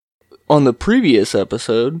On the previous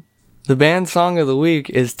episode, the band song of the week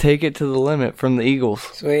is Take It to the Limit from the Eagles.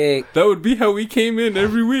 Sweet. That would be how we came in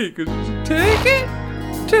every week. Take it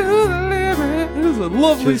to the limit. It is a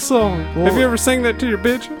lovely song. Have you ever sang that to your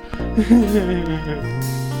bitch?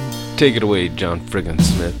 Take it away, John friggin'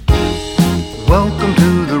 Smith. Welcome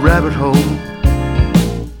to the rabbit hole,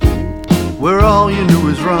 where all you knew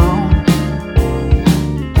is wrong,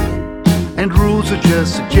 and rules are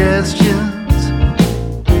just suggestions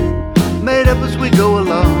made up as we go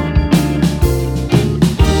along.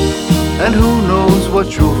 And who knows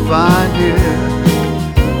what you'll find here,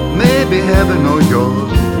 maybe heaven or your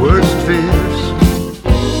worst fears.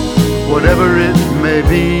 Whatever it may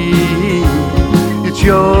be, it's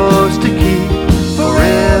yours to keep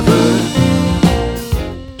forever.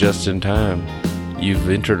 Just in time.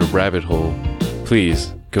 You've entered a rabbit hole.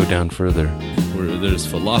 Please, go down further. Where there's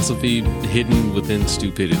philosophy hidden within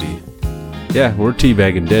stupidity. Yeah, we're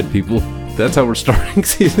teabagging dead people. That's how we're starting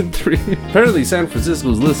season 3. Apparently San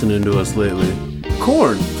Francisco's listening to us lately.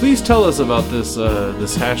 Corn, please tell us about this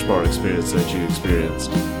this hash bar experience that you experienced.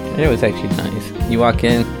 It was actually nice. You walk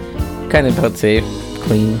in, kind of felt safe,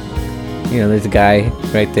 clean. You know, there's a guy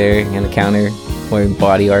right there on the counter wearing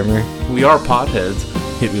body armor. We are potheads.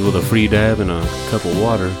 Hit me with a free dab and a cup of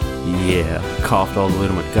water. Yeah, coughed all the way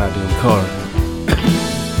to my goddamn car.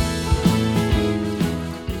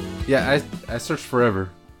 Yeah, I searched forever.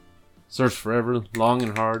 Searched forever, long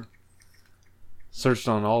and hard. Searched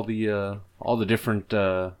on all the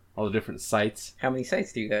different sites. How many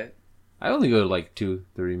sites do you got? I only go to like 2,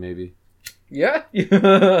 3 maybe. Yeah?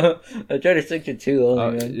 I try to stick to 2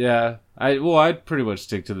 only, man. Yeah. I'd pretty much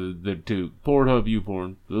stick to the 2. Pornhub,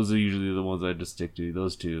 YouPorn. Those are usually the ones I just stick to.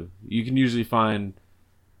 Those 2. You can usually find,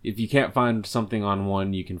 if you can't find something on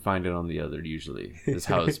one, you can find it on the other. Usually, is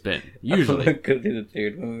how it's been. Usually. I'm gonna go to the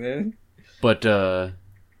 3rd one, man.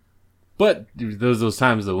 But there's those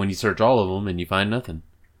times though when you search all of them and you find nothing,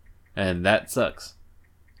 and that sucks,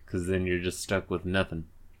 because then you're just stuck with nothing,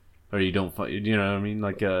 or you don't find. You know what I mean?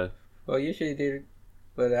 Like Well, usually, dude,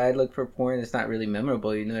 but I look for porn. It's not really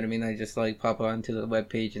memorable. You know what I mean? I just like pop onto the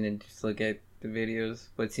webpage and then just look at the videos.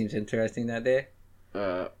 What seems interesting that day.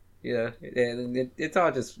 It's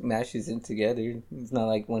all just mashes in together. It's not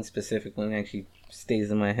like one specific one actually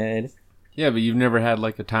stays in my head. Yeah, but you've never had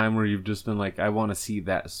like a time where you've just been like, I want to see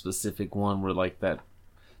that specific one where like that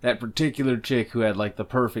particular chick who had like the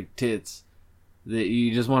perfect tits, that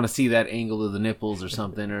you just want to see that angle of the nipples or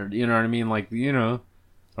something, or you know what I mean, like, you know,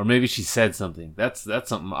 or maybe she said something. That's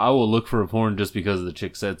something I will look for a porn just because the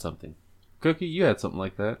chick said something. Cookie, you had something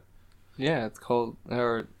like that. Yeah, it's called,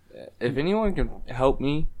 or if anyone can help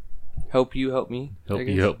me. Help me.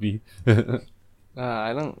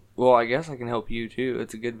 I guess I can help you too.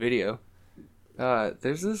 It's a good video.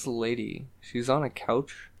 There's this lady. She's on a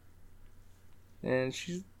couch. And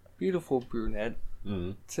she's beautiful brunette.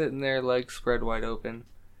 Mm-hmm. Sitting there, legs spread wide open.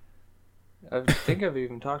 I think I've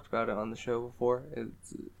even talked about it on the show before.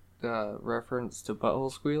 It's reference to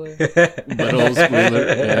Butthole Squealer. Butthole Squealer.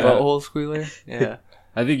 Yeah. Butthole Squealer. Yeah.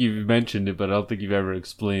 I think you've mentioned it, but I don't think you've ever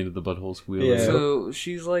explained the Butthole Squealer. Yeah. So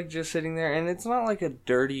she's like just sitting there, and it's not like a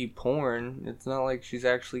dirty porn. It's not like she's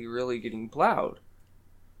actually really getting plowed.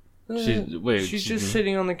 She's just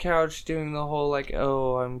sitting on the couch doing the whole like,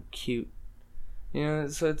 oh, I'm cute. You know,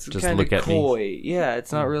 so it's kind of coy. Yeah,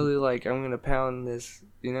 it's not really like, I'm going to pound this,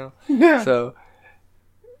 you know? Yeah. So,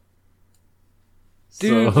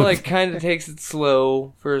 dude, like, kind of takes it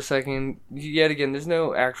slow for a second. Yet again, there's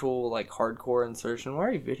no actual, like, hardcore insertion. Why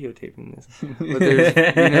are you videotaping this? But there's,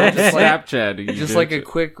 you know, just like, Snapchat. Just like a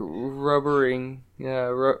quick rubbering.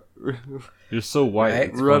 Yeah, you're so white.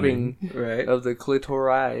 Right? Rubbing of the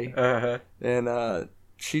clitori. Uh-huh. And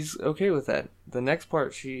she's okay with that. The next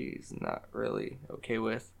part she's not really okay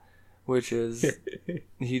with, which is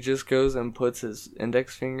he just goes and puts his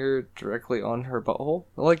index finger directly on her butthole.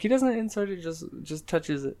 Like, he doesn't insert it, just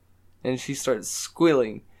touches it. And she starts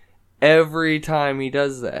squealing every time he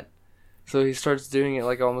does that. So he starts doing it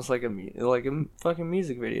like almost like a fucking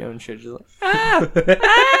music video and shit. Just like,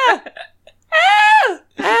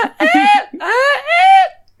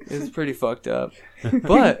 It's pretty fucked up.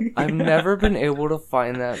 But I've never been able to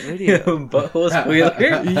find that video. Butthole Squealer?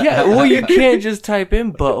 Yeah, well, you can't just type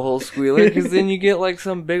in Butthole Squealer, because then you get like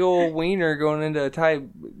some big old wiener going into a tight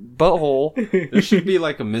butthole. There should be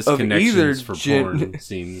like a misconnections for porn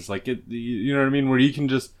scenes. Like, you know what I mean? Where you can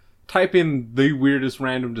just type in the weirdest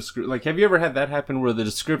random description. Like, have you ever had that happen where the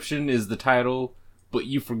description is the title, but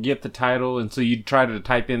you forget the title, and so you try to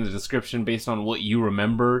type in the description based on what you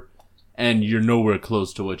remember, and you're nowhere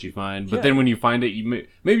close to what you find. But then when you find it,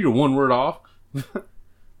 maybe you're one word off.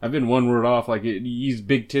 I've been one word off. Like, it used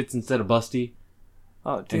big tits instead of busty.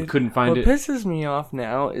 Oh, dude. And couldn't find it. What pisses me off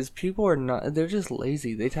now is people are not... They're just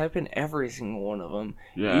lazy. They type in every single one of them.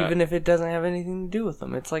 Yeah. Even if it doesn't have anything to do with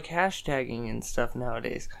them. It's like hashtagging and stuff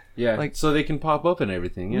nowadays. Yeah, like, so they can pop up and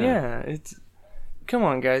everything, yeah. Yeah, it's... Come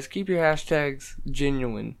on, guys. Keep your hashtags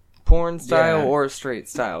genuine. Porn style or straight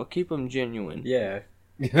style. Keep them genuine. Yeah.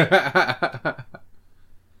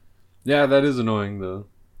 Yeah, that is annoying, though.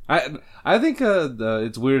 I think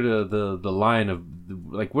it's weird the line of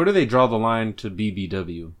like, where do they draw the line to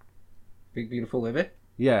BBW? Big Beautiful Women?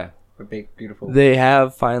 Yeah. Or Big Beautiful. They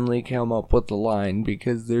have finally come up with the line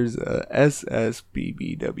because there's a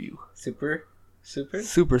SSBBW.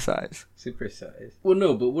 Super size. Well,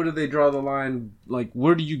 no, but where do they draw the line? Like,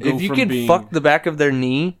 where do you go? If you can fuck the back of their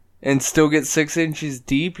knee and still get 6 inches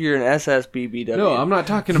deep, you're an SSBBW. No, I'm not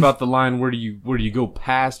talking about the line where do you go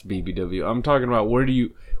past BBW. I'm talking about where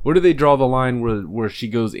do they draw the line where she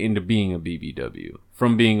goes into being a BBW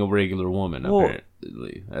from being a regular woman,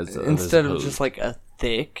 apparently, instead of just like a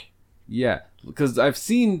thick. Yeah, because I've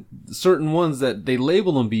seen certain ones that they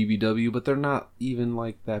label them BBW, but they're not even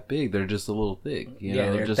like that big. They're just a little thick. You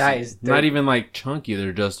know, they're just thighs. Not even like chunky.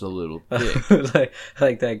 They're just a little thick.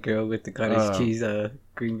 like that girl with the cottage cheese,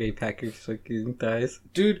 Green Bay Packers fucking thighs.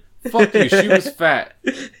 Dude, fuck you. She was fat,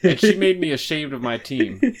 and she made me ashamed of my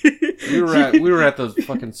team. We were at the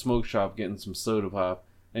fucking smoke shop getting some soda pop,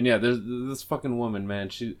 and yeah, there's this fucking woman, man.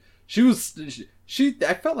 She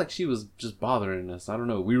I felt like she was just bothering us. I don't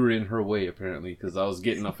know. We were in her way, apparently, because I was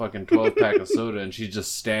getting a fucking 12-pack of soda, and she's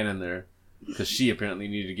just standing there, because she apparently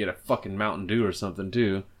needed to get a fucking Mountain Dew or something,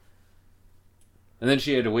 too. And then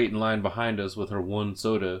she had to wait in line behind us with her one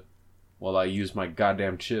soda, while I used my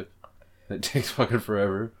goddamn chip. That takes fucking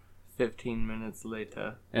forever. 15 minutes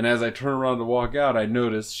later. And as I turn around to walk out, I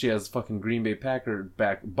notice she has fucking Green Bay Packer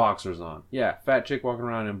boxers on. Yeah, fat chick walking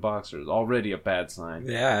around in boxers. Already a bad sign.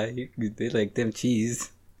 Yeah, they like them cheese.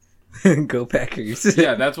 Go Packers.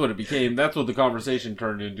 Yeah, that's what it became. That's what the conversation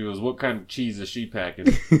turned into, is what kind of cheese is she packing?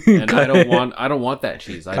 And I don't want that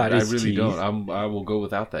cheese. I really cheese. Don't. I will go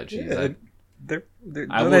without that cheese. Yeah. They're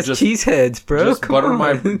cheese heads, bro. Just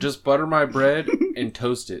butter my bread and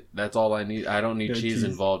toast it. That's all I need. I don't need cheese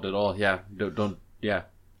involved at all. Yeah, don't. Yeah,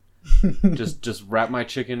 just wrap my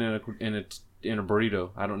chicken in a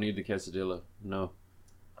burrito. I don't need the quesadilla. No.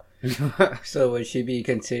 So would she be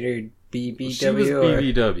considered BBW? She was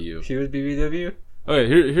BBW. She was BBW. Okay,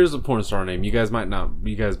 here's a porn star name. You guys may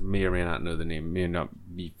or may not know the name. May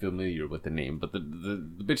not be familiar with the name, but the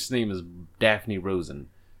bitch's name is Daphne Rosen.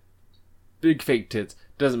 Big fake tits,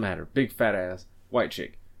 doesn't matter. Big fat ass, white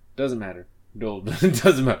chick, doesn't matter. No, it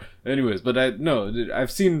doesn't matter. Anyways, but I've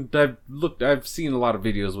seen a lot of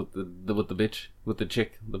videos with the bitch, with the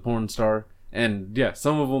chick, the porn star, and yeah,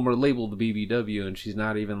 some of them are labeled BBW, and she's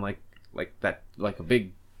not even like that, like a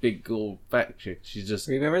big old fat chick. She's just.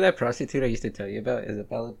 Remember that prostitute I used to tell you about,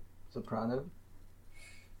 Isabella Soprano?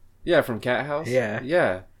 Yeah, from Cat House.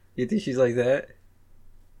 Yeah. You think she's like that?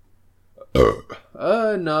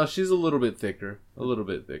 No, she's a little bit thicker. A little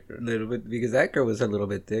bit, because that girl was a little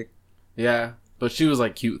bit thick. Yeah, but she was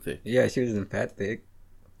like cute thick. Yeah, she wasn't fat thick.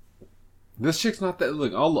 This chick's not that.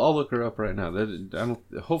 Look, I'll look her up right now.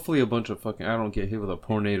 Hopefully a bunch of fucking. I don't get hit with a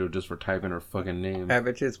tornado just for typing her fucking name. I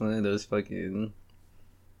bet you it's one of those fucking.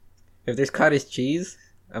 If there's cottage cheese,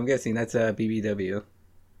 I'm guessing that's a BBW.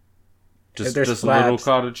 Just a little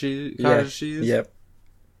cottage cheese. Yep.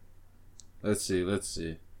 Let's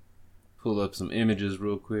see. Pull up some images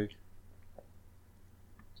real quick.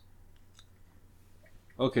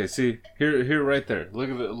 Okay, see here, right there.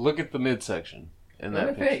 Look at the midsection in that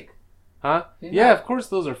picture. Fake. Huh? Yeah, of course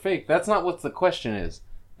those are fake. That's not what the question is.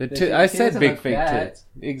 I said big fake tits.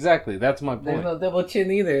 Exactly. That's my point. There's no double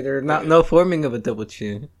chin either. There's no forming of a double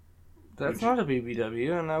chin. That's not a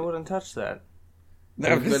BBW, and I wouldn't touch that.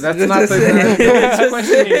 No, but that's not the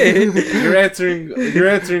question. You're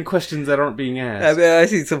answering questions that aren't being asked. I mean, I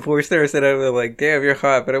see some porn stars that I'm like, damn, you're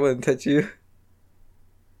hot, but I wouldn't touch you.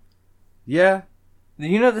 Yeah.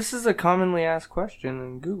 You know, this is a commonly asked question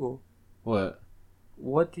in Google.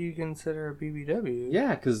 What do you consider a BBW?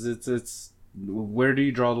 Yeah, because it's where do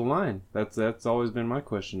you draw the line? That's always been my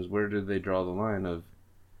question, is where do they draw the line of,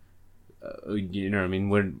 you know what I mean,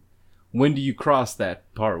 when do you cross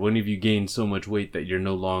that part? When have you gained so much weight that you're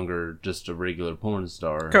no longer just a regular porn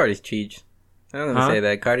star? Cottage cheese. I don't know say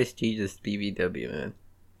that. Cottage cheese is BBW, man.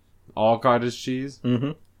 All cottage cheese?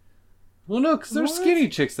 Mm-hmm. Well, no, because there's skinny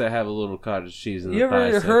chicks that have a little cottage cheese in the thigh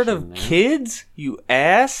section. You ever heard of kids? You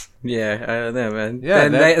ass? Yeah, I don't know, man. Yeah,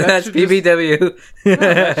 that's BBW.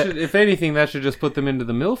 If anything, that should just put them into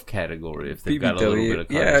the MILF category if they've got a little bit of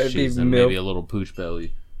cottage cheese and maybe a little pooch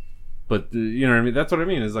belly. But, you know what I mean? That's what I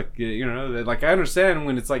mean. Is like, you know, like I understand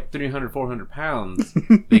when it's like 300, 400 pounds,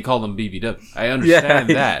 they call them BBW. I understand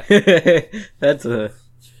that. That's a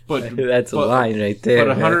line right there. But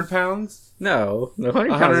 100 pounds? No, 100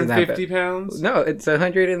 pounds. 150 pounds? No, it's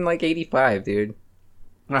 185, dude.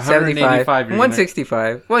 185.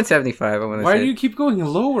 165. 175. I want to say. Why do you keep going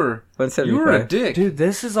lower? 175. You're a dick, dude.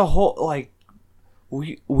 This is a whole like.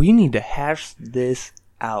 We need to hash this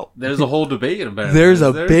out. There's a whole debate about it. There's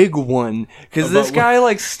a big one. Because this guy,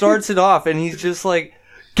 like, starts it off, and he's just like,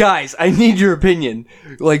 guys, I need your opinion.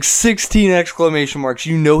 Like, 16 exclamation marks.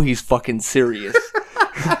 You know he's fucking serious.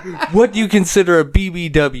 What do you consider a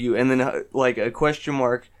BBW? And then, like, a question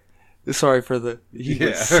mark. Sorry for the... He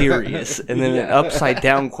was serious. And then an upside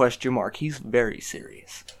down question mark. He's very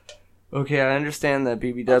serious. Okay, I understand that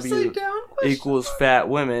BBW equals fat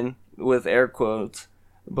women with air quotes.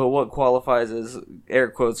 But what qualifies as, air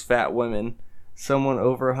quotes, fat women? Someone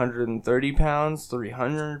over 130 pounds,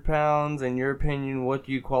 300 pounds? In your opinion, what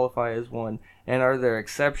do you qualify as one? And are there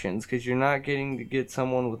exceptions? Because you're not getting to get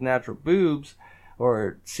someone with natural boobs,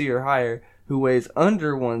 or C or higher, who weighs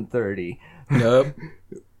under 130. Nope.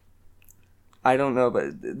 I don't know,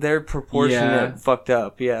 but they're proportionate fucked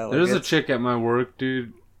up. Yeah. Like there's a chick at my work,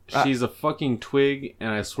 dude. She's a fucking twig,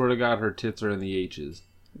 and I swear to God, her tits are in the H's.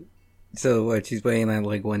 So what, she's weighing at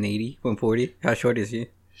like 180, 140? How short is she?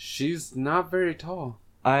 She's not very tall.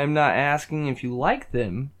 I'm not asking if you like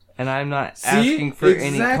them, and I'm not asking for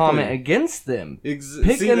any comment against them. Pick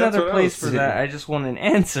another place for that. I just want an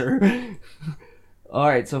answer.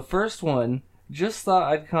 Alright, so first one. Just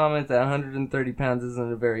thought I'd comment that 130 pounds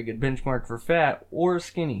isn't a very good benchmark for fat or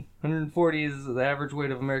skinny. 140 is the average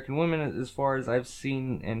weight of American women as far as I've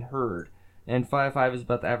seen and heard. And 5'5" is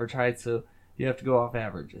about the average height, so you have to go off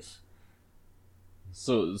averages.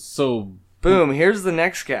 So boom, here's the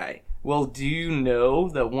next guy. Well, do you know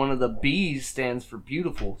that one of the B's stands for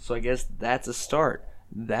beautiful? So I guess that's a start.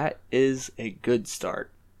 That is a good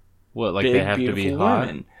start. What, like big, they have to be hot?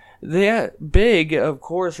 Women. Yeah, big, of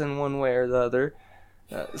course, in one way or the other.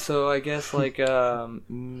 So I guess, like, You're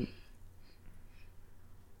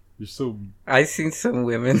so... I've seen some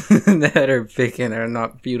women that are big and are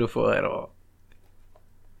not beautiful at all.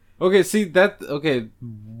 Okay, see,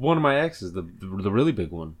 one of my exes, the really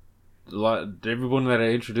big one. Everyone that I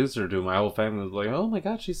introduced her to, my whole family was like, oh my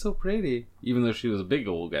God, she's so pretty. Even though she was a big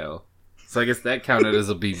old gal. So I guess that counted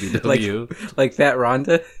as a BBW. like Fat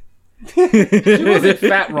Rhonda? She wasn't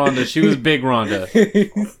Fat Rhonda, she was Big Rhonda.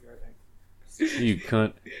 You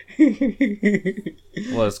cunt.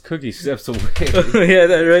 Well, it's Cookie steps away. Oh, yeah,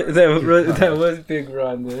 that was Big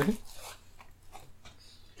Rhonda.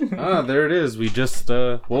 There it is. We just,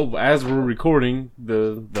 well, as we're recording,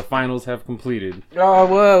 the finals have completed. Oh,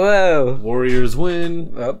 whoa. Warriors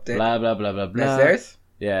win. Oh, blah, blah, blah, blah, blah. That's theirs?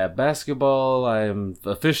 Yeah, basketball. I am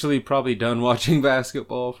officially probably done watching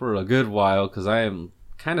basketball for a good while, because I am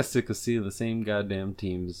kind of sick of seeing the same goddamn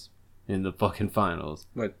teams in the fucking finals.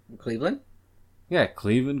 What, Cleveland? Yeah,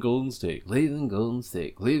 Cleveland, Golden State. Cleveland, Golden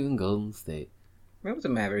State. Cleveland, Golden State. That was the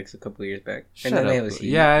Mavericks a couple years back. Shut up.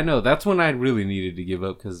 Yeah, I know. That's when I really needed to give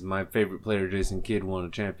up because my favorite player, Jason Kidd, won a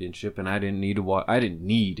championship, and I didn't need to watch. I didn't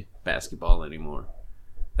need basketball anymore.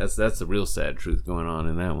 That's the real sad truth going on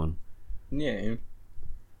in that one. Yeah.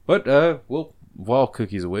 But well, while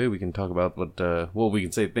Cookie's away, we can talk about what. Well, we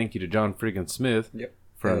can say thank you to John friggin' Smith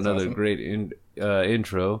for another awesome. Great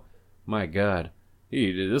intro. My God,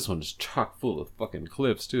 this one's chock full of fucking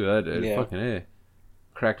clips too. Fucking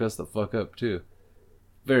cracked us the fuck up too.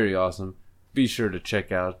 Very awesome. Be sure to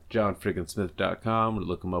check out johnfrickinsmith.com or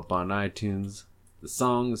look him up on iTunes. The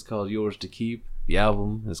song is called Yours to Keep. The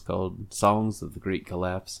album is called Songs of the Great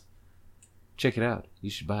Collapse. Check it out.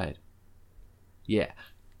 You should buy it. Yeah.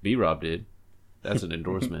 B-Rob did. That's an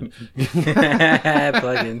endorsement.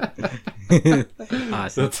 Plug in.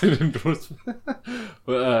 Awesome. That's an endorsement.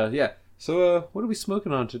 But, yeah. So, what are we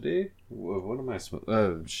smoking on today? What am I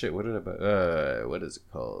smoking? Shit, what did I buy? What is it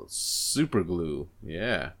called? Super glue.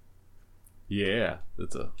 Yeah. Yeah.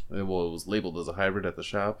 It was labeled as a hybrid at the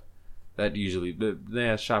shop. That usually,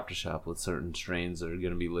 shop to shop with certain strains are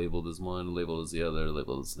going to be labeled as one, labeled as the other,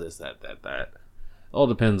 labeled as this, that. All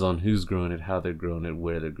depends on who's growing it, how they're growing it,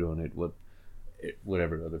 where they're growing it,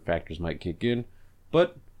 whatever other factors might kick in.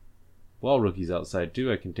 But while Rookie's outside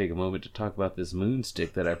too, I can take a moment to talk about this moon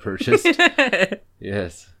stick that I purchased.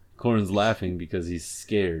 Yes, Corn's laughing because he's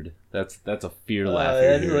scared. That's a fear laugh.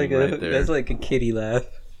 That's like a kitty laugh.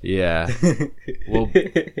 Yeah. Well,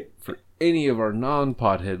 for any of our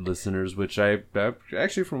non-pothead listeners, which I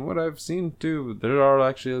actually, from what I've seen too, there are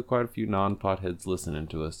actually quite a few non-potheads listening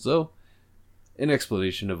to us. So, an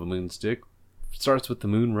explanation of a moon stick starts with the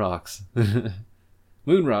moon rocks.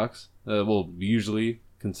 Moon rocks, usually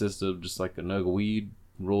consist of just like a nug of weed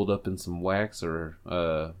rolled up in some wax or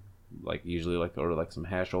some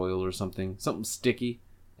hash oil or something sticky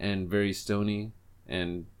and very stony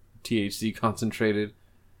and THC concentrated,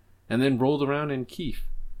 and then rolled around in keef,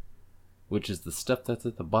 which is the stuff that's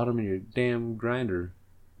at the bottom of your damn grinder.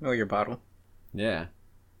 Oh, your bottle. Yeah.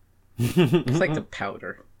 It's like the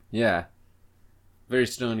powder. Yeah. Very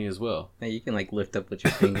stony as well. Now you can like lift up with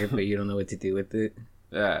your finger, but you don't know what to do with it.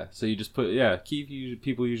 Yeah, so you just put keef.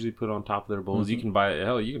 People usually put on top of their bowls. Mm-hmm.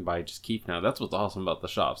 You can buy just keef now. That's what's awesome about the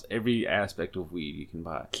shops. Every aspect of weed you can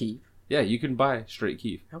buy. Keef. Yeah, you can buy straight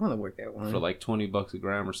keef. I want to work that one for like $20 a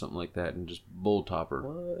gram or something like that, and just bowl topper.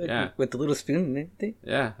 What? Yeah, with the little spoon and everything.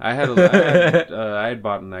 Yeah, I had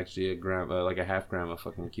bought actually a gram, like a half gram of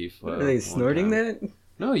fucking keef. Are they snorting that?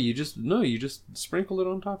 No, you just sprinkle it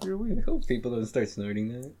on top of your weed. I hope people don't start snorting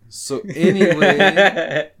that. So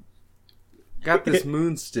anyway, got this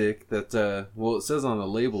moon stick that it says on the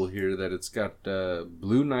label here that it's got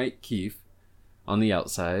Blue Night keef on the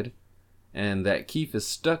outside, and that keef is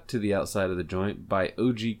stuck to the outside of the joint by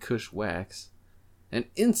OG Kush wax, and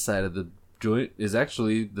inside of the joint is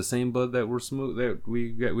actually the same bud that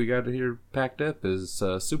we got here packed up as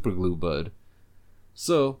super glue bud.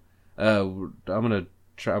 So I'm gonna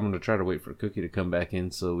try to wait for Cookie to come back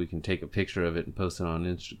in so we can take a picture of it and post it on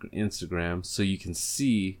Instagram so you can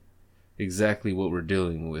see exactly what we're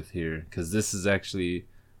dealing with here, because this is actually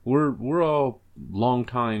we're all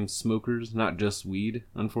long-time smokers, not just weed,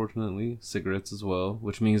 unfortunately, cigarettes as well,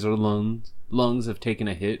 which means our lungs have taken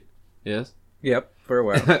a hit. Yes. Yep, for a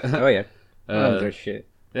while. Oh yeah, lungs are shit.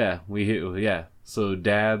 Yeah, so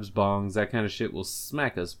dabs, bongs, that kind of shit will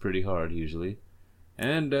smack us pretty hard usually,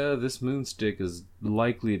 and this moon stick is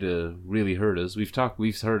likely to really hurt us. You've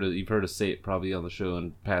heard us say it probably on the show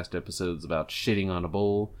in past episodes about shitting on a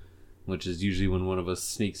bowl, which is usually when one of us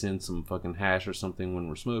sneaks in some fucking hash or something when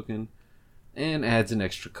we're smoking, and adds an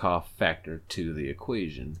extra cough factor to the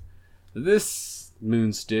equation. This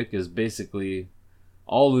moon stick is basically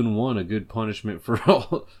all in one a good punishment for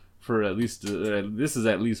all, for at least, this is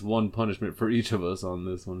at least one punishment for each of us on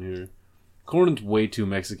this one here. Corn's way too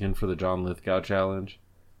Mexican for the John Lithgow challenge.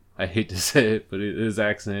 I hate to say it, but his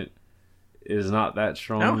accent is not that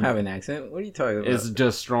strong. I don't have an accent. What are you talking about? It's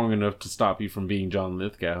just strong enough to stop you from being John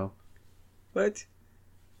Lithgow. What?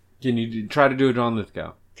 Can you try to do a John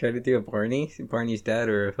Lithgow? Try to do a Barney's dad,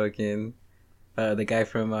 or a fucking the guy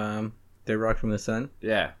from The Rock from the Sun.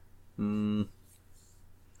 Yeah.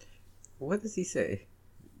 What does he say?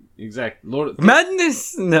 Exactly. Lord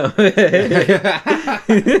Madness. No. think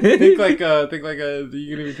like you can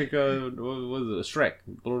even think what was it? Shrek,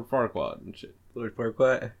 Lord Farquaad and shit. Lord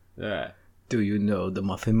Farquaad. Yeah. Do you know the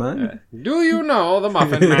Muffin Man? Yeah. Do you know the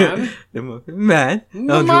Muffin Man? The Muffin Man?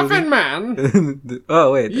 The Muffin Man?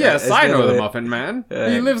 Oh, wait. Yes, I know the Muffin Man.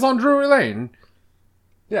 He lives on Drury Lane.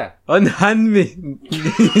 Yeah. Unhand me.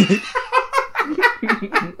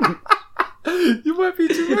 You might be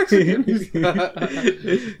too Mexican.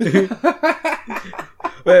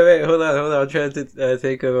 Wait, hold on. I'm trying to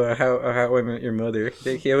think of how I met your mother.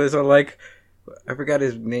 He was like, I forgot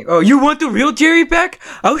his name. Oh, you want the real Jerry back?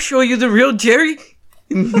 I'll show you the real Jerry.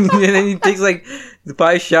 And then he takes like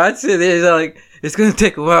 5 shots, and it's like, it's gonna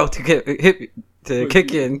take a while to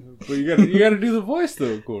kick in. But you gotta do the voice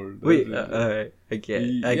though, Cord. Wait, alright. I can't.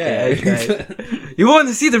 You want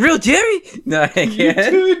to see the real Jerry? No, I can't. You're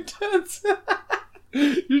too intense.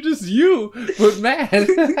 You're just you, but mad.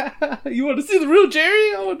 You want to see the real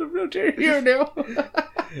Jerry? I want the real Jerry here now.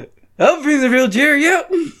 I'll bring the real Jerry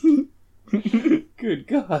out. Good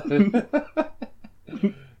God.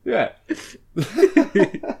 Yeah.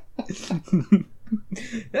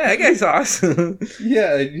 Yeah, that guy's awesome.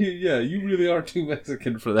 Yeah, you really are too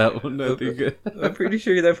Mexican for that one, I think. I'm pretty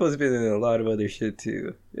sure that fool's been in a lot of other shit,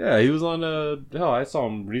 too. Yeah, he was on, I saw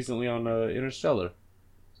him recently on Interstellar.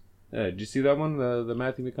 Yeah, did you see that one? The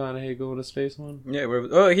Matthew McConaughey going to space one? Yeah, he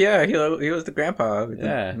was the grandpa.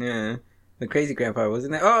 Yeah. The crazy grandpa,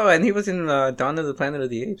 wasn't it? Oh, and he was in Dawn of the Planet of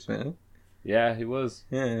the Apes, man. Yeah, he was.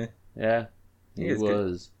 Yeah. Yeah, he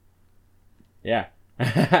was. Yeah.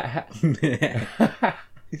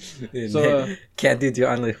 So can't do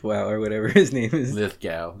John Lithgow or whatever his name is.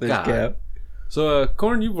 Lithgow. So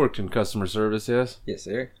Corn, you've worked in customer service, yes? Yes,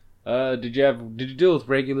 sir. Did you deal with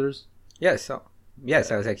regulars? Yes.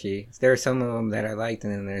 Yes, I was actually. There are some of them that I liked,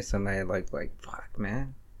 and then there's some I liked. Like, fuck,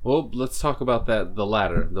 man. Well, let's talk about that. The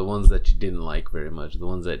latter, the ones that you didn't like very much, the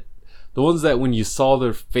ones that when you saw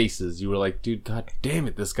their faces, you were like, dude, God damn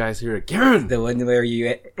it, this guy's here again. The one where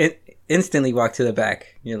you instantly walk to the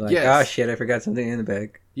back. You're like, yes. Oh shit, I forgot something in the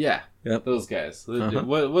back. Yeah, Yep. those guys. Uh-huh.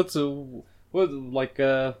 What were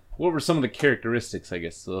some of the characteristics, I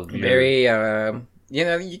guess, of Very,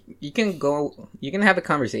 you can have a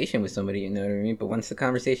conversation with somebody, you know what I mean? But once the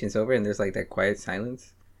conversation's over and there's like that quiet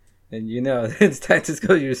silence, then it's time to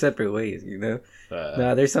go your separate ways, you know?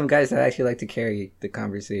 No, there's some guys that actually like to carry the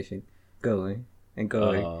conversation going and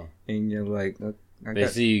going. And you're like, they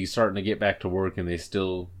see you starting to get back to work and they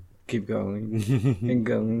still keep going and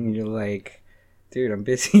going. You're like, dude, I'm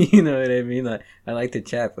busy, you know what I mean? Like, I like to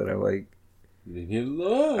chat, but I'm like,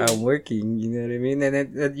 I'm working, you know what I mean?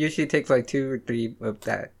 And it usually takes like 2 or 3 of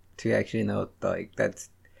that to actually know, like, to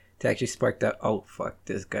actually spark that, oh, fuck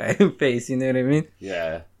this guy face, you know what I mean?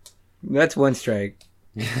 Yeah. That's one strike.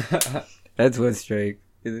 That's one strike.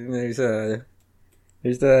 There's the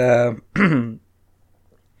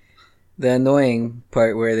the annoying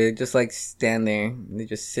part where they just like stand there, and they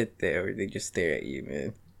just sit there, or they just stare at you,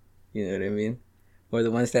 man. You know what I mean? Or the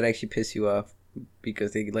ones that actually piss you off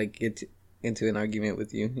because they like get into an argument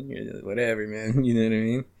with you. You're like, whatever, man. You know what I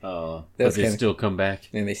mean? Oh, but they still come back.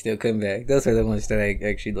 And they still come back. Those are the ones that I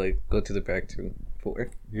actually like go to the back to for.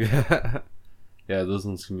 Yeah. Yeah, those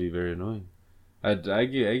ones can be very annoying. I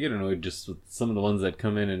get annoyed just with some of the ones that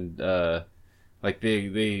come in and like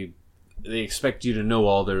they expect you to know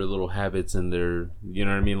all their little habits and their, you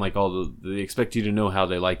know what I mean, like they expect you to know how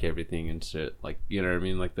they like everything and shit. Like, you know what I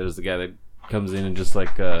mean, like there's the guy that comes in and just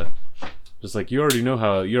like you already know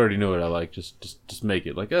what I like. Just make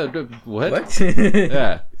it. Like, what?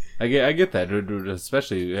 Yeah. I get that,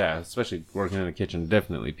 especially working in the kitchen.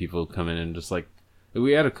 Definitely, people come in and just like,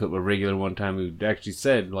 we had a regular one time who actually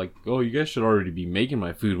said like, "Oh, you guys should already be making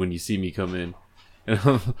my food when you see me come in," and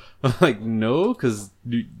I'm like, "No, because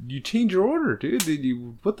you change your order,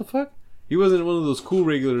 dude. What the fuck?" He wasn't one of those cool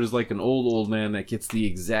regulars like an old man that gets the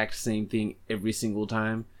exact same thing every single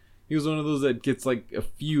time. He was one of those that gets like a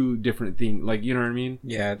few different things, like, you know what I mean?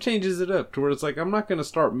 Yeah. Changes it up to where it's like, I'm not gonna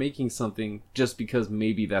start making something just because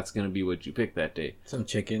maybe that's gonna be what you pick that day. Some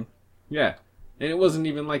chicken. Yeah. And it wasn't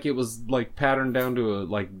even like it was like patterned down to a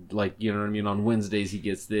like you know what I mean, on Wednesdays he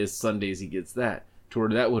gets this, Sundays he gets that. To where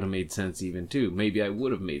that would have made sense even too. Maybe I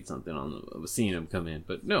would have made something on seeing him come in,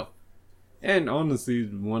 but no. And honestly,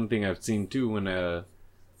 one thing I've seen too when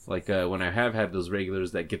when I have had those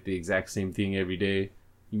regulars that get the exact same thing every day,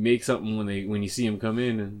 you make something when you see them come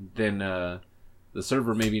in, and then the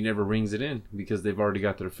server maybe never rings it in because they've already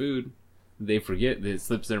got their food. They forget, it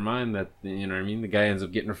slips their mind that, you know what I mean, the guy ends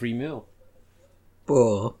up getting a free meal.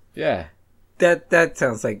 Bull. Yeah. That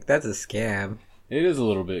sounds like that's a scam. It is a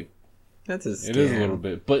little bit. That's a scam. It is a little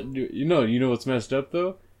bit. But you know what's messed up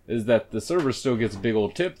though? Is that the server still gets a big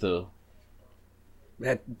old tip though.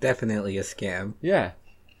 That's definitely a scam. Yeah.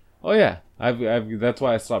 Oh yeah. I've that's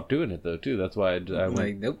why I stopped doing it though too. That's why I went,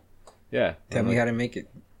 like, nope. Yeah. Tell me how to make it.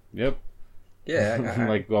 Yep. Yeah.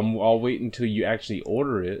 Like I'll wait until you actually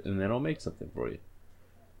order it and then I'll make something for you.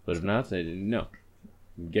 But if not, no.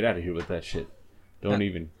 Get out of here with that shit. Don't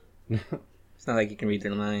even. It's not like you can read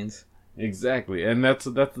their minds. Exactly, and that's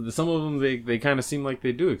some of them they kind of seem like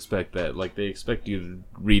they do expect that, like they expect you to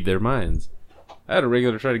read their minds. I had a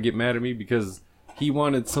regular try to get mad at me because he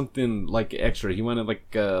wanted something like extra. He wanted like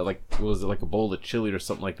what was it, like a bowl of chili or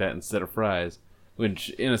something like that instead of fries.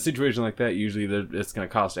 Which in a situation like that, usually it's going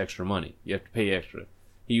to cost extra money. You have to pay extra.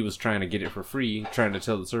 He was trying to get it for free, trying to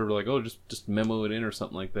tell the server like, oh, just memo it in or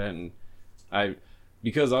something like that, and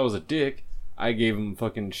because I was a dick. I gave him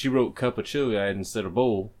fucking, she wrote cup of chili I had instead of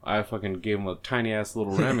bowl. I fucking gave him a tiny ass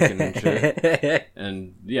little ramekin and shit.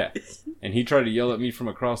 And yeah. And he tried to yell at me from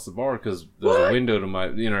across the bar because there's a window to my,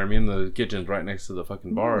 you know what I mean? The kitchen's right next to the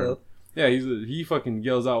fucking bar. Yeah, he fucking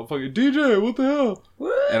yells out, fucking, DJ, what the hell?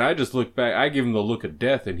 What? And I just look back, I give him the look of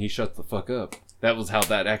death and he shuts the fuck up. That was how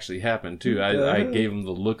that actually happened too. I gave him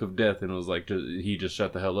the look of death and it was like, he just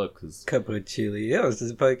shut the hell up. Cause, cup of chili. That was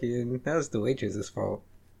the waitress's fault.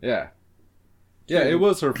 Yeah. Yeah, it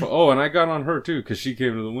was her fault. Oh, and I got on her too because she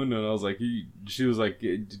came to the window and I was like, she was like,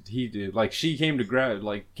 he did, like she came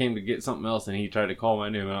to get something else and he tried to call my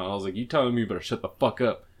name and I was like, you telling me you better shut the fuck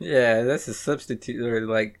up. Yeah, that's a substitute, or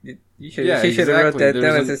like she should have wrote that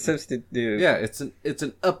down as a substitute. Yeah, it's an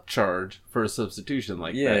upcharge for a substitution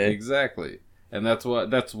like that. Exactly, and that's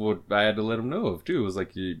what I had to let him know of too. It was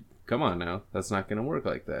like, come on now, that's not gonna work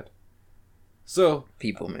like that. So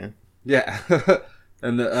people, man. Yeah,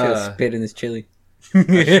 and should spit in his chili.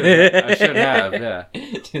 I should have, yeah.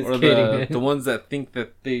 Or the ones that think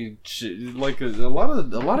that they should, like a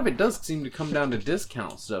lot of it does seem to come down to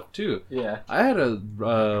discount stuff too. Yeah, I had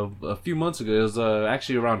a few months ago. It was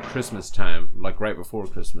actually around Christmas time, like right before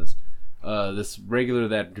Christmas. This regular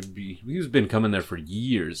that he's been coming there for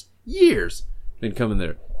years, They'd come in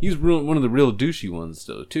there. He's one of the real douchey ones,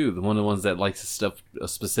 though, too. One of the ones that likes his stuff a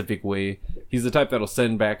specific way. He's the type that'll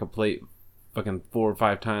send back a plate fucking 4 or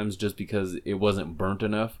 5 times just because it wasn't burnt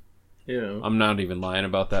enough. Yeah. I'm not even lying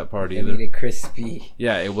about that part I either. need it crispy.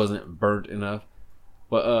 Yeah, it wasn't burnt enough.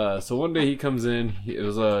 But so one day he comes in. It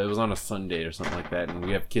was on a Sunday or something like that, and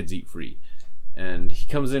we have kids eat free. And he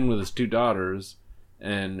comes in with his 2 daughters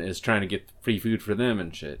and is trying to get free food for them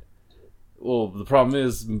and shit. Well, the problem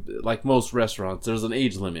is, like most restaurants, there's an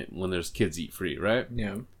age limit when there's kids eat free, right?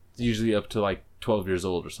 Yeah. It's usually up to like 12 years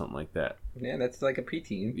old or something like that. Yeah, that's like a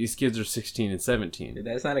preteen. These kids are 16 and 17.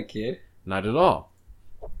 That's not a kid. Not at all.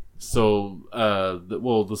 So,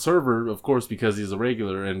 the server, of course, because he's a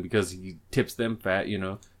regular and because he tips them fat,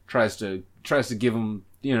 tries to give them,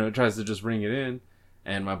 tries to just ring it in.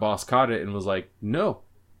 And my boss caught it and was like, no,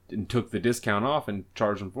 and took the discount off and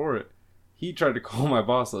charged him for it. He tried to call my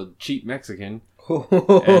boss a cheap Mexican,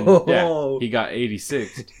 and yeah, he got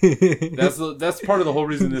 86. That's part of the whole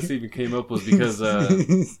reason this even came up was because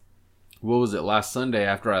what was it, last Sunday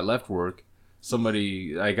after I left work,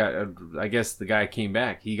 I guess the guy came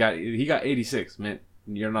back. He got 86. Man,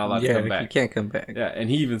 you're not allowed to come back. You can't come back. Yeah, and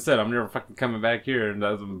he even said, "I'm never fucking coming back here." And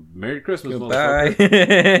I was Merry Christmas, goodbye.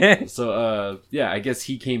 Motherfucker. So I guess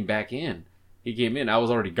he came back in. He came in. I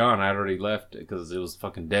was already gone. I had already left because it was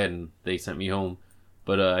fucking dead and they sent me home.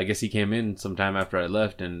 But I guess he came in sometime after I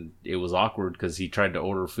left and it was awkward because he tried to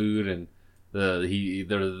order food and he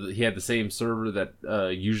had the same server that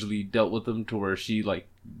usually dealt with him to where she like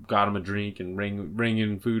got him a drink and bring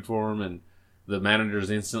in food for him, and the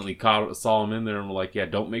managers instantly saw him in there and were like, yeah,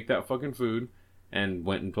 don't make that fucking food, and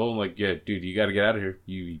went and told him like, yeah, dude, you got to get out of here.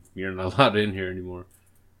 You're not allowed in here anymore.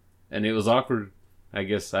 And it was awkward. I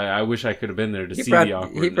guess I wish I could have been there to see the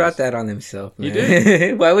awkwardness. He brought that on himself, man. He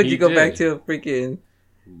did. Why would you go back to a freaking...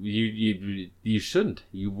 You shouldn't.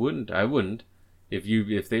 You wouldn't. I wouldn't.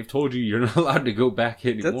 If they've told you you're not allowed to go back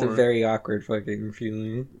anymore. That's a very awkward fucking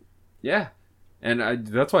feeling. Yeah. And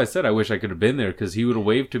that's why I said I wish I could have been there, because he would have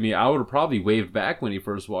waved to me. I would have probably waved back when he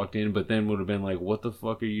first walked in, but then would have been like, what the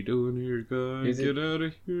fuck are you doing here, guys? Get out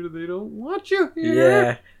of here. They don't want you here.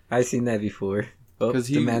 Yeah, I've seen that before. Because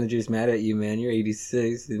the manager's mad at you, man. You're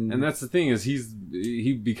 86. And that's the thing is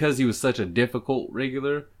because he was such a difficult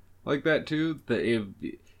regular like that too, that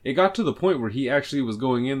it got to the point where he actually was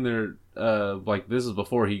going in there, like this is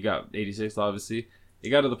before he got 86, obviously.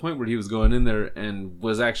 It got to the point where he was going in there and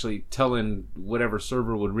was actually telling whatever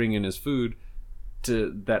server would ring in his food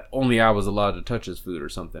that only I was allowed to touch his food or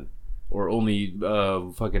something. Or only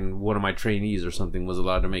fucking one of my trainees or something was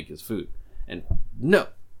allowed to make his food. And no.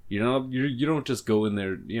 You don't just go in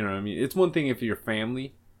there, you know what I mean? It's one thing if you're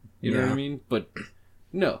family, you know what I mean? But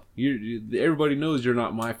no, everybody knows you're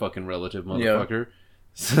not my fucking relative, motherfucker.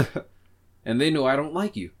 Yeah. And they know I don't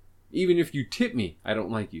like you. Even if you tip me, I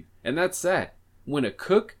don't like you. And that's sad. When a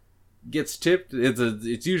cook gets tipped,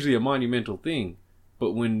 it's usually a monumental thing.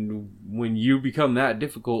 But when you become that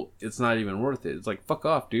difficult, it's not even worth it. It's like, fuck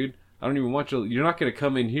off, dude. I don't even want you. You're not going to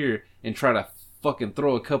come in here and try to fucking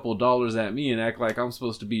throw a couple dollars at me and act like I'm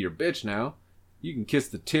supposed to be your bitch now. You can kiss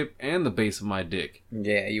the tip and the base of my dick.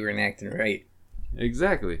 Yeah, you weren't acting right.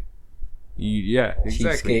 Exactly. Yeah,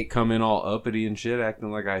 exactly. Cheapskate. Come in all uppity and shit,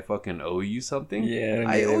 acting like I fucking owe you something. Yeah,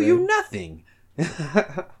 I owe you nothing. If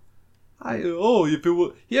it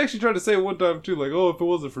was, he actually tried to say it one time too, like, if it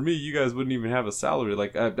wasn't for me, you guys wouldn't even have a salary.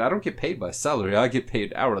 Like, I don't get paid by salary. I get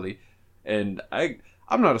paid hourly, and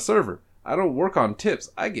I'm not a server. I don't work on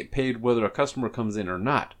tips. I get paid whether a customer comes in or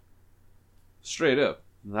not. Straight up.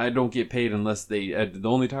 I don't get paid unless the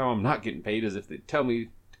only time I'm not getting paid is if they tell me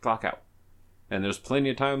to clock out. And there's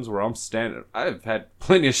plenty of times where I've had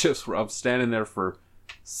plenty of shifts where I'm standing there for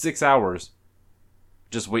 6 hours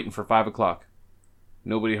just waiting for 5 o'clock.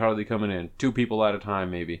 Nobody hardly coming in. 2 people at a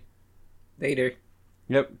time, maybe. Later.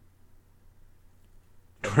 Yep.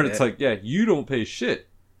 Where it's like, yeah, you don't pay shit.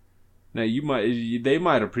 Now, they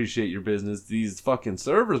might appreciate your business. These fucking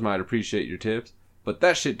servers might appreciate your tips. But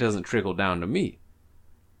that shit doesn't trickle down to me.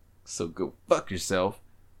 So go fuck yourself.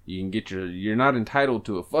 You can get you're not entitled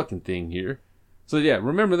to a fucking thing here. So yeah,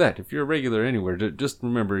 remember that. If you're a regular anywhere, just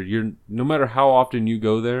remember, no matter how often you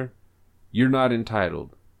go there, you're not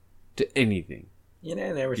entitled to anything.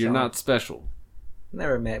 You're not special.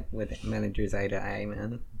 Never met with managers eye to eye,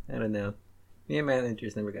 man. I don't know. Me and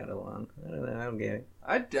managers never got along. I don't know. I don't get it.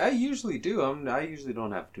 I usually do. I usually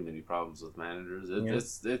don't have too many problems with managers.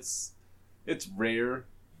 It's rare,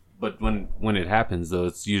 but when it happens, though,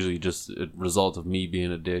 it's usually just a result of me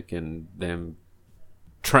being a dick and them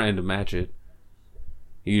trying to match it.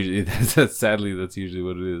 Usually, sadly, that's usually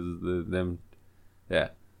what it is. Them,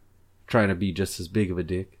 trying to be just as big of a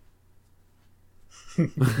dick.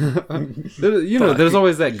 There's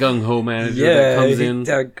always that gung ho manager that comes in.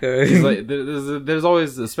 He's like, there's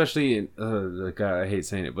always, especially in, God, I hate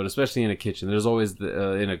saying it, but especially in a kitchen. There's always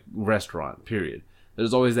in a restaurant. Period.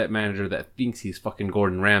 There's always that manager that thinks he's fucking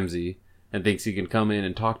Gordon Ramsay and thinks he can come in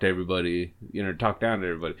and talk to everybody, talk down to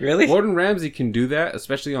everybody. Really? Gordon Ramsay can do that,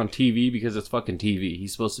 especially on TV because it's fucking TV.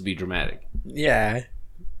 He's supposed to be dramatic. Yeah.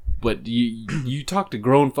 But you talk to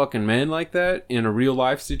grown fucking men like that in a real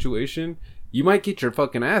life situation, you might get your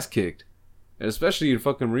fucking ass kicked. And especially in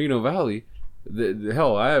fucking Moreno Valley.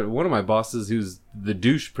 Hell, I had one of my bosses who's the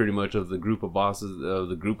douche pretty much of the group of bosses, of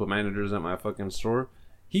the group of managers at my fucking store.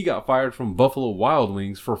 He got fired from Buffalo Wild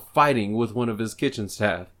Wings for fighting with one of his kitchen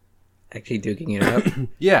staff. Actually duking it up.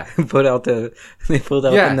 Yeah. They pulled out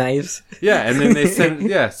the knives. Yeah, and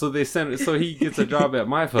then so he gets a job at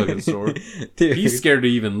my fucking store. Dude. He's scared to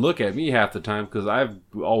even look at me half the time because I've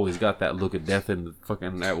always got that look of death in the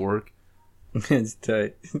fucking at work. It's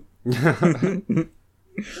tight.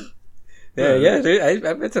 Yeah, dude,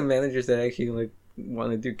 I've met some managers that actually like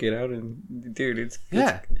want to duke it out, and dude, it's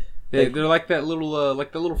they're like that little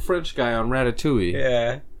the little French guy on Ratatouille.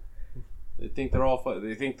 Yeah. They think they're all.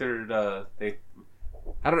 They think they're.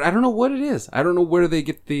 I don't know what it is. I don't know where they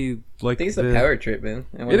get the like. I think it's the power trip, man.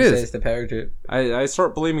 It is. It's the power trip. I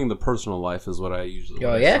start blaming the personal life is what I usually.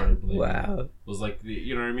 Oh yeah. Wow. Was like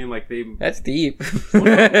you know what I mean? Like they. That's deep. Well,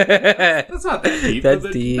 no, that's not that deep. That's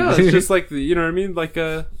deep. No, it's just like you know what I mean? Like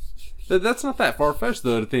that's not that far fetched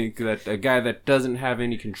though to think that a guy that doesn't have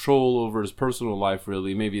any control over his personal life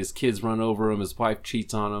really, maybe his kids run over him, his wife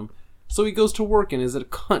cheats on him. So he goes to work and is a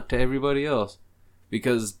cunt to everybody else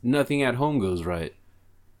because nothing at home goes right.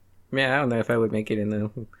 Man, I don't know if I would make it in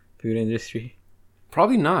the food industry.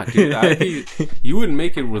 Probably not, dude. You wouldn't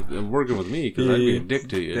make it with working with me because I'd be a dick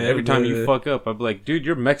to you. Every time you fuck up, I'd be like, dude,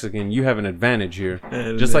 you're Mexican. You have an advantage here.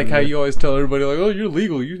 Just like how you always tell everybody, like, oh, you're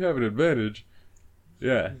legal. You have an advantage.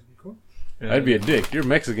 Yeah. I'd be a dick. You're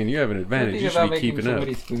Mexican. You have an advantage. You should be keeping up.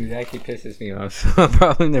 Somebody's food actually pisses me off, so I'm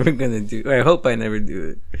probably never gonna do. I hope I never do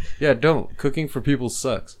it. Yeah, don't. Cooking for people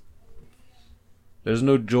sucks. There's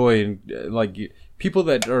no joy in like people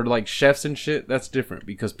that are like chefs and shit. That's different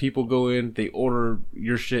because people go in, they order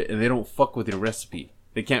your shit, and they don't fuck with your recipe.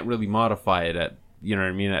 They can't really modify it at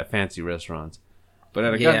at fancy restaurants. But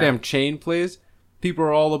at a goddamn chain place, people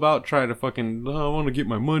are all about trying to fucking. Oh, I want to get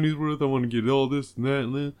my money's worth. I want to get all this and that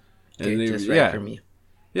and that. And dude, just right for me.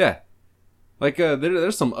 Yeah. Like,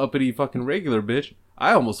 there's some uppity fucking regular bitch.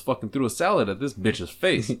 I almost fucking threw a salad at this bitch's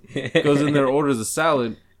face. Goes in there, orders a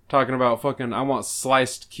salad, talking about fucking, I want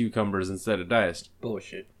sliced cucumbers instead of diced.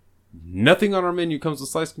 Bullshit. Nothing on our menu comes with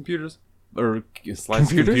sliced computers. Or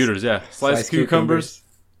sliced computers, yeah. Sliced cucumbers.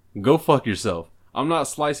 Go fuck yourself. I'm not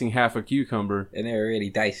slicing half a cucumber. And they're already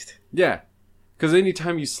diced. Yeah. Because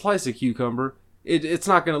anytime you slice a cucumber, it's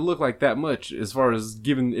not going to look like that much as far as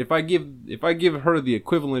giving. If I give her the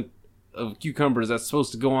equivalent of cucumbers that's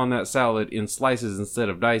supposed to go on that salad in slices instead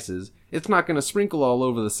of dices, it's not going to sprinkle all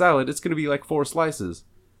over the salad. It's going to be like 4 slices.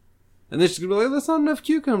 And then she's going to be like, that's not enough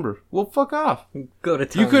cucumber. Well, fuck off. Go to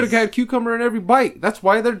Tom's. You could have had cucumber in every bite. That's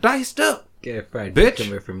why they're diced up. Get a fried bitch.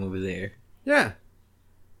 Cucumber from over there. Yeah.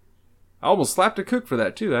 I almost slapped a cook for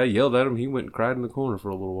that, too. I yelled at him. He went and cried in the corner for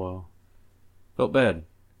a little while. Felt bad.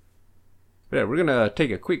 Yeah, we're going to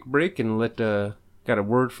take a quick break and got a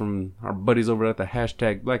word from our buddies over at the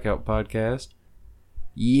Hashtag Blackout Podcast.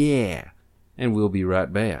 Yeah. And we'll be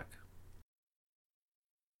right back.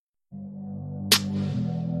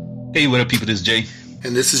 Hey, what up, people? This is Jay.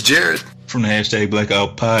 And this is Jared. From the Hashtag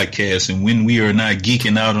Blackout Podcast. And when we are not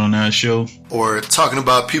geeking out on our show, or talking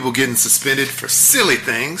about people getting suspended for silly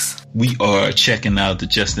things, we are checking out the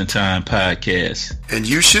Just in Time Podcast. And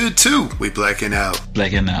you should too. We blacking out.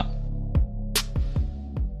 Blacking out.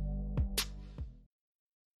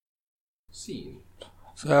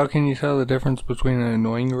 So how can you tell the difference between an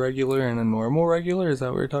annoying regular and a normal regular? Is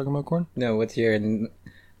that what you're talking about, Corn? No, what's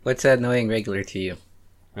that annoying regular to you?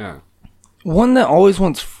 Yeah. One that always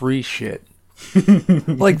wants free shit.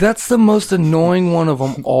 Like, that's the most annoying one of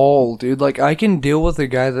them all, dude. Like, I can deal with a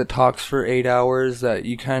guy that talks for 8 hours that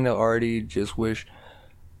you kind of already just wish...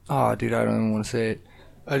 Oh, dude, I don't even want to say it.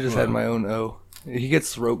 I just had my own O. He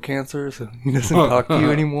gets throat cancer, so he doesn't talk to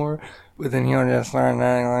you anymore. But then he'll just start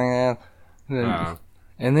like that.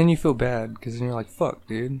 And then you feel bad, because then you're like, fuck,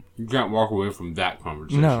 dude. You can't walk away from that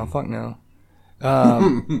conversation. No, fuck no.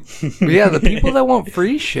 But yeah, the people that want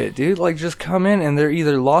free shit, dude, like, just come in and they're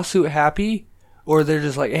either lawsuit happy, or they're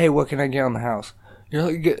just like, hey, what can I get on the house? You're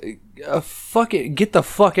like, fuck it, get the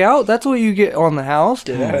fuck out? That's what you get on the house?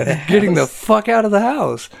 Getting the fuck out of the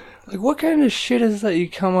house. Like, what kind of shit is that you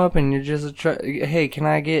come up and you're just, hey, can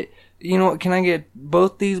I get you know what? Can I get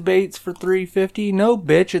both these baits for $3.50? No,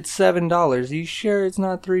 bitch. It's $7. You sure it's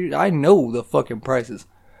not $3? I know the fucking prices.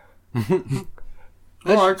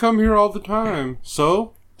 Oh, I come here all the time.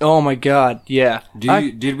 So? Oh my god, yeah.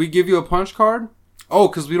 Did we give you a punch card? Oh,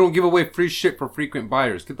 because we don't give away free shit for frequent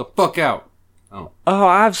buyers. Get the fuck out. Oh,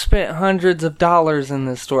 I've spent hundreds of dollars in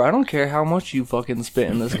this store. I don't care how much you fucking spent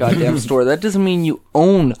in this goddamn store. That doesn't mean you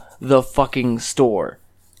own the fucking store.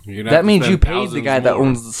 That means you paid the guy that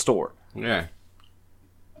owns the store. Yeah.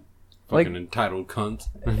 Like, fucking entitled cunt.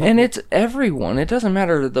 And it's everyone. It doesn't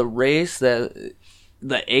matter the race, the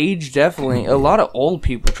age, definitely. A lot of old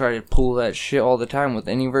people try to pull that shit all the time with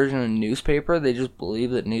any version of newspaper. They just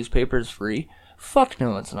believe that newspaper is free. Fuck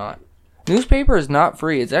no, it's not. Newspaper is not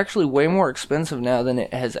free. It's actually way more expensive now than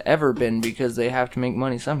it has ever been because they have to make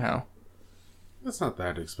money somehow. It's not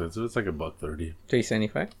that expensive. It's like $1.30.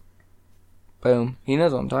 $3.75. Boom. He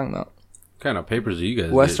knows what I'm talking about. What kind of papers are you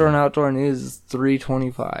guys Western getting? Outdoor News is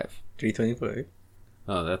 $3.25. $3.25.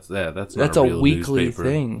 Oh, that's That's not a real weekly newspaper.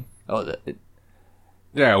 thing. Oh,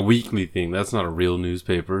 Yeah, a weekly thing. That's not a real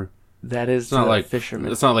newspaper. that is It's not like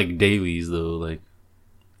fisherman. It's not like dailies though. Like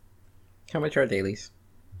How much are dailies?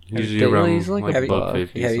 usually dailies around like like a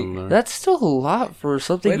 $1.50 have you- somewhere. That's still a lot for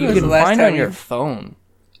something When you was can the last find time on your you- phone.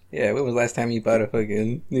 Yeah, when was the last time you bought a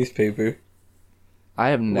fucking newspaper? I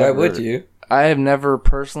have never. Why would you? I have never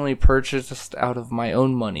personally purchased out of my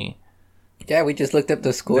own money. Yeah, we just looked up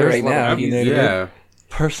the score There's right like- now. You know what I mean? yeah.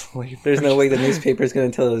 Personally, There's no way the newspaper's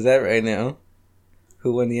going to tell us that right now.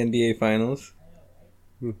 Who won the NBA Finals?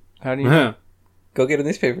 How do you? Go get a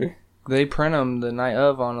newspaper. They print them the night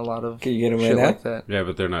of on a lot of Can you get them shit right now? like that. Yeah,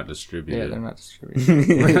 but they're not Yeah, distributed. they're not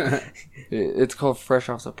distributed. It's called fresh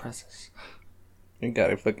off the presses. You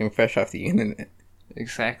got it fucking fresh off the internet.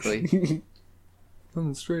 Exactly.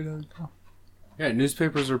 Coming straight out of town. Yeah,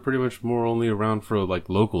 newspapers are pretty much more only around for like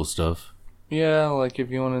local stuff. Yeah, like if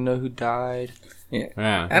you want to know who died.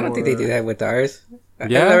 Yeah. I don't think they do that with ours.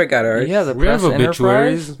 Yeah? I never got ours. Yeah, the We have Press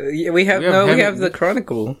obituaries. Enterprise. Yeah, we have the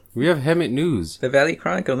Chronicle, We have Hemet News. the Valley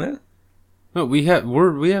Chronicle, no? No, we have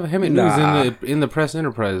Hemet Nah. News in the Press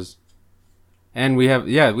Enterprise. And we have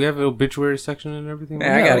an obituary section and everything.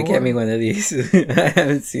 Man, I gotta get me one of these. I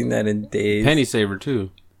haven't seen that in days. Penny Saver too.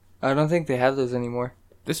 I don't think they have those anymore.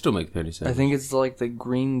 They still make Penny Saver. I think it's like the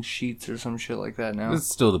green sheets or some shit like that now. It's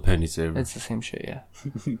still the Penny Saver. It's the same shit, yeah.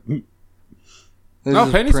 No, This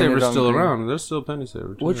is Penny printed Saver's on still green. around. There's still Penny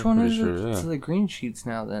Saver too. Which I'm one pretty is sure, it? yeah. It's the green sheets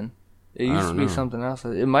now then. It I used to don't be know. something else.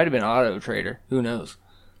 It might have been Auto Trader. Who knows?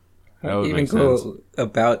 That would Even make go sense.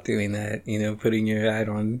 about doing that, putting your ad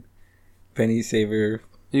on Penny Saver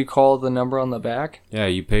You call the number on the back. Yeah,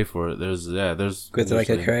 you pay for it. There's with like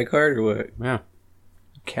a credit card or what? Yeah.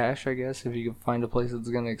 Cash, I guess, if you can find a place that's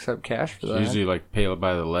going to accept cash for It's that. usually like pay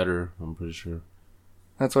by the letter, I'm pretty sure.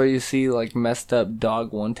 That's why you see like messed up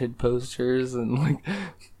dog wanted posters and like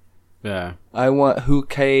Yeah. I want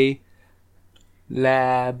Houquet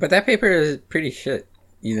Lab. But that paper is pretty shit.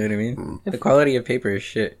 You know what I mean? The quality of paper is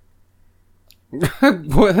shit.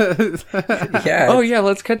 What? Yeah. Oh yeah,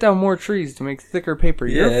 let's cut down more trees to make thicker paper.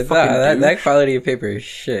 You're yeah. a fucking That douche. quality of paper is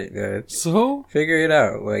shit. Dude. So? Figure it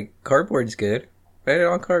out. Like cardboard's good. Write it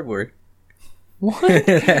on cardboard. What?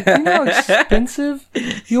 You know how expensive?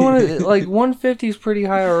 You want to like 150 is pretty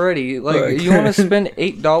high already. Like Look. you want to spend Have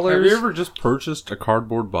you $8? ever just purchased a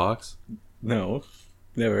cardboard box? No,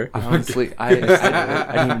 never. Honestly, I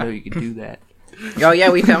didn't even know you could do that. Oh yeah,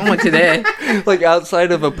 we found one today. Like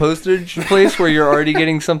outside of a postage place where you're already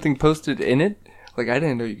getting something posted in it. Like I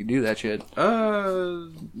didn't know you could do that shit.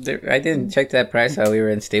 I didn't check that price while we were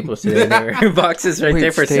in Staples today. There were boxes right Wait,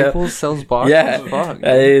 there for sale. Staples sells boxes? Yeah, Fuck.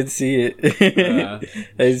 I didn't see it.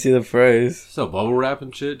 I didn't see the price. So bubble wrap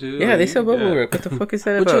and shit, dude. Yeah, they sell bubble Yeah. wrap. What the fuck is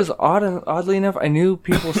that Which about? was oddly enough, I knew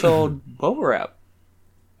people sold bubble wrap.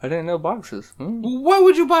 I didn't know boxes. Why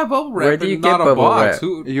would you buy bubble wrap Where do you and get not a bubble box? wrap?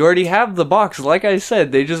 Who, You already have the box. Like I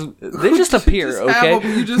said, they just appear, just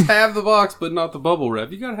okay? you just have the box, but not the bubble wrap.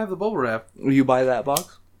 You gotta have the bubble wrap. You buy that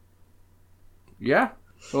box? Yeah.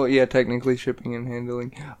 Well, yeah, technically shipping and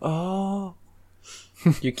handling. Oh,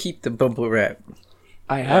 You keep the bubble wrap.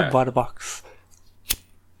 I have Yeah. bought a box.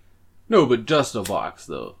 No, but just a box,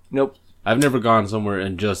 though. Nope. I've never gone somewhere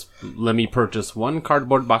and just let me purchase one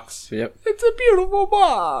cardboard box. Yep. It's a beautiful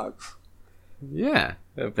box. Yeah.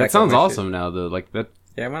 Back That on sounds my awesome now, though. Like, that.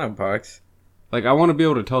 Yeah, I'm on a box. Like, I want to be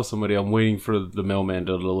able to tell somebody I'm waiting for the mailman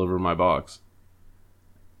to deliver my box.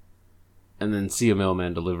 And then see a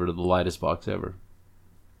mailman deliver the lightest box ever.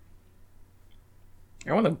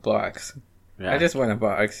 I want a box. Yeah. I just want a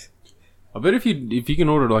box. I bet if you can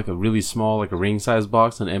order like a really small, like a ring size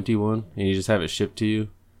box, an empty one, and you just have it shipped to you,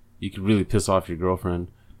 you could really piss off your girlfriend.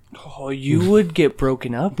 Oh, you would get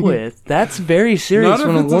broken up with. That's very serious.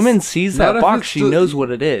 When a woman sees that box, she knows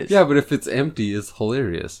what it is. Yeah, but if it's empty, it's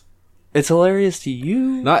hilarious. It's hilarious to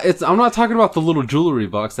you? I'm not talking about the little jewelry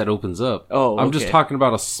box that opens up. Oh, okay. I'm just talking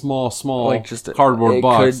about a small, like just cardboard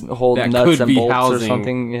box could hold that nuts could and be bolts housing or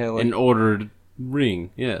something. Yeah, like, an ordered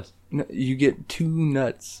ring. Yes. You get 2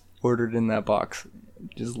 nuts ordered in that box.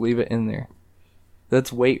 Just leave it in there.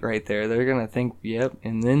 That's weight right there. They're going to think, yep,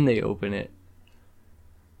 and then they open it.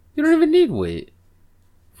 You don't even need weight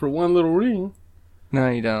for one little ring. No,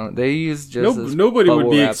 you don't. They use just nobody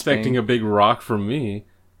would be expecting thing. a big rock from me.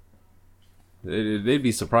 They'd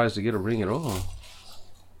be surprised to get a ring at all.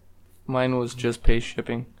 Mine was just pay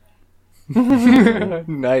shipping.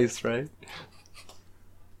 Nice, right?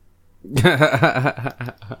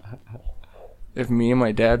 If me and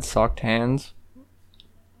my dad socked hands,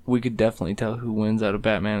 we could definitely tell who wins out of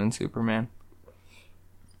Batman and Superman.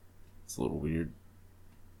 It's a little weird.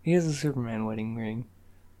 He has a Superman wedding ring.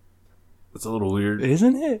 It's a little weird.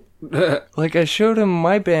 Isn't it? Like, I showed him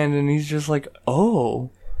my band and he's just like, oh,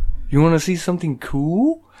 you want to see something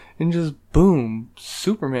cool? And just boom,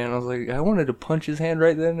 Superman. I was like, I wanted to punch his hand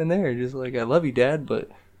right then and there. Just like, I love you, Dad, but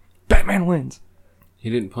Batman wins. He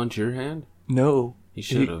didn't punch your hand? No. He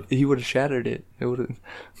should have. He would have shattered it. It would have.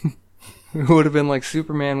 It would have been like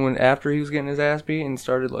Superman when after he was getting his ass beat and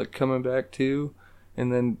started like coming back to, and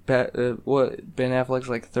then Ben Affleck's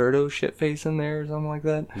like thirdo shit face in there or something like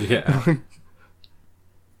that. Yeah.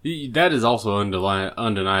 That is also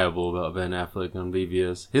undeniable about Ben Affleck on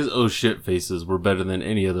BVS. His oh shit faces were better than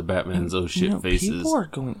any other Batman's oh shit faces. People are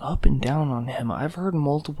going up and down on him. I've heard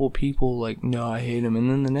multiple people like, no, I hate him, and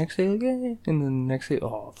then the next day like, eh, and then the next day,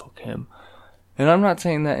 oh fuck him. And I'm not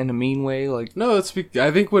saying that in a mean way, like... No, I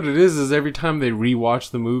think what it is every time they rewatch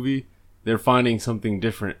the movie, they're finding something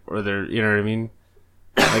different, or they're, you know what I mean?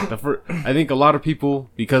 Like I think a lot of people,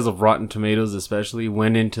 because of Rotten Tomatoes especially,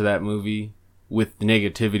 went into that movie with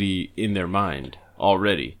negativity in their mind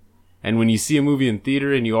already. And when you see a movie in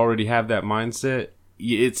theater and you already have that mindset,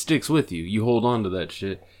 it sticks with you. You hold on to that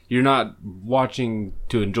shit. You're not watching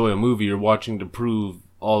to enjoy a movie, you're watching to prove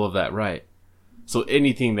all of that right. So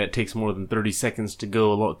anything that takes more than 30 seconds to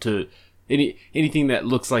go to anything that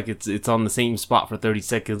looks like it's on the same spot for 30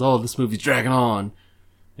 seconds, oh, this movie's dragging on,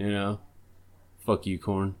 you know. Fuck you,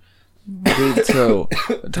 Corn. Dude, so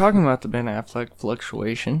talking about the Ben Affleck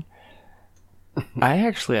fluctuation, I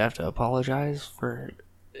actually have to apologize for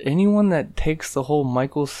anyone that takes the whole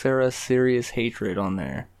Michael Cera serious hatred on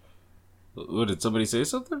there. What, did somebody say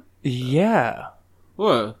something? Yeah.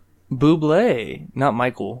 What? Bublé, not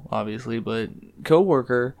Michael, obviously, but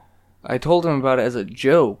coworker. I told him about it as a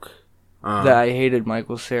joke that I hated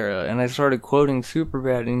Michael Cera, and I started quoting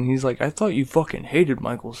Superbad, and he's like, "I thought you fucking hated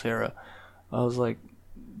Michael Cera." I was like,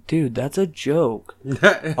 "Dude, that's a joke."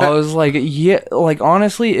 I was like, "Yeah, like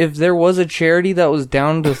honestly, if there was a charity that was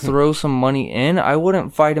down to throw some money in, I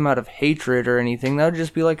wouldn't fight him out of hatred or anything. That would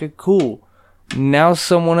just be like a cool. Now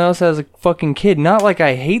someone else has a fucking kid. Not like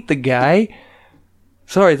I hate the guy."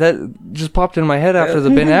 Sorry, that just popped in my head after the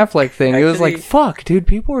Ben Affleck thing. Actually, it was like, fuck, dude,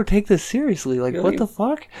 people were taking this seriously. Like, what the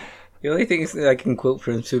fuck? The only things that I can quote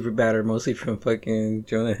from Superbad are mostly from fucking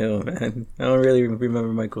Jonah Hill, man. I don't really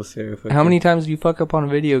remember Michael Cera. How many times do you fuck up on a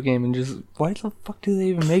video game and just, why the fuck do they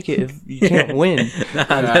even make it if you can't win?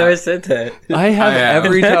 I never said that. I have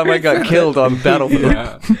every time I got killed on Battlefield.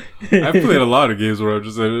 Yeah. I've played a lot of games where I'm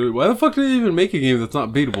just like, why the fuck do they even make a game that's not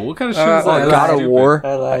beatable? What kind of shit is that? God of War.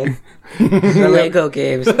 I lied. The Lego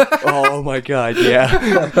games. Oh my god,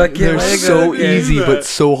 yeah. They're so easy but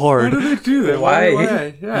so hard. Why do they do that? Why?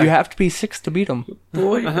 Yeah. You have to be 6 to beat them.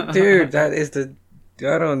 Boy, dude, that is the...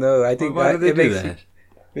 I don't know. I think why do they do that?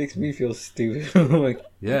 Makes me feel stupid. I'm like,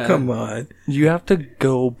 yeah. Come on. You have to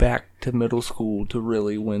go back to middle school to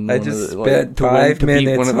really win. I just spent 5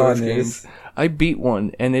 minutes on this. I beat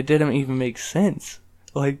one, and it didn't even make sense.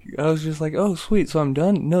 Like, I was just like, oh, sweet, so I'm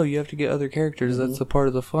done? No, you have to get other characters. That's a part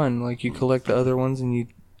of the fun. Like, you collect the other ones, and you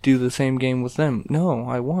do the same game with them. No,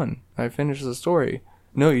 I won. I finished the story.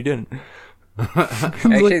 No, you didn't.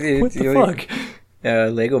 Actually, like, what the fuck?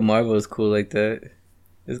 Lego Marvel is cool like that.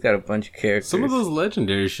 It's got a bunch of characters. Some of those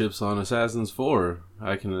legendary ships on Assassin's 4,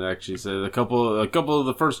 I can actually say a couple of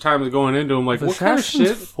the first times going into them, like, what kind of shit?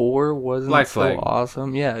 Assassin's 4 wasn't so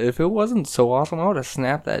awesome. Yeah, if it wasn't so awesome, I would have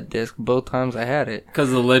snapped that disc both times I had it. Because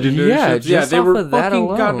of the legendary ships? Yeah, they were of that fucking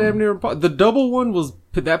alone. goddamn near. The double one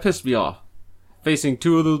that pissed me off. Facing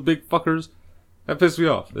 2 of those big fuckers, that pissed me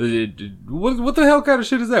off. What the hell kind of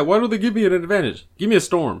shit is that? Why don't they give me an advantage? Give me a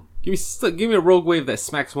storm. Give me a rogue wave that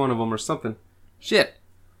smacks one of them or something. Shit.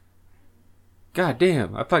 God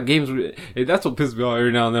damn, I thought games were... That's what pisses me off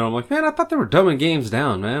every now and then. I'm like, man, I thought they were dumbing games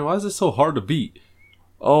down, man. Why is it so hard to beat?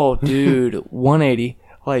 Oh, dude, 180.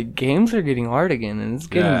 Like, games are getting hard again, and it's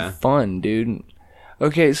getting fun, dude.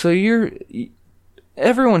 Okay, so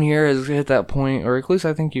everyone here has hit that point, or at least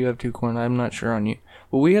I think you have, Two Corn. I'm not sure on you.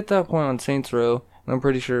 But we hit that point on Saints Row, and I'm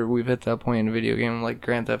pretty sure we've hit that point in a video game like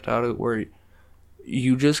Grand Theft Auto where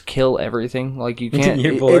you just kill everything. Like, you can't...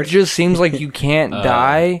 It just seems like you can't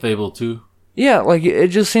die. Fable 2? Yeah, like, it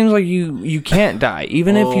just seems like you can't die.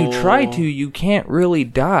 Even if you try to, you can't really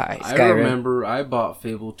die. I remember I bought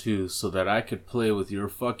Fable 2 so that I could play with your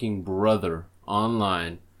fucking brother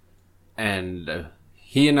online. And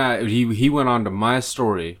he went onto my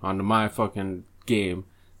story, onto my fucking game,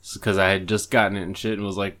 because I had just gotten it and shit, and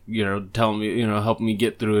was like, telling me, helping me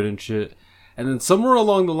get through it and shit. And then somewhere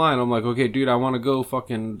along the line, I'm like, okay, dude, I want to go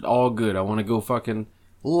fucking all good. I want to go fucking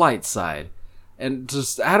light side. And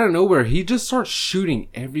just out of nowhere, he just starts shooting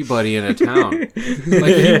everybody in a town.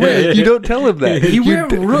 You don't tell him that.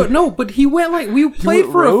 He went like, we played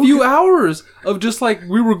for a few hours of just like,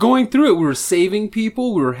 we were going through it. We were saving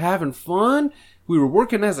people. We were having fun. We were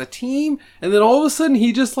working as a team. And then all of a sudden,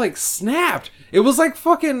 he just like snapped. It was like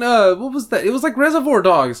fucking, what was that? It was like Reservoir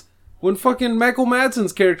Dogs. When fucking Michael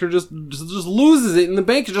Madsen's character just loses it in the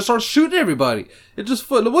bank and just starts shooting everybody. What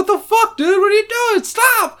the fuck, dude? What are you doing?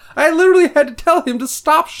 Stop! I literally had to tell him to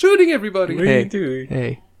stop shooting everybody. What are you doing?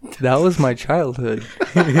 Hey, that was my childhood.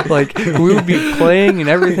 Like, we would be playing and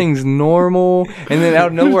everything's normal, and then out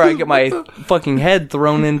of nowhere I get my fucking head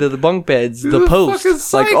thrown into the bunk beds, the post.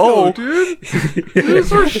 Psycho, dude. You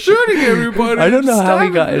start shooting everybody. I don't know how he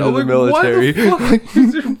got into the military. What the fuck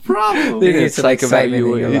is your problem? They need psych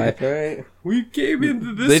evaluate your life, right? We came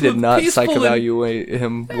into this. They did not psych evaluate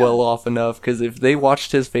him well off enough, because if they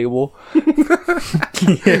watched his Fable, that's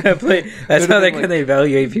how they can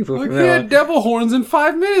evaluate people. Like, he had devil horns in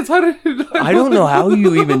 5 minutes. How did I don't know how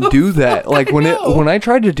you even do that. Like, when I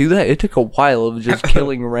tried to do that, it took a while of just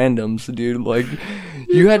killing randoms, dude. Like,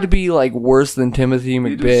 you had to be like worse than Timothy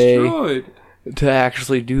McVeigh to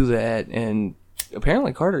actually do that, and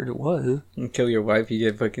apparently Carter was. You kill your wife, you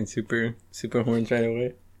get fucking super horns right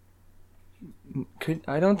away.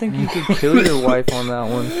 I don't think you could kill your wife on that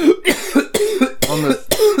one.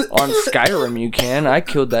 On Skyrim you can. I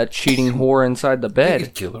killed that cheating whore inside the bed. You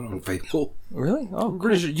could kill her on Fable. Really? Oh,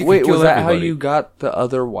 wait, was that how you got the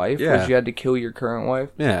other wife? Yeah. Was you had to kill your current wife?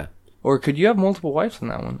 Yeah. Or could you have multiple wives in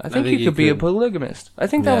that one? I think you could be a polygamist. I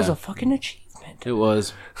think that was a fucking achievement. It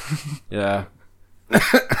was. Yeah.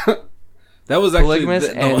 That was actually polygamous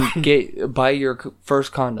and buy your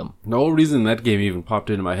first condom. The whole reason that game even popped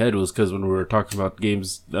into my head was because when we were talking about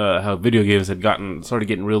games, how video games had started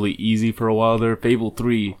getting really easy for a while there. Fable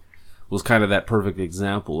 3 was kind of that perfect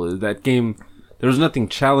example. That game, there was nothing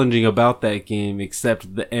challenging about that game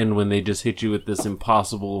except the end when they just hit you with this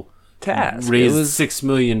impossible task. Raise $6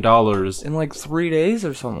 million in like 3 days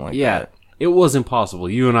or something like that. Yeah, it was impossible.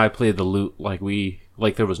 You and I played the loot like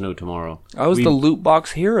there was no tomorrow. I was the loot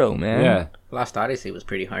box hero, man. Yeah. Lost Odyssey was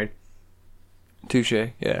pretty hard. Touche,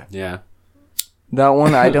 yeah. Yeah. That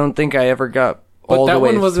one, I don't think I ever got all the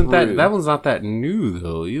way through. That one's not that new,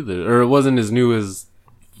 though, either. Or it wasn't as new as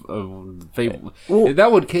Fable. Well,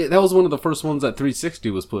 that was one of the first ones that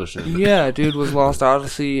 360 was pushing. Yeah, dude, was Lost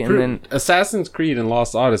Odyssey, and then... Assassin's Creed and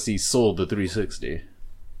Lost Odyssey sold the 360.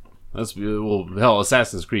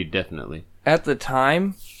 Assassin's Creed, definitely. At the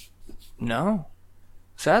time, no.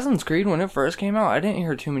 Assassin's Creed, when it first came out, I didn't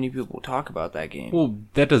hear too many people talk about that game. Well,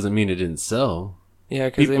 that doesn't mean it didn't sell. Yeah,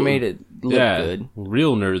 because they made it look good.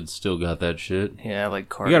 Real nerds still got that shit. Yeah, like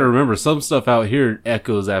Carter. You gotta remember, some stuff out here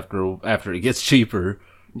echoes after it gets cheaper.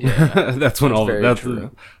 Yeah, that's when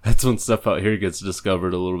that's when stuff out here gets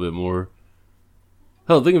discovered a little bit more.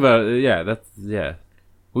 Hell, think about it. Yeah,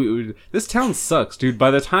 this town sucks, dude.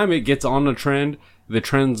 By the time it gets on the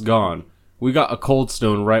trend's gone. We got a Cold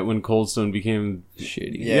Stone right when Cold Stone became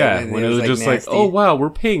shitty. Yeah, when it was just like, oh wow, we're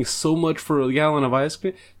paying so much for a gallon of ice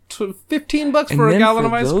cream. $15 for a gallon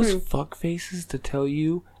of ice cream. Those fuck faces to tell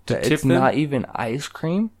you that it's not even ice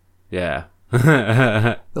cream. Yeah.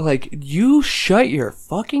 Like, you shut your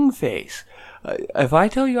fucking face. If I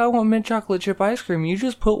tell you I want mint chocolate chip ice cream, you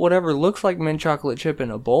just put whatever looks like mint chocolate chip in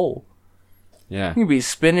a bowl. Yeah. You can be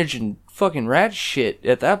spinach and fucking rat shit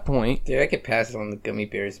at that point. Dude, I could pass it on the gummy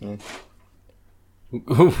bears, man.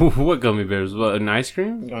 What gummy bears? What, an ice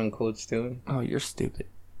cream? On Cold Stone. Oh, you're stupid.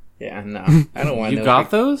 Yeah, no. I don't want You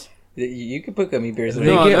got those? You could put gummy bears in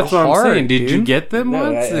there. No, that's what I'm saying. Did you get them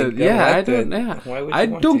once? I don't. I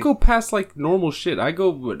don't go past like normal shit.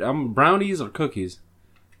 I'm brownies or cookies.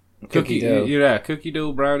 Cookie dough. Yeah, cookie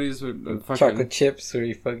dough brownies or fucking chocolate chips or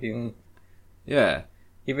you fucking Yeah.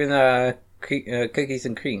 Even cookies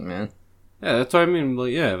and cream, man. Yeah, that's what I mean.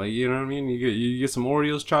 Like, yeah, like you know what I mean. You get some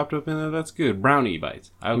Oreos chopped up in there. That's good. Brownie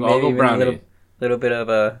bites. I'll go brownie. A little bit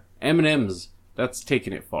of M&M's. That's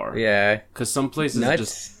taking it far. Yeah. Because some places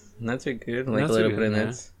nuts are good. Like a little bit of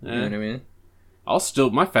nuts. Yeah. You know what I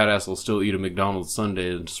mean? My fat ass will still eat a McDonald's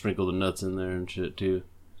sundae and sprinkle the nuts in there and shit too.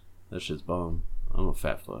 That shit's bomb. I'm a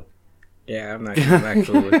fat fuck. Yeah, I'm not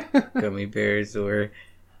cool with gummy bears or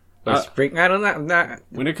spring. I don't know. I'm not.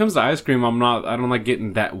 When it comes to ice cream, I don't like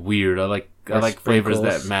getting that weird. I like flavors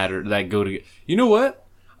that matter, that go together. You know what?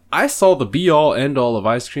 I saw the be all end all of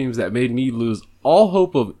ice creams that made me lose all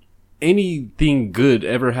hope of anything good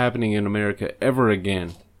ever happening in America ever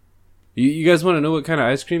again. You guys want to know what kind of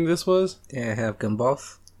ice cream this was? Did I have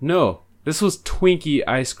gumballs? No. This was Twinkie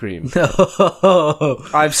ice cream. No.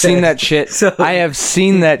 I've seen that shit. I have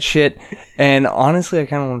seen that shit. And honestly, I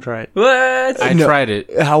kind of want to try it. What? I tried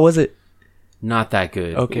it. How was it? Not that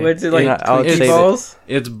good. Okay. What's it like? Twinkie balls?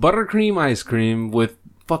 It's buttercream ice cream with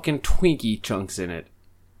fucking Twinkie chunks in it.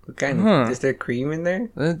 What kind of? Is there cream in there?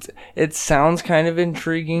 It sounds kind of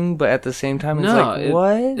intriguing, but at the same time, it's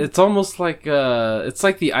what? It's almost like it's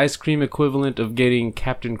like the ice cream equivalent of getting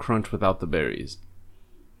Captain Crunch without the berries.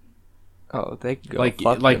 Oh, they could go like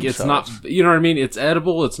themselves. It's not, you know what I mean? It's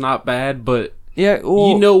edible. It's not bad, but yeah, well,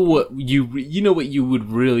 you know what you would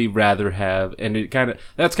really rather have, and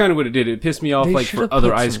that's kind of what it did. It pissed me off, like for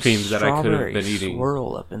other ice creams that I could have been eating.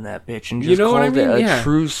 Swirl up in that bitch and just called it a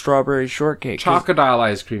true strawberry shortcake. Crocodile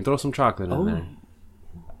ice cream. Throw some chocolate in there.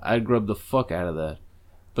 I'd grub the fuck out of that.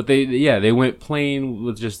 But they went plain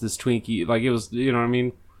with just this Twinkie. Like it was, you know what I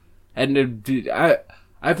mean? And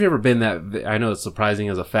I've never been that. I know it's surprising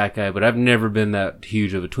as a fat guy, but I've never been that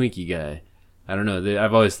huge of a Twinkie guy. I don't know.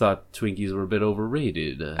 I've always thought Twinkies were a bit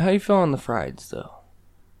overrated. How you feel on the frieds though?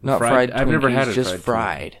 Not fried Twinkies, I've never had it just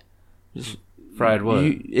fried. Just fried what?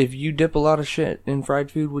 If you dip a lot of shit in fried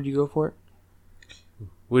food, would you go for it?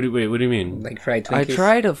 What do you mean? Like fried Twinkies? I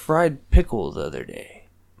tried a fried pickle the other day.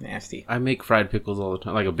 Nasty. I make fried pickles all the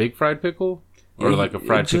time. Like a big fried pickle? Or like a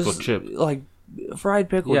fried pickle chip? Like fried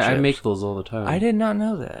pickle chips. Yeah, I make those all the time. I did not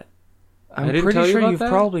know that. I'm pretty sure you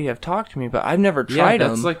probably have talked to me, but I've never tried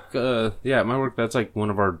them. Yeah, that's like, at my work, that's like one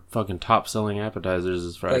of our fucking top selling appetizers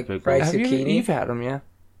is fried pickles. Fried zucchini? You've had them, yeah.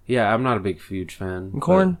 Yeah, I'm not a big huge fan.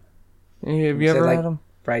 Corn? Have you ever had them?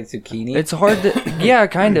 Fried zucchini? It's hard to, yeah,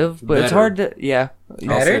 kind of, but it's hard to, yeah.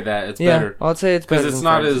 Better? I'll say that, it's better. I'll say it's better because it's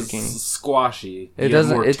not as squashy. It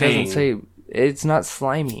doesn't say, it's not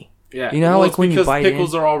slimy. Yeah. You know how like when you bite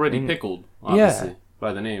pickles are already pickled, obviously,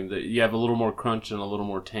 by the name. You have a little more crunch and a little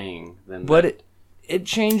more tang than But it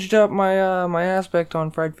changed up my my aspect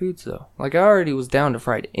on fried foods though. Like I already was down to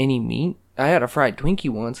fried any meat. I had a fried Twinkie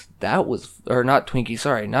once. That was, or not Twinkie,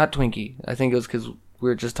 sorry, not Twinkie. I think it was because we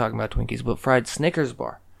were just talking about Twinkies, but fried Snickers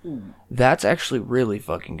bar. That's actually really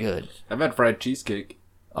fucking good. I've had fried cheesecake.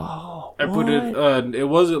 Oh, I put it. It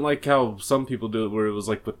wasn't like how some people do it, where it was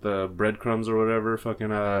like with the breadcrumbs or whatever,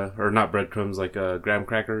 fucking or not breadcrumbs, like graham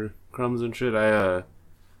cracker crumbs and shit. My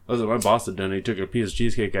boss had done it. He took a piece of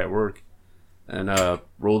cheesecake at work and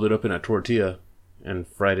rolled it up in a tortilla and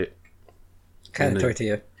fried it. Kind of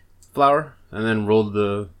tortilla? Flour, and then rolled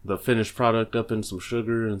the finished product up in some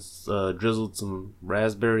sugar and drizzled some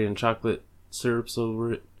raspberry and chocolate syrups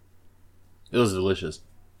over it. It was delicious.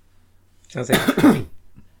 Sounds like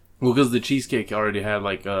well, because the cheesecake already had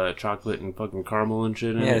like chocolate and fucking caramel and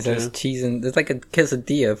shit in it. Yeah, there's cheese and there's like a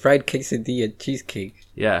quesadilla, fried quesadilla cheesecake.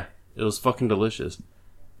 Yeah, it was fucking delicious.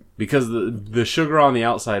 Because the sugar on the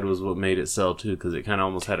outside was what made it sell too, because it kind of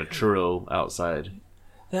almost had a churro outside.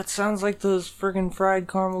 That sounds like those friggin' fried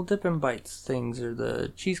caramel dipping bites things, or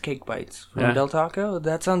the cheesecake bites from Del Taco.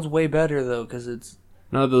 That sounds way better though, because it's...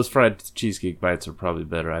 No, those fried cheesecake bites are probably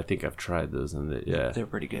better. I think I've tried those, and they're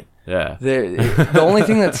pretty good. Yeah. The only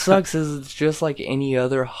thing that sucks is it's just like any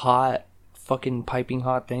other hot, fucking piping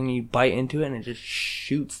hot thing. You bite into it and it just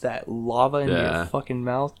shoots that lava into your fucking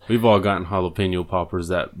mouth. We've all gotten jalapeno poppers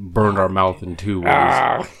that burned our mouth in 2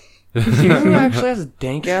 ways. You know who actually has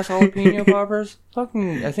dank ass jalapeno poppers?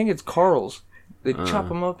 Fucking, I think it's Carl's. They chop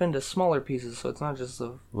them up into smaller pieces, so it's not just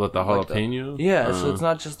the... What, the jalapeno? So it's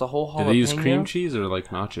not just the whole jalapeno. Do they use cream cheese or like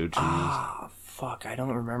nacho cheese? Ah, fuck, I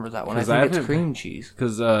don't remember that one. I think it's cream cheese.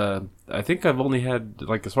 Because I think I've only had,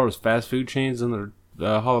 like, as far as fast food chains and their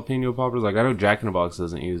jalapeno poppers, like, I know Jack in the Box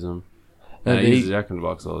doesn't use them. I use Jack in the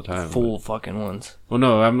Box all the time. Full fucking ones. Well,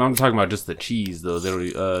 no, I'm talking about just the cheese though.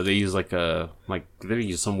 They use they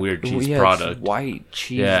use some weird cheese product. It's white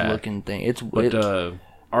cheese looking thing.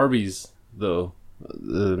 Arby's though,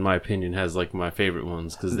 in my opinion, has like my favorite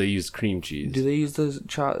ones because they use cream cheese. Do they use those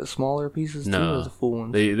smaller pieces too, or the full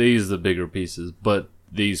ones? They use the bigger pieces, but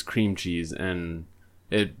they use cream cheese, and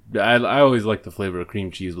I always like the flavor of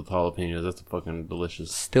cream cheese with jalapenos. That's fucking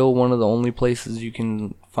delicious. Still one of the only places you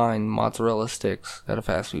can find mozzarella sticks at a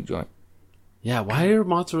fast food joint. Yeah, why are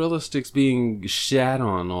mozzarella sticks being shat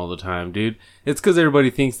on all the time, dude? It's because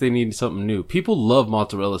everybody thinks they need something new. People love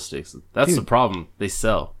mozzarella sticks. That's the problem. They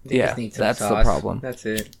sell. Yeah, that's sauce. the problem. That's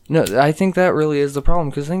it. No, I think that really is the problem,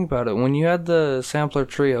 because think about it. When you had the sampler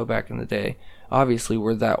trio back in the day, obviously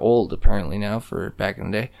we're that old apparently now for back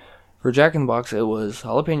in the day. For Jack in the Box, it was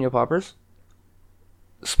jalapeno poppers,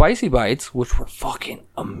 spicy bites, which were fucking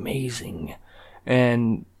amazing,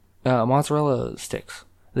 and mozzarella sticks.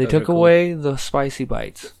 They took away the spicy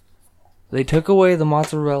bites. They took away the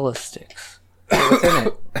mozzarella sticks. What's in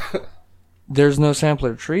it? There's no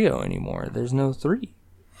sampler trio anymore. There's no 3.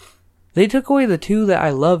 They took away the 2 that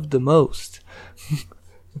I loved the most.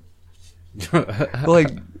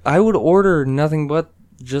 Like, I would order nothing but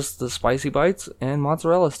just the spicy bites and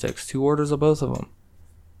mozzarella sticks. 2 orders of both of them.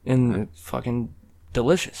 And fucking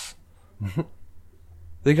delicious.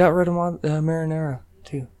 They got rid of marinara,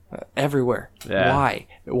 too. Everywhere. Yeah. Why?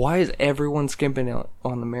 Why is everyone skimping out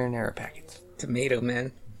on the marinara packets? Tomato,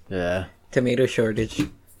 man. Yeah. Tomato shortage.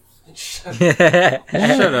 Shut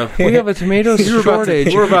up. We have a tomato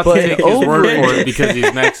shortage. We're about to take his word overage. for it because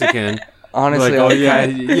he's Mexican. Honestly, Like,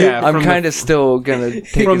 yeah. I'm kind of still gonna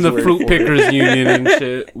take From his the word Fruit for it. Pickers Union and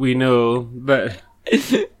shit, we know, but...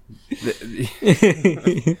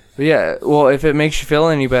 But yeah, well, if it makes you feel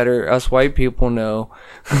any better, us white people know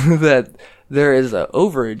that there is an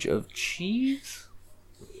overage of cheese.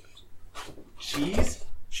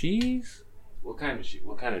 Cheese? What kind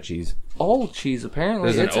of cheese? All cheese,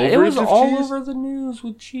 apparently. There's an It was overage of all cheese? over the news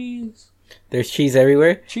with cheese. There's cheese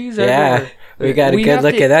everywhere? Cheese Yeah. everywhere. We got a good have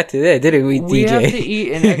look to- at that today, didn't we, We have to DJ?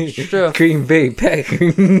 eat an extra. Green Bay Pack.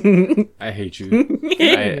 I hate you.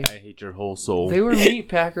 I hate your whole soul. They were meat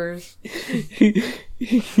packers.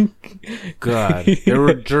 God. They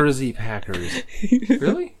were Jersey Packers.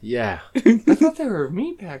 Really? Yeah. I thought they were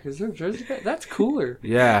meat packers. They're Jersey packers. That's cooler.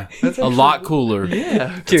 Yeah. That's A actually- lot cooler.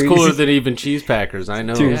 Yeah. It's cooler than even cheese packers, I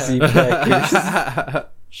know. Jersey Packers.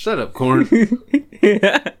 Shut up, Corn.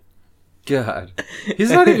 God.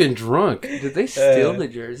 He's not even drunk. Did they steal the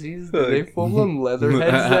jerseys? Did they full them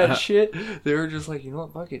leatherheads that shit? They were just like, you know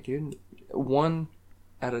what, fuck it, dude. One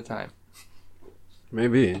at a time.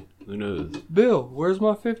 Maybe. Who knows? Bill, where's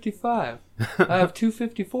my 55? I have 2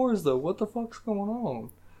 54s though. What the fuck's going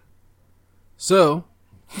on? So,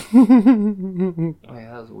 Oh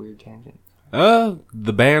yeah, that was a weird tangent.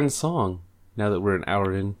 the band song. Now that we're an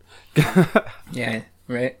hour in. Yeah,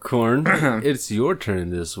 right? Corn, it's your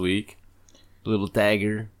turn this week. Little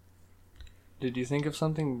Dagger. Did you think of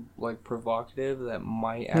something like provocative that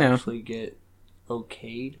might No. actually get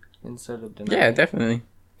okayed instead of denied? Yeah, definitely.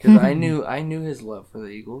 Because I knew his love for the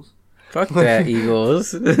Eagles. Fuck that,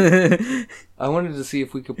 Eagles. I wanted to see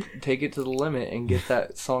if we could take it to the limit and get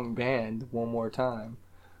that song banned one more time.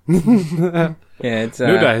 Yeah, it's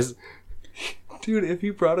No dice. Dude, if he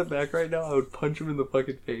brought it back right now, I would punch him in the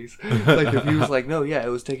fucking face. Like, if he was like, no, yeah, it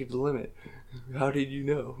was taken to the limit. How did you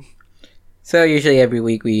know? So usually every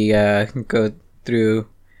week we go through,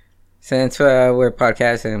 since we're a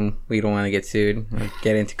podcast and we don't want to get sued or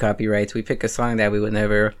get into copyrights, we pick a song that we would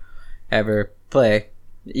never ever play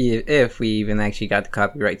if we even actually got the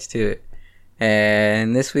copyrights to it.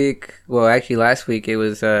 And this week, well, actually last week it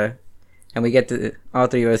was, and we get to, all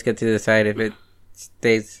three of us get to decide if it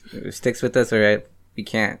sticks with us or we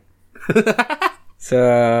can't.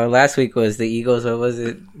 So last week was the Eagles. What was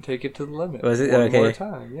it? Take it to the limit. Was it? One Okay. more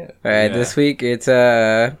time, yeah. All right, Yeah. this week it's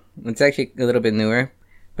actually a little bit newer,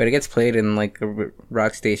 but it gets played in like a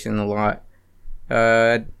rock station a lot.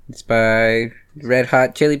 It's by Red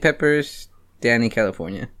Hot Chili Peppers, Danny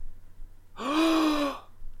California.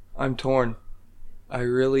 I'm torn.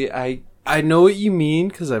 I know what you mean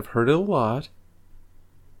because I've heard it a lot.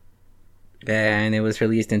 And it was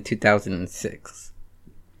released in 2006.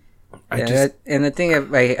 I And the thing I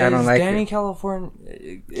don't like Danny it. California,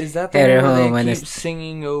 is that the Head one home where and they keep it's-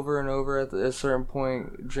 singing over and over at a certain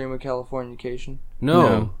point, Dream of Californication?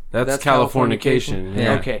 No, that's Californication. Californication?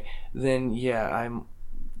 Yeah. Okay, then yeah,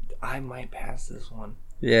 I might pass this one.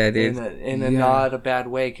 Yeah, dude. In a not a bad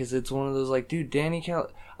way, because it's one of those like, dude,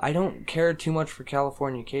 I don't care too much for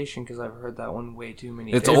Californication because I've heard that one way too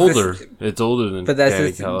many. It's older. It's older than. But that's Danny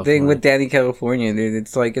the California. thing with Danny California, dude.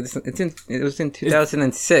 It's like it was in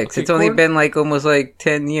 2006. It's only been like almost like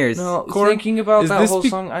 10 years. No, Korn, thinking about is that this whole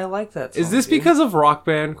song, I like that song. Is this dude. because of Rock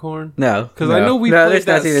Band, Korn? No, Because I know we played there's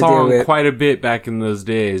that nothing to do song with- quite a bit back in those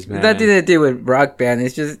days, man. nothing to do with Rock Band.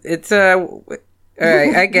 It's all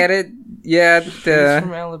right, I get it. Yeah, She's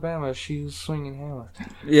from Alabama. She was swinging hammers.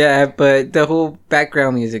 yeah, but the whole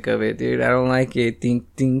background music of it, dude, I don't like it. Ding,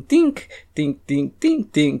 ding, ding, ding, ding, ding,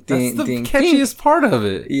 ding, That's the ding, catchiest part of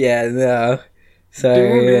it. Yeah, no.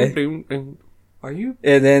 Sorry. Are you?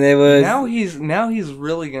 And then it was. Now he's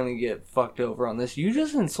really gonna get fucked over on this. You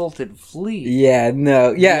just insulted Flea. Yeah,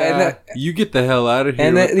 no. Yeah, Yeah. You get the hell out of here.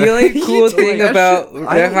 and with the only that. cool thing that about shit-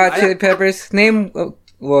 Red Hot I- Chili Peppers,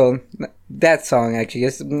 that song actually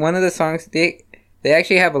is one of the songs. They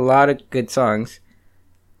actually have a lot of good songs,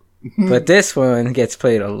 but this one gets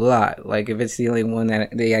played a lot. Like if it's the only one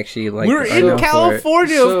that they actually like. We're are in known for it.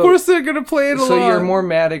 California. So- of course they're gonna play it a So lot. you're more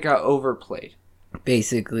mad it got overplayed.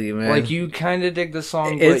 Basically, man. Like you kind of dig the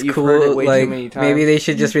song, but it's you've cool. heard it way Like too many times. maybe they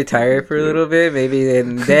should just retire for a little bit. Maybe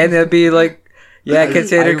then it'd be like, yeah,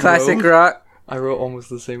 considered classic rock. I wrote almost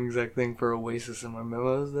the same exact thing for Oasis in my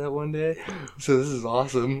memos that one day. So this is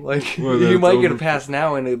awesome. Like Well, you that's might get a over. pass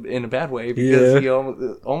now in a bad way because Yeah.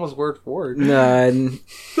 you almost word for word. No, and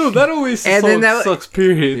No, that always And then song that- sucks.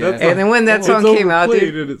 Period. Yeah. That's And then when that it's song came out,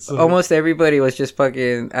 overplayed dude, and it sucks. almost everybody was just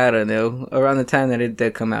fucking, I don't know, around the time that it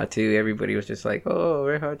did come out too, everybody was just like, oh,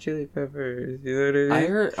 Red Hot Chili Peppers, you know what I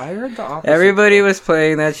mean? I heard the opposite. Everybody was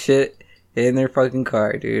playing that shit in their fucking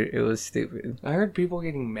car, dude. It was stupid. I heard people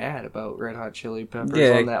getting mad about Red Hot Chili Peppers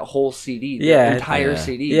Yeah. on that whole CD, the Yeah. entire Yeah.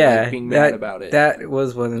 CD, Yeah, like, being mad about it. That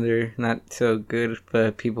was one of their not so good,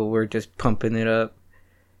 but people were just pumping it up.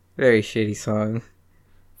 Very shitty song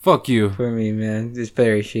Fuck you. for me, man. Just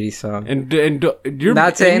very shitty song. And you're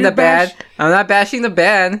Not saying and the you're bad. I'm not bashing the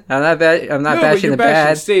band. I'm not No, but bashing you're the bashing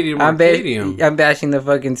bad. Stadium I'm Arcadium. I'm bashing the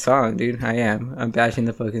fucking song, dude. I am. I'm bashing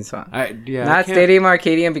the fucking song. I Not can't- Stadium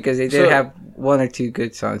Arcadium because they did So- have one or two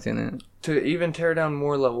good songs in it. To even tear down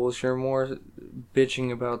more levels, you're more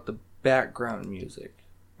bitching about the background music.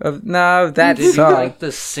 Of that Did you song. like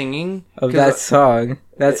the singing? Of 'Cause that song.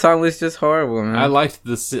 That song was just horrible, man. I liked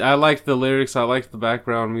the lyrics. I liked the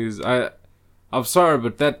background music. I'm sorry,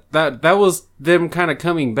 but that was them kind of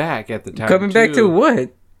coming back at the time. Coming back to too.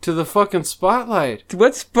 what? To the fucking spotlight. To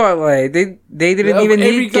what spotlight? They didn't Of even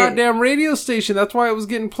every need get- goddamn radio station. That's why it was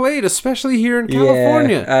getting played, especially here in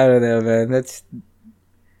California. Yeah, I don't know, man.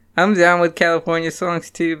 I'm down with California songs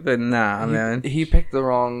too, but nah, man. He picked the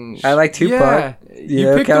wrong. I like Tupac. You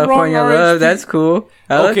Yeah, picked the wrong California Love. R.H.P. That's cool.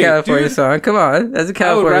 I love Okay, California dude. song. Come on, that's a I would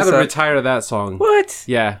California rather song. retire that song. What?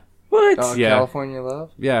 Yeah, What? Yeah. California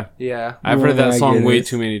Love. yeah. Yeah. I've Oh heard that my song way goodness.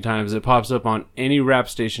 too many times. It pops up on any rap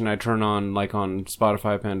station I turn on, like on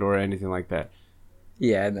Spotify, Pandora, anything like that.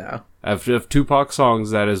 Yeah, no. Of Tupac songs,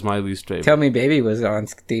 that is my least favorite. Tell Me Baby was on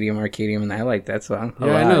Stadium Arcadium, and I like that song. a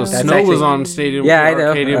Yeah, I lot. know. That's Snow was actually- on Stadium Yeah, I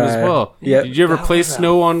know. Arcadium as well. yep. Did you ever That play was a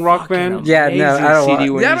Snow on Rock Band? Yeah, no, Amazing I don't CD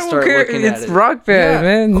want. when I you don't start care. looking at It's it. Rock Band,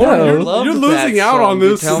 man. Corn, No. loved you're that losing out song, on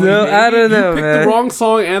dude. this. Tell me, No, baby. I don't know, You picked man. the wrong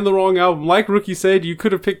song and the wrong album. Like Rookie said, you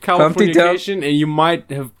could have picked Humpty Dump. Californication, and you might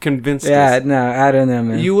have convinced Yeah, us. no, I don't know,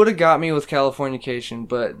 man. You would have got me with Californication,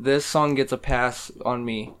 but this song gets a pass on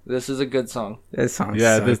me. This is a good song. That song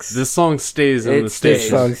Yeah, sucks. this song stays in It the stays.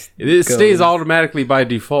 station. This song It stays goes. automatically by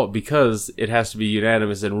default because it has to be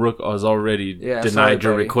unanimous, and Rook has already Yeah, denied sorry,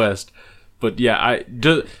 your buddy. request. But yeah,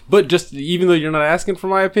 just even though you're not asking for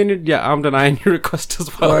my opinion, yeah, I'm denying your request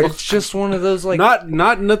as well. It's just one of those like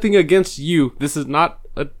Nothing against you. This is not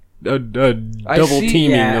a double see-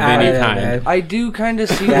 teaming Yeah, of I any don't know, kind. man. I do kind of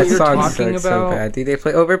see That what you're song talking sucks so about. bad. Dude,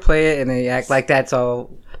 they overplay it and they act like that's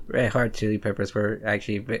all Red Hot Chili Peppers were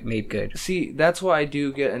actually made good. See, that's what I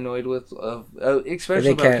do get annoyed with, especially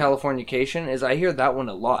They about can't- Californication, is I hear that one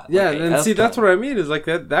a lot. Yeah, like, and F see, that's time. what I mean. Is like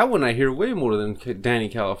that one I hear way more than Danny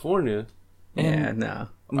California. Yeah, no.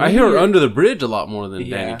 I hear Under the Bridge a lot more than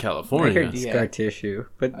Yeah. Danny I California. heard Yeah. Scar Tissue,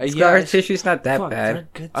 but Yeah, Scar it's- Tissue's not that Fuck, bad. they're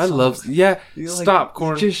good I love. songs. Yeah, You're like, stop,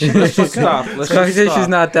 Corn. just shut Let's the just fuck up. stop. Let's Scar just Tissue's stop.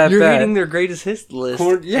 not that You're bad. reading their greatest hits list.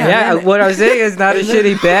 Corn, Yeah, what I'm saying is not a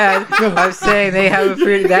shitty bad. I'm saying they have a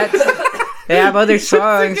pretty They have other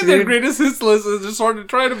songs, Taking dude. their greatest hits list and just started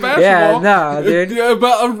trying to Yeah, basketball. no, dude.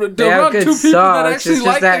 They have good two people that songs. actually It's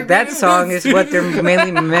like just that song is what they're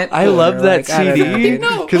mainly meant for. I love that I don't know, CD dude.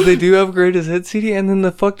 because they do have greatest hit CD, and then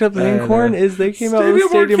the fucked up thing, know. Corn, is they came out with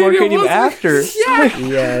Stadium Arcadium after.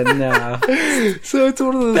 Yeah, no. So it's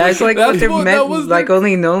one of those. That's like what That's they're what- meant, that was like their-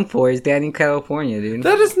 only known for is Danny California, dude.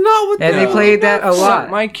 That is not what And they played that a lot. Suck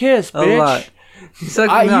my kiss, A bitch. lot. It's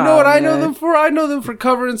like, You know what I know man. them for? I know them for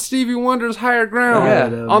covering Stevie Wonder's "Higher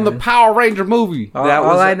Ground" Yeah. on the Power Ranger movie. All, That all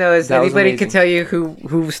was- I know is that was anybody amazing. can tell you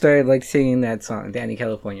who started like singing that song, Danny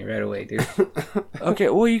California, right away, dude. Okay,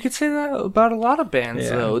 well, you could say that about a lot of bands,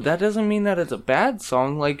 Yeah. though. That doesn't mean that it's a bad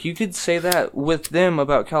song. Like, you could say that with them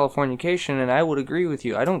about Californication, and I would agree with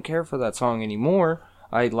you. I don't care for that song anymore.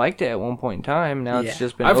 I liked it at one point in time. Now Yeah. it's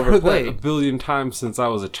just been I've heard that a overplayed. billion times since I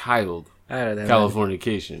was a child. I don't know.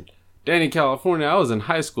 Californication. Danny California, I was in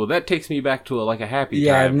high school. That takes me back to a happy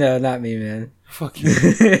Yeah, time. no, not me, man. Fuck you.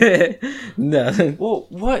 No. Well,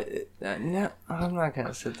 what? No, I'm not going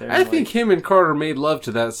to sit there. I think him and Carter made love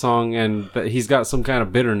to that song, and but he's got some kind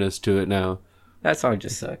of bitterness to it now. That song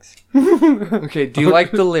just sucks. Okay, do you like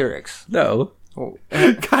the lyrics? No. Oh,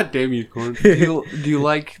 God damn you, Corn. do you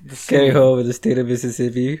like the Carry singing? home in the state of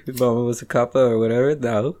Mississippi. Mama was a copper or whatever.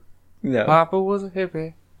 No. No. Papa was a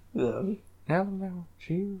hippie. No. Alabama,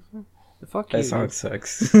 she was a... Fuck That you. song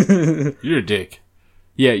sucks. You're a dick.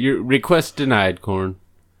 Yeah, your request denied, Corn.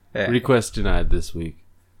 Yeah. Request denied this week.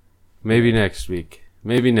 Maybe next week.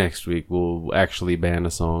 Maybe next week we'll actually ban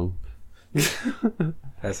a song.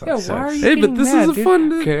 That song Yeah, sucks. why are you Hey, but getting this mad, is a dude?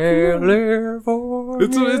 fun- California.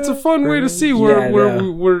 It's a fun way to see where Yeah, I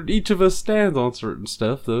know. where each of us stands on certain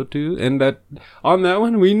stuff though too, and that on that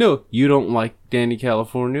one we know you don't like Danny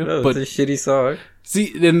California, No, but it's a shitty song.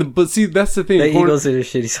 see that's the thing. The Corn, Eagles are a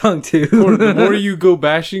shitty song too. Corn, the more you go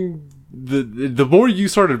bashing the more you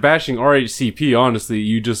started bashing RHCP, honestly,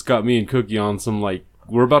 you just got me and Cookie on some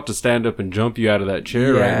we're about to stand up and jump you out of that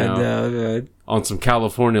chair right now no. on some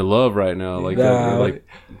California love right now, No.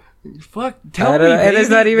 Fuck, I tell me, don't know, and it's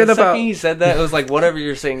baby. not even the about- second he said that, it was like, whatever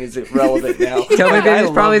you're saying is irrelevant now. Tell Me Baby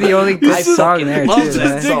is probably the only good song there love too. this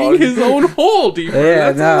Man. song. digging his own hole deeper.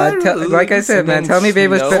 Yeah, That's no. hilarious. Like I said, man, And Tell Me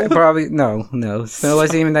Baby was Snow? probably no. Snow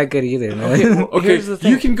wasn't even that good either, man. Okay, Here's the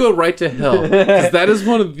thing. you can go right to hell because that is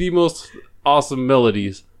one of the most awesome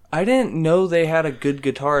melodies. I didn't know they had a good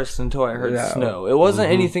guitarist until I heard No. Snow. It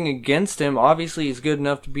wasn't anything against him. Obviously, he's good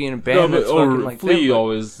enough to be in a band No, but, that's fucking or like Flea them, but-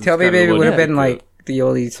 always. Tell Me kinda Baby what would have he been picked like the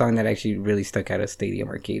only song that actually really stuck out of Stadium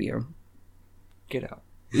Arcadium. Get out.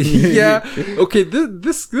 yeah. Okay.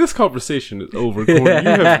 This conversation is over.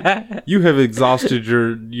 Corey. You have exhausted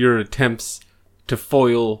your attempts to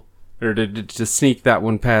foil or to sneak that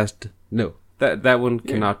one past. No, that one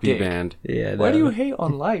cannot be dick. banned. Yeah. Why do you hate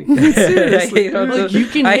on life? Seriously, Like, you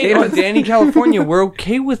can hate on Danny California. We're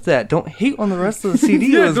okay with that. Don't hate on the rest of the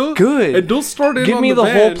CD. It was don't- good. And don't start in Give on me the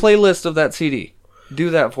whole band. playlist of that CD.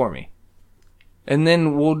 Do that for me. And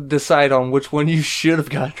then we'll decide on which one you should have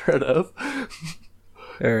gotten rid of.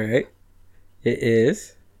 All right. It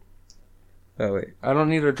is. Oh wait, I don't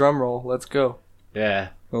need a drum roll. Let's go. Yeah.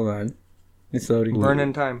 hold on. It's loading. Burn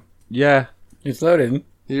in time. Yeah. It's loading.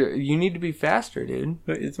 You need to be faster, dude.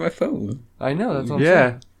 It's my phone. I know. That's what I'm Yeah.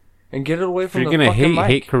 saying. And get it away If from you're the gonna fucking mic.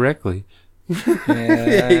 hate correctly.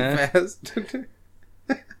 Yeah. fast.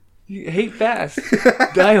 You hate fast.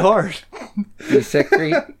 Die hard. The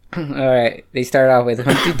secret. All right. They start off with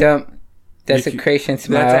Humpty Dump, Desecration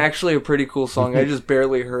Smile. That's actually a pretty cool song. I just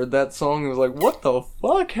barely heard that song. It was like, what the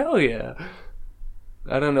fuck? Hell yeah.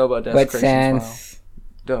 I don't know about Wet Desecration Smile. Sands.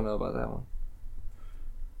 Don't know about that one.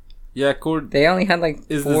 Yeah, Cord. They only had like.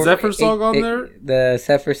 Is the Zephyr song on there? The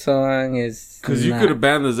Zephyr song is. Because you not. could have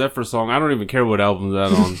banned the Zephyr song. I don't even care what album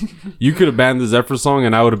that on. You could have banned the Zephyr song,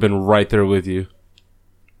 and I would have been right there with you.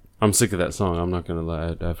 I'm sick of that song. I'm not gonna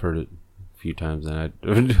lie. I've heard it a few times, and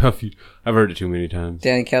I've heard it too many times.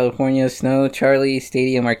 Danny California, Snow, Charlie,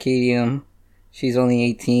 Stadium Arcadium. She's only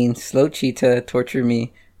 18. Slow Cheetah, Torture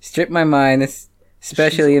Me, Strip My Mind,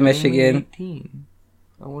 especially She's in only Michigan. 18.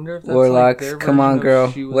 I wonder if that's Warlocks, like their Come version On of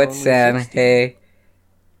Girl, She Was Wet Only Sand, 16. Hey,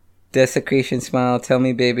 Desecration Smile, Tell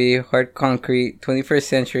Me Baby, Hard Concrete, 21st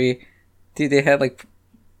Century. Dude, they had like,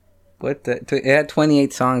 it had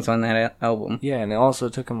 28 songs on that album. Yeah, and it also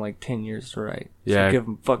took him like 10 years to write. Yeah. So give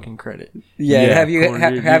him fucking credit. Yeah, Yeah, have you Corn,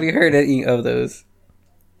 have you heard any of those?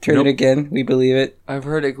 Turn Nope. It Again, We Believe It. I've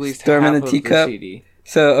heard at least Storm in half the of Teacup. the CD.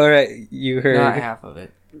 So, alright, you heard. Not half of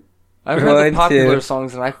it. I've heard the popular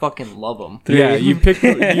songs and I fucking love them. Yeah, you picked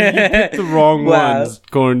the wrong ones,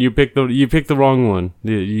 Corn. You picked the wrong one.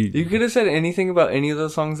 You could have said anything about any of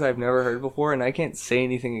those songs I've never heard before, and I can't say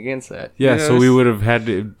anything against that. Yeah, so we would have had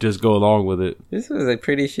to just go along with it. This was a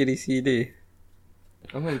pretty shitty CD.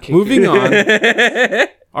 Moving on,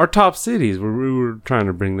 our top cities. We were trying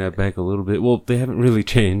to bring that back a little bit. Well, they haven't really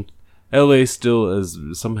changed. LA still is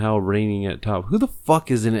somehow reigning at top. Who the fuck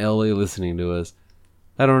is in LA listening to us?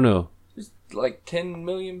 I don't know. There's like 10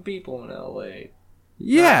 million people in LA.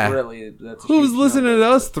 Yeah. Not really. That's who's listening to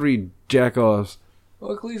us three jackoffs?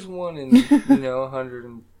 Well, at least one in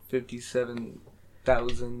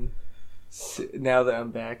 157,000. Now that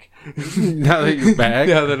I'm back. Now that you're back.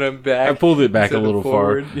 Now that I'm back. I pulled it back a little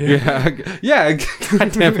far. Yeah.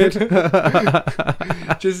 God damn it.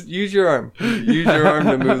 Just use your arm. Use your arm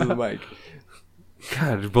to move the mic.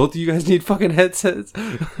 God, both of you guys need fucking headsets.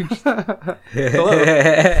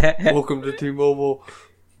 Hello. Welcome to T-Mobile.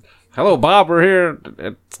 Hello, Bob. We're here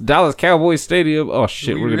at Dallas Cowboys Stadium. Oh,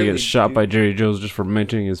 shit. We're going to get shot by Jerry Jones just for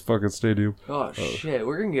mentioning his fucking stadium. Oh, shit.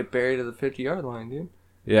 We're going to get buried at the 50-yard line, dude.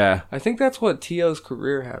 Yeah. I think that's what T.O.'s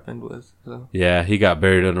career happened with. So. Yeah, he got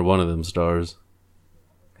buried under one of them stars.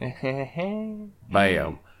 Bam.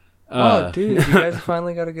 Dude, you guys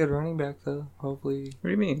finally got a good running back, though. Hopefully. What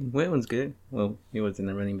do you mean? Waylon's good. Well, he wasn't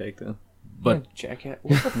a running back, though. But Jackhat.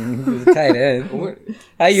 He was a tight end.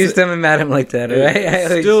 I used him and Madden like that,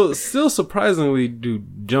 right? Still surprisingly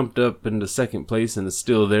jumped up into second place and is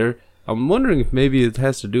still there. I'm wondering if maybe it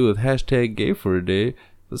has to do with hashtag gay for a day.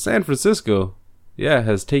 But San Francisco,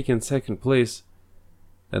 has taken second place.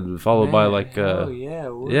 And followed by like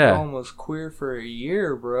we're almost queer for a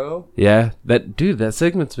year, bro. Yeah, that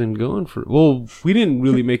segment's been going for. Well, we didn't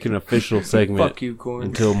really make an official segment. Fuck you, Corn.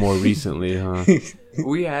 Until more recently, huh?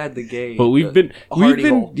 We had the gay, but we've been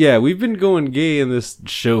going gay in this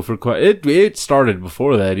show for quite. It started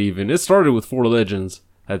before that even. It started with 4 Legends,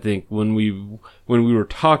 I think, when we were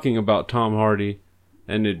talking about Tom Hardy.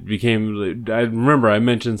 And it became. I remember I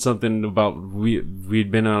mentioned something about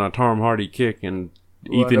we'd been on a Tom Hardy kick, and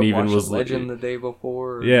Ethan even was Legend the day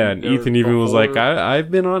before. Yeah, and Ethan even was like, I've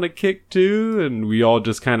been on a kick too, and we all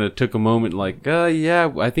just kind of took a moment, like,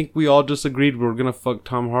 I think we all just agreed we're gonna fuck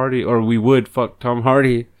Tom Hardy, or we would fuck Tom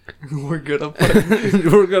Hardy. We're gonna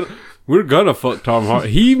fuck. we're gonna fuck Tom Hardy.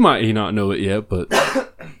 He might not know it yet, but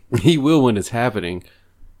he will when it's happening.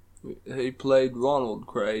 He played Ronald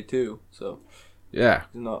Cray too, so. Yeah.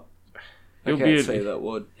 No. I can't say that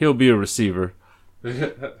word. He'll be a receiver.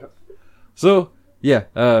 So, I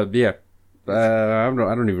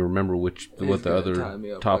don't even remember what the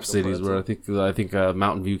other top cities were. I think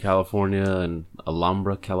Mountain View, California, and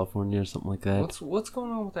Alhambra, California, or something like that. What's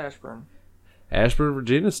going on with Ashburn? Ashburn,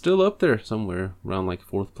 Virginia's still up there somewhere, around like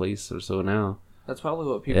 4th place or so now. That's probably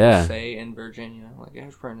what people say in Virginia. Like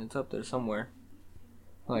Ashburn, it's up there somewhere,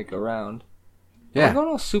 like around. Yeah, we're going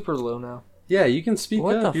all super low now. Yeah, you can speak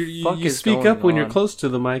up. You speak up when you're close to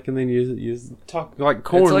the mic, and then you talk like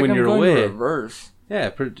Corn like when I'm you're going away. Reverse. Yeah,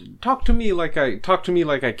 talk to me like I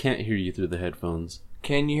can't hear you through the headphones.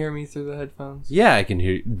 Can you hear me through the headphones? Yeah, I can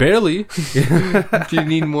hear you. Barely. Do you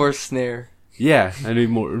need more snare? Yeah, I need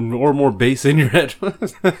more bass in your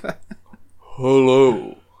headphones.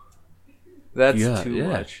 Hello. That's too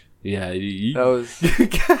much. Yeah, that was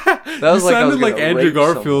like sounded like Andrew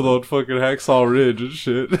Garfield on fucking Hacksaw Ridge and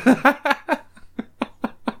shit.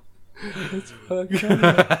 That's fucked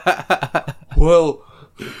up. Well,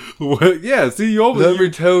 yeah. See, you almost. Let me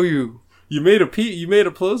tell you, you made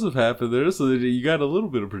a plosive happen there, so that you got a little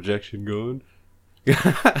bit of projection going.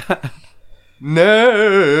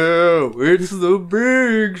 No, it's the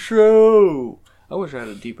big show. I wish I had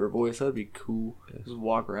a deeper voice. That'd be cool. Just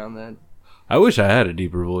walk around that. I wish I had a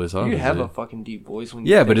deeper voice. Honestly. You have a fucking deep voice when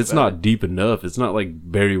you but it's not deep enough. It's not like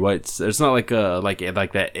Barry White's. It's not like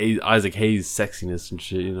that Isaac Hayes sexiness and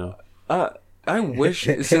shit. You know. I wish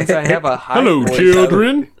since I have a high hello voice,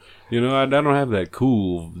 children. You know, I don't have that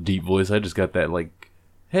cool deep voice. I just got that like,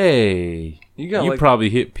 hey, you probably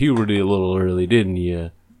hit puberty a little early, didn't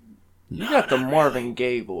you? You got the Marvin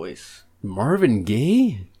Gaye voice. Marvin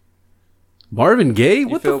Gaye? Marvin Gaye?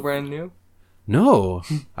 You feel brand new? No,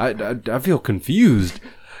 I feel confused.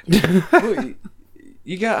 Well,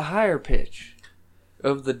 you got higher pitch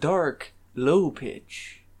of the dark low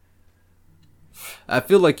pitch. I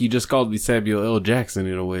feel like you just called me Samuel L. Jackson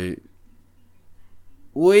in a way.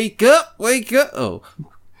 Wake up! Wake up!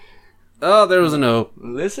 Oh, there was a no.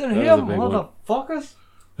 Listen to him, motherfuckers.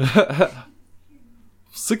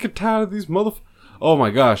 Sick and tired of these motherfuckers. Oh my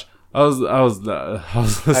gosh. I was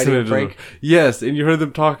listening to them. Yes, and you heard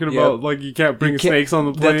them talking about like you can't bring snakes on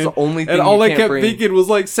the plane. That's the only thing. And all I kept thinking was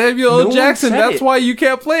like Samuel L. Jackson. That's why you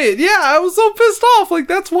can't play it. Yeah, I was so pissed off. Like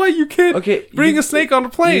that's why you can't bring a snake on a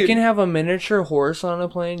plane. You can have a miniature horse on a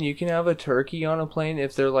plane. You can have a turkey on a plane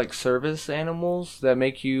if they're like service animals that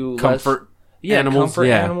make you comfort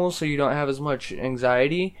animals, so you don't have as much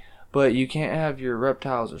anxiety. But you can't have your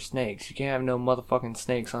reptiles or snakes. You can't have no motherfucking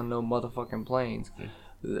snakes on no motherfucking planes.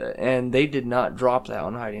 And they did not drop that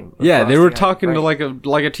on hiding. Yeah, they were talking to like a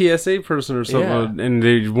TSA person or something, and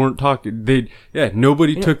they weren't talking.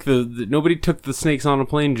 Nobody took the snakes on a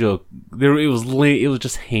plane joke. It was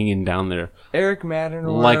just hanging down there. Eric Madden,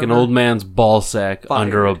 or like an old man's ball sack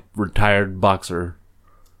under a retired boxer.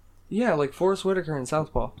 Yeah, like Forrest Whitaker in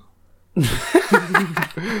Southpaw.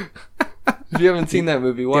 If you haven't seen that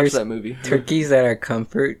movie, watch that movie. Turkeys that are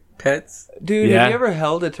comfort pets. Dude, have you ever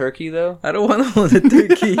held a turkey, though? I don't want to hold a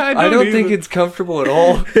turkey. I don't think it's comfortable at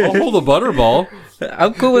all. I'll hold a butterball.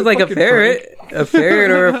 I'm cool with like a ferret. A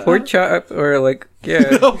ferret or a pork chop or like,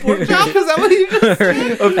 yeah. A pork chop? Is that what you just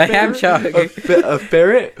said? A ham chop. A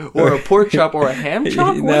ferret or a pork chop or a ham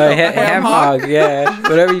chop? No, a ham hog, yeah.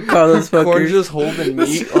 Whatever you call those fuckers. Or just holding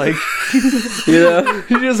meat, like,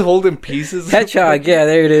 you're just holding pieces. Hedgehog, yeah,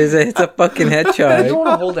 there it is. It's a fucking hedgehog. You don't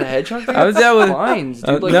want to hold a hedgehog? I was that with lines,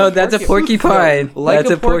 dude. No, that's a porcupine. Like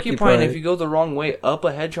a porcupine, if you go the wrong way up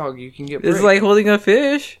a hedgehog, you can get It's like holding a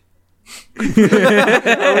fish.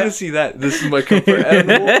 I want to see that. This is my comfort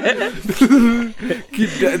animal.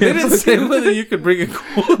 They didn't say whether you could bring a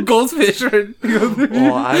goldfish or.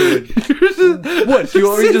 I would. What? You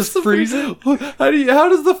want me to just freeze it? How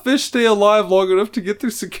does the fish stay alive long enough to get through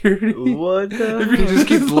security? What the? If you just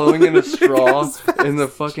keep blowing in a straw in the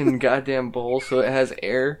fucking goddamn bowl so it has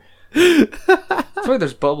air. That's why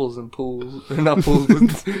there's bubbles in pools. Not pools,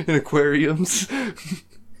 but in aquariums.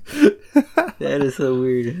 That is so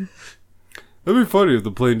weird. That'd be funny if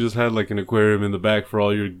the plane just had like an aquarium in the back for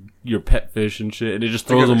all your pet fish and shit, and it just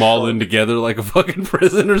throws them all in together like a fucking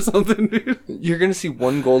prison or something, dude. You're gonna see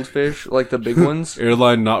one goldfish, like the big ones.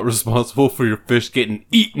 Airline not responsible for your fish getting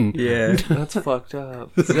eaten. Yeah. That's fucked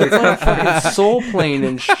up. That's like fucking Soul Plane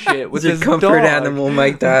and shit with your this comfort dog. animal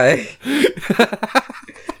might die.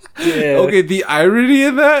 Yeah. Okay, the irony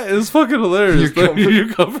in that is fucking hilarious.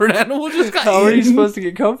 Your comfort animal just got How are you supposed to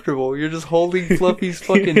get comfortable? You're just holding Fluffy's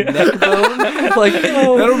fucking neck bone? Like,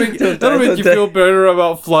 that'll make you feel better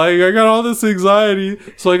about flying. I got all this anxiety,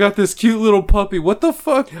 so I got this cute little puppy. What the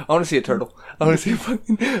fuck? I want to see a turtle. I want to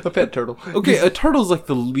see a pet turtle. Okay, a turtle's like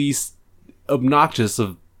the least obnoxious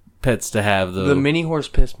of pets to have, though. The mini horse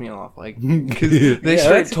pissed me off, like, cause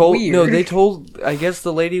they told weird. No, they told. I guess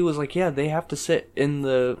the lady was like, "Yeah, they have to sit in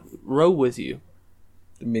the row with you."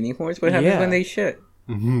 The mini horse? What happens when they shit?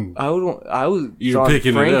 Mm-hmm. I was John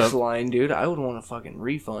Frank's line, dude. I would want a fucking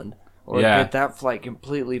refund or get that flight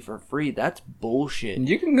completely for free. That's bullshit.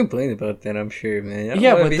 You can complain about that, I'm sure, man.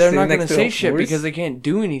 Yeah, but they're not gonna say shit because they can't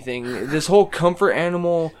do anything. This whole comfort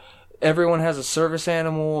animal. Everyone has a service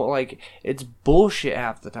animal. Like, it's bullshit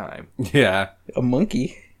half the time. Yeah. A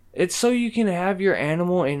monkey. It's so you can have your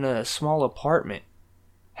animal in a small apartment.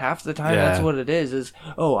 Half the time, that's what it is,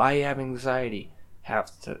 oh, I have anxiety.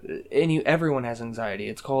 Everyone has anxiety.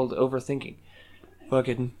 It's called overthinking.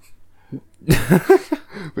 Fucking.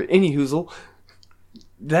 But any hoozle.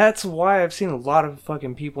 That's why I've seen a lot of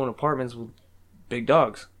fucking people in apartments with big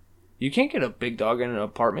dogs. You can't get a big dog in an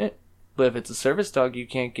apartment. But if it's a service dog, you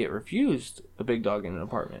can't get refused a big dog in an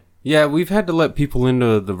apartment. Yeah, we've had to let people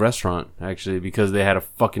into the restaurant, actually, because they had a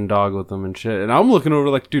fucking dog with them and shit. And I'm looking over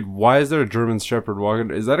like, dude, why is there a German Shepherd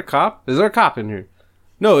walking? Is that a cop? Is there a cop in here?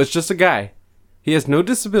 No, it's just a guy. He has no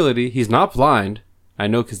disability. He's not blind. I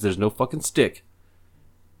know because there's no fucking stick.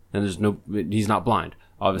 And he's not blind.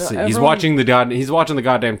 Obviously, he's watching the goddamn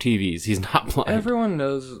TVs. He's not blind. Everyone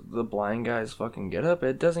knows the blind guy's fucking get up.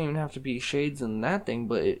 It doesn't even have to be shades and that thing,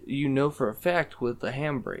 but you know for a fact with the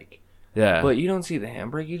handbrake. Yeah. But you don't see the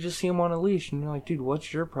handbrake. You just see him on a leash, and you're like, dude,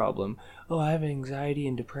 what's your problem? Oh, I have anxiety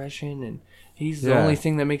and depression, and he's the only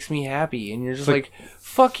thing that makes me happy. And you're just like,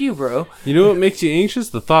 fuck you, bro. You know what makes you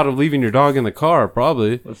anxious? The thought of leaving your dog in the car,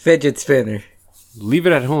 probably. A fidget spinner. Leave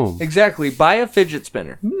it at home. Exactly. Buy a fidget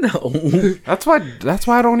spinner. No. That's why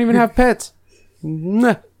I don't even have pets.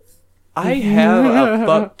 Nah. I have a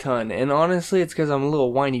fuck ton, and honestly, it's because I'm a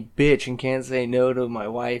little whiny bitch and can't say no to my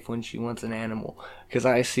wife when she wants an animal, because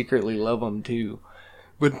I secretly love them too.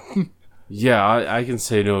 But yeah, I can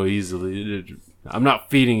say no easily. I'm not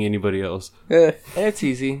feeding anybody else. It's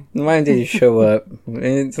easy. Mine didn't show up.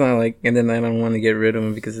 It's not like, and then I don't want to get rid of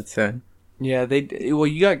them because it's sad. Yeah, well,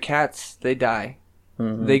 you got cats, they die.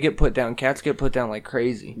 they get put down. Cats get put down like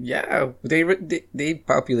crazy. Yeah, they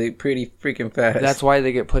populate pretty freaking fast. That's why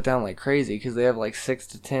they get put down like crazy, because they have like 6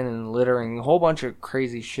 to 10 and littering, a whole bunch of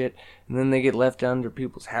crazy shit, and then they get left under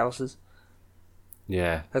people's houses.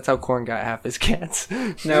 Yeah. That's how Korn got half his cats.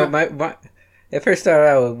 No, my it first started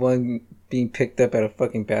out with one being picked up at a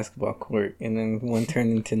fucking basketball court, and then one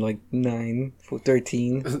turned into like 9,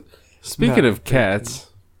 13. Speaking of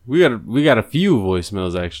cats, we got a few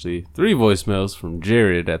voicemails actually. 3 voicemails from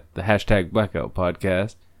Jared at the #Blackout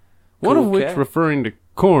podcast. One of which referring to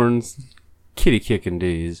Korn's kitty kicking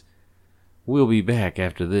days. We'll be back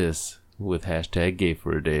after this with #Gay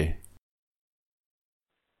for a Day.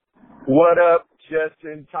 What up,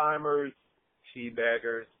 just-in-timers,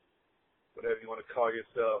 teabaggers, whatever you want to call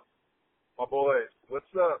yourself. My boys, what's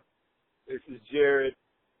up? This is Jared,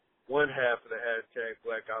 one half of the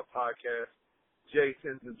 #Blackout podcast. Jay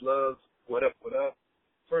sends his loves. What up, what up?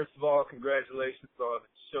 First of all, congratulations on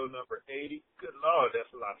show number 80. Good Lord,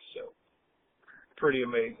 that's a lot of shows. Pretty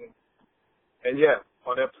amazing. And yeah,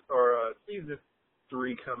 on season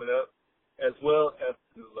 3 coming up, as well as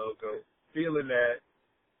the logo. Feeling that.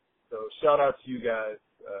 So shout out to you guys.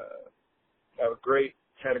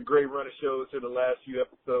 Had a great run of shows in the last few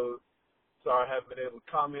episodes. Sorry I haven't been able to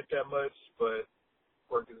comment that much, but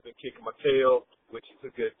work has been kicking my tail, which is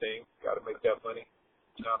a good thing. Got to make that money.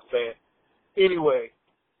 You know what I'm saying? Anyway,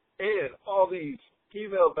 and all these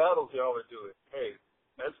female battles y'all are doing. Hey,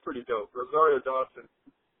 that's pretty dope. Rosario Dawson,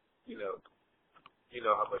 you know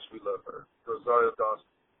how much we love her. Rosario Dawson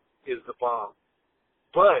is the bomb.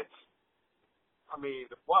 But I mean,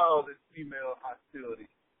 why all this female hostility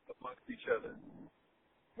amongst each other?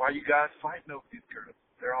 Why you guys fighting over these girls?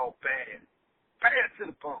 They're all bad. Bad to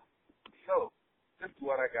the bone. So, this is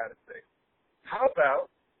what I got to say. How about,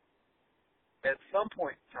 at some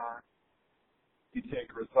point in time, you take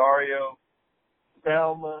Rosario,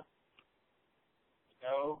 Thelma,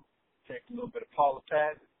 take a little bit of Paula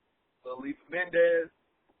Patton, a little Lisa Mendez,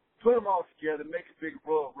 put them all together, make a big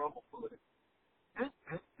Royal Rumble full of it.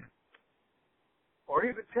 Or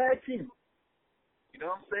even tag team them. You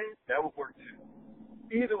know what I'm saying? That would work too.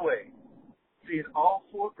 Either way, seeing all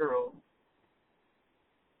 4 girls,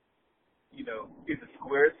 in the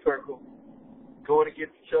squared circle, going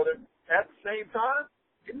against each other at the same time,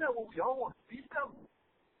 isn't that what we all want to see?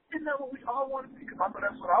 Isn't that what we all want to see? Because I know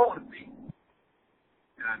that's what I want to see.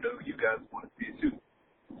 And I know you guys want to see it too.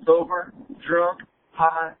 Sober, drunk,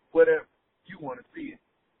 high, whatever. You want to see it.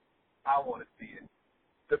 I want to see it.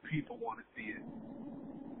 The people want to see it.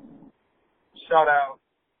 Shout out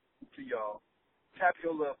to y'all. Tap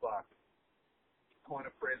your love box. Point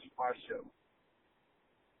of praise for my show.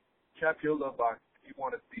 Tap your love box if you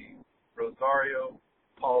want to see Rosario,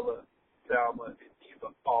 Paula, Thelma, and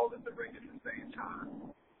Eva all in the ring at the same time.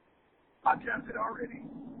 I tapped it already.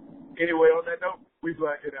 Anyway, on that note, we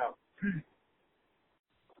black it out.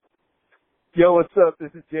 Yo, what's up?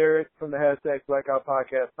 This is Jared from the #Blackout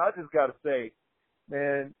podcast. I just got to say,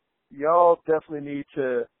 man, y'all definitely need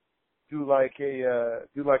to do like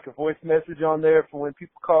a voice message on there for when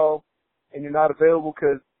people call and you're not available,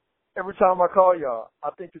 because every time I call y'all,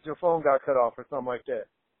 I think that your phone got cut off or something like that.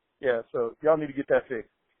 Yeah, so y'all need to get that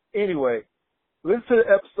fixed. Anyway, listen to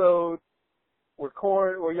the episode where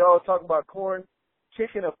y'all are talking about Korn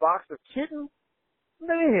kicking a box of kittens.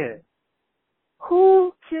 Man,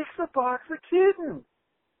 who kicks a box of kittens?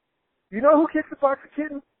 You know who kicks a box of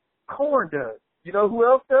kittens? Korn does. You know who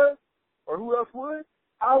else does? Or who else would?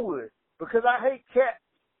 I would. Because I hate cats.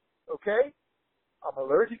 Okay? I'm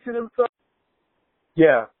allergic to them.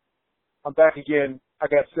 Yeah. I'm back again. I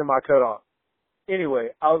got semi-cut off. Anyway,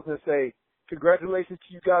 I was going to say, congratulations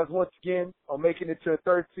to you guys once again on making it to a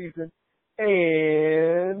 3rd season.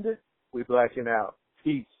 And we blacking out.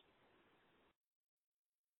 Peace.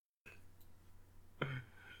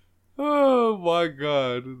 Oh my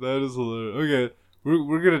god, that is hilarious. Okay,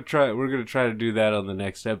 we're gonna try to do that on the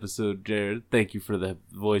next episode, Jared. Thank you for the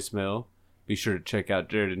voicemail. Be sure to check out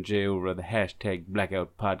Jared and Jay over at the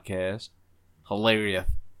 #Blackout podcast. Hilarious.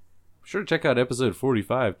 Be sure to check out episode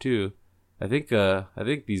 45 too. I think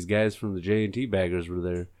these guys from the J&T Baggers were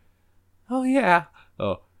there. Oh yeah.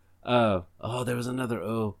 Oh, there was another.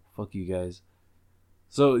 Oh, fuck you guys.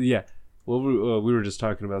 So yeah. Well, we were just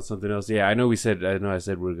talking about something else. Yeah, I know I said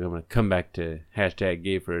we're gonna come back to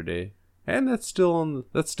 #Gay for a Day, and that's still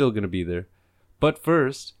gonna be there. But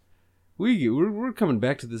first, we're coming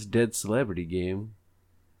back to this dead celebrity game.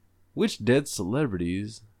 Which dead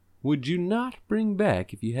celebrities would you not bring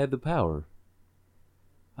back if you had the power?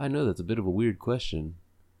 I know that's a bit of a weird question.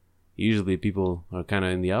 Usually people are kind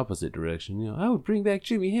of in the opposite direction. I would bring back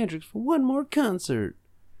Jimi Hendrix for one more concert.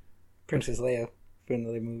 Princess Leia. for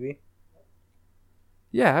another movie.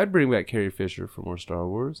 Yeah, I'd bring back Carrie Fisher for more Star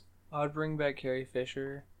Wars. I'd bring back Carrie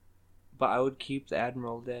Fisher, but I would keep the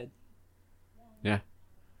Admiral dead. Yeah.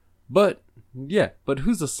 But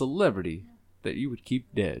who's a celebrity that you would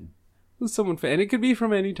keep dead? Who's someone, and it could be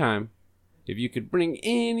from any time. If you could bring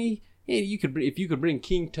if you could bring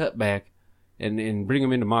King Tut back and bring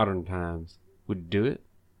him into modern times, would you do it?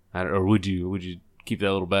 Or would you keep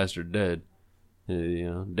that little bastard dead?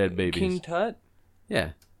 Dead babies. King Tut?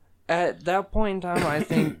 Yeah. At that point in time, I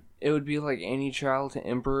think it would be like any child to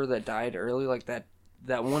emperor that died early, like that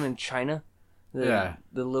one in China. The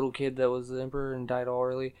little kid that was the emperor and died all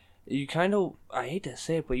early. You kind of, I hate to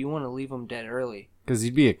say it, but you want to leave him dead early. Because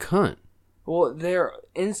he'd be a cunt. Well, they're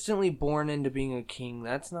instantly born into being a king.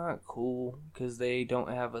 That's not cool, because they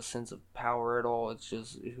don't have a sense of power at all. It's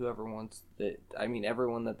just whoever wants it. I mean,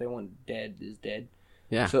 everyone that they want dead is dead.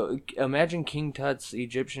 Yeah. So imagine King Tut's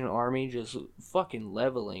Egyptian army just fucking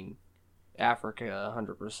leveling Africa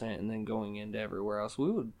 100% and then going into everywhere else.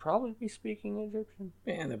 We would probably be speaking Egyptian.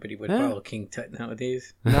 Man, nobody would follow King Tut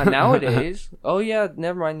nowadays. Not nowadays. Oh yeah,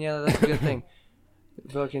 never mind. Yeah, that's a good thing.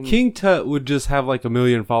 Fucking King Tut would just have like 1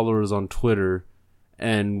 million followers on Twitter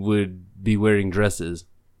and would be wearing dresses.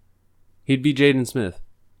 He'd be Jaden Smith.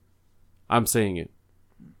 I'm saying it.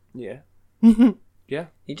 Yeah. Yeah.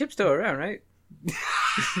 Egypt's still around, right?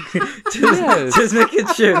 just making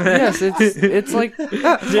sure, man. Yes, it's like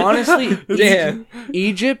honestly, damn.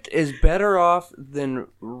 Egypt is better off than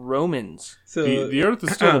Romans. So the Earth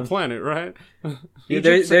is still a planet, right?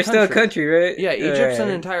 they're still a country, right? Yeah, Egypt's an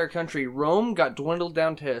entire country. Rome got dwindled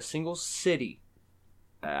down to a single city.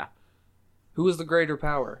 Who was the greater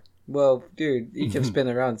power? Well, dude, Egypt's been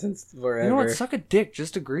around since forever. You know what? Suck a dick.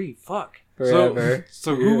 Just agree. Fuck. Forever.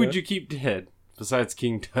 So who would you keep dead besides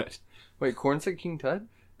King Tut? Wait, Corn said King Tut?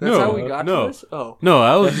 That's how we got to this? Oh. No,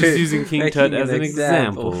 I was just using King Tut as an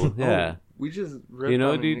example. Yeah. We just ripped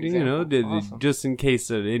on an dude, example. Awesome. just in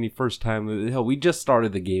case at any first time, hell, we just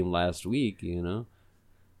started the game last week,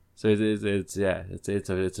 So it's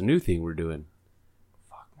a new thing we're doing.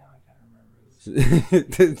 Fuck, now I gotta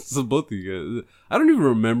remember. So both of you guys, I don't even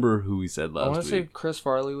remember who we said last week. I want to say Chris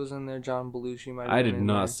Farley was in there. John Belushi might have I been did in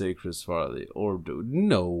not there. say Chris Farley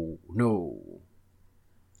no.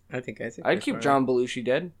 I think I said I'd keep John Belushi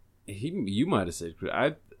dead. You might have said Chris.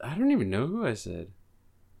 I don't even know who I said.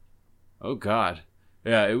 Oh God,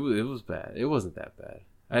 yeah, it was bad. It wasn't that bad.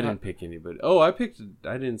 I didn't pick anybody. Oh, I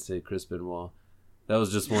didn't say Chris Benoit. That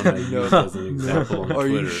was just one I used as an example on Twitter. Are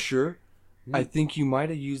you sure? I think you might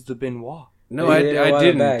have used the Benoit. No, I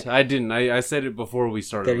didn't. I didn't. I said it before we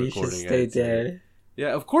started that recording. He should stay dead. Yeah,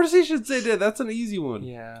 of course he should stay dead. That's an easy one.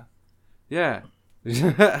 Yeah. Yeah. Is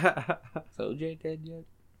OJ dead yet?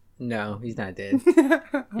 No, he's not dead.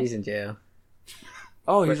 He's in jail.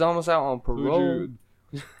 Oh, he's almost out on parole.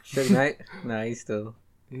 Suge Knight? No, he's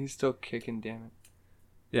still kicking. Damn it.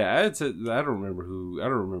 Yeah, I don't remember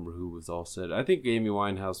who was all said. I think Amy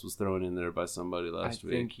Winehouse was thrown in there by somebody last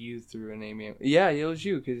week. I think you threw an Amy. Yeah, it was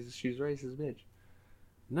you because she's racist bitch.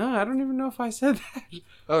 No, I don't even know if I said that.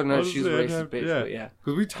 Oh no, she's racist bitch. Yeah, but yeah.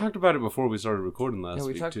 Because we talked about it before we started recording last week.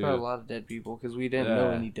 Yeah, we talked about a lot of dead people because we didn't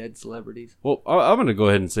know any dead celebrities. Well, I'm gonna go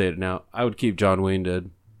ahead and say it now. I would keep John Wayne dead.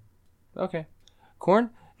 Okay, Corn.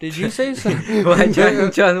 Did you say something? Why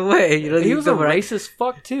John Wayne? He was a racist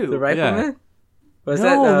fuck too. The Rifleman? Was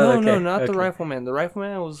that? No, not the Rifleman. The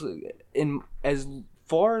Rifleman was, as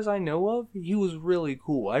far as I know of, he was really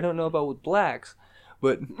cool. I don't know about with blacks,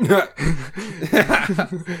 but I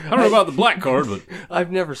don't know about the black card, but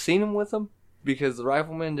I've never seen him with them because the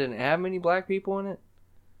Rifleman didn't have many black people in it.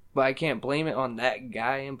 But I can't blame it on that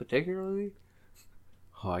guy in particularly.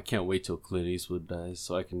 Oh, I can't wait till Clint Eastwood dies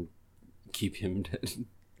so I can keep him dead.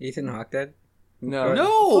 Ethan Hawke dead?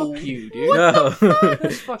 No, fuck you, dude. No,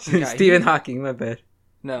 this fucking guy. Stephen Hawking, my bad.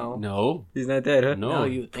 No, he's not dead, huh? No,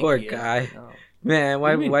 you think poor guy. No. Man,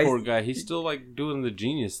 why? Poor guy. He's still like doing the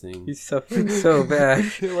genius thing. He's suffering so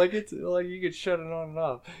bad. like you could shut it on and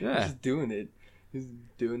off. Yeah, he's just doing it. He's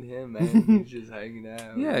doing him, man. He's just hanging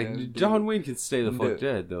out. Yeah, John Wayne can stay the fuck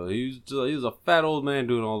dead though. He was a fat old man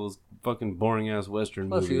doing all those fucking boring ass Western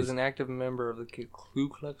movies. Plus, he was an active member of the Ku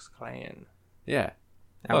Klux Klan. Yeah,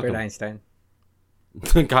 Albert Einstein.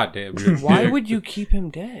 God damn. Why would you keep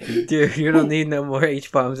him dead? Dude, you don't need no more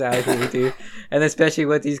H-bombs out here, dude. And especially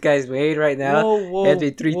what these guys made right now, it'd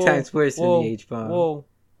be three times worse than the H-bomb.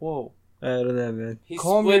 Whoa. I don't know, man. He's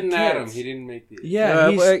splitting at him. He didn't make the...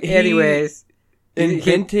 Yeah, anyways...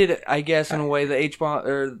 Invented, I guess, in a way, the H-bomb,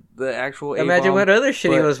 or the actual A-bomb. Imagine what other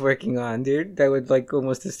shit he was working on, dude. That would, like,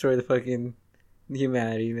 almost destroy the fucking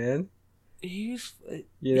humanity, man. He's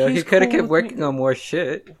he could have kept working on more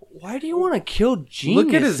shit. Why do you want to kill geniuses?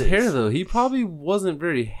 Look at his hair, though. He probably wasn't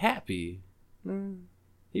very happy.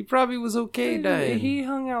 He probably was okay dying. He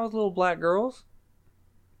hung out with little black girls.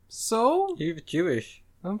 So? He was Jewish.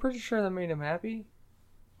 I'm pretty sure that made him happy.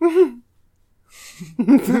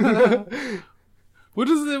 What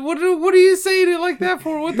is it? What are you saying it like that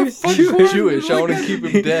for? What the fuck? Jewish. I want to keep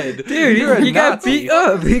him dead. Dude, he got beat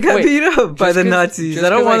up. He got beat up by the Nazis. I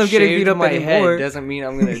don't want him getting beat up anymore. Doesn't mean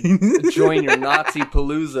I'm gonna join your Nazi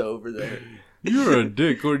palooza over there. You're a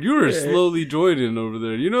dick, or you were slowly joining over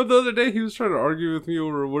there. You know, the other day he was trying to argue with me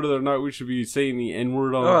over whether or not we should be saying the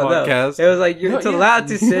N-word on the podcast. No. It was like, it's allowed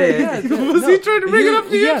to say it. Was he trying to bring it up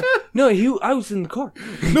to you? No, I was in the car.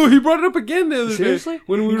 No, he brought it up again the other Seriously? day.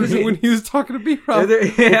 When he was talking to B-Rob.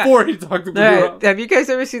 Before he talked to B-Rob. Have you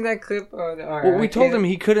guys ever seen that clip on Well, we told him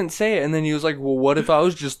he couldn't say it, and then he was like, well, what if I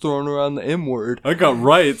was just throwing around the M-word? I got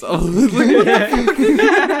rights. I was like, what the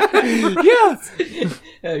fuck? Yeah.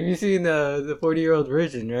 Have you seen the 40-year-old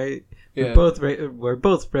version, right? Yeah. We're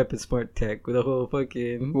both repping Smart Tech with a whole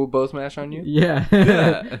fucking... We'll both mash on you?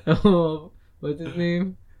 Yeah. Oh, what's his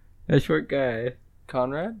name? That short guy.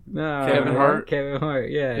 Conrad? No. Kevin Hart? Kevin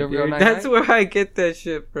Hart, yeah. You ever go That's where I get that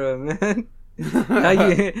shit from, man.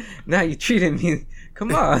 now you treating me...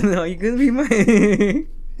 Come on, are you gonna be my...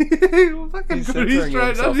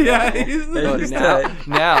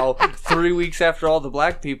 Now, 3 weeks after all the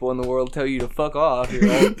black people in the world tell you to fuck off,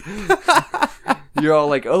 you're all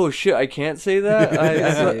like, oh shit, I can't say that?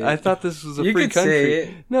 I thought this was a free country. Say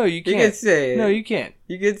it. No, you can't. You can say it. No, you can't.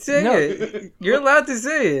 You can say it. You're allowed to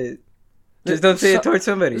say it. Just don't say it towards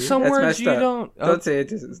somebody. Some That's words you don't. Don't say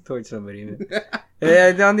it towards somebody, man.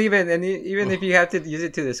 Yeah, don't even if you have to use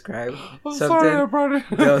it to describe something. Sorry, I brought it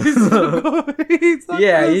up.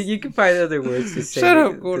 Yeah, you can find other words to say. Shut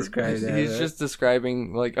up, to describe that. He's just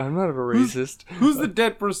describing, like, I'm not a racist. Who's the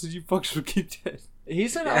dead person you fuck should keep dead? He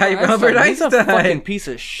said Albert Einstein. He's a fucking piece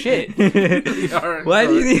of shit. Why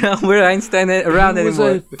do you need Albert Einstein around anymore?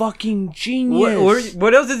 He was a fucking genius.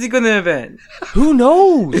 What else is he gonna invent? Who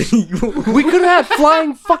knows? We could have had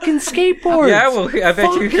flying fucking skateboards. Yeah, well, I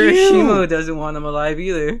bet you Hiroshima doesn't want him alive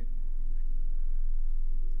either.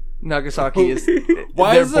 Nagasaki is.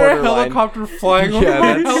 Why is there a helicopter flying over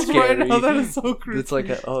my house right now? That is so creepy. It's like,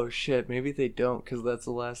 oh shit, maybe they don't, because that's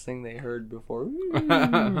the last thing they heard before.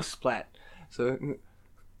 Splat. So,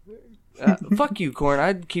 fuck you, Corn.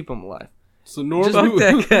 I'd keep him alive. So Norm, fuck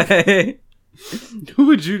that guy. Who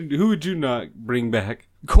would you not bring back?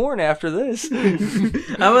 Corn after this.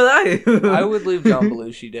 I'm alive. I would leave John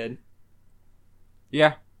Belushi dead.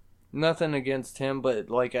 Yeah. Nothing against him, but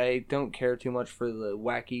like I don't care too much for the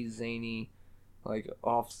wacky, zany, like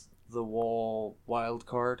off the wall wild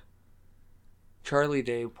card. Charlie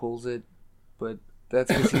Day pulls it, but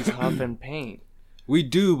that's because he's huffing paint. We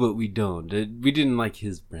do, but we don't. We didn't like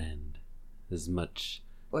his brand as much.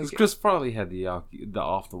 Like Chris Farley had the off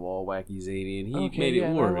the wall wacky zany, and he made it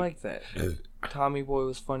work. I like that. Tommy Boy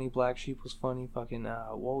was funny. Black Sheep was funny. Fucking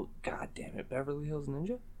well, god damn it, Beverly Hills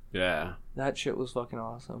Ninja. Yeah, that shit was fucking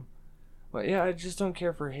awesome. But yeah, I just don't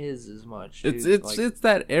care for his as much. Dude. It's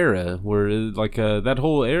that era where that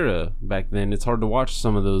whole era back then. It's hard to watch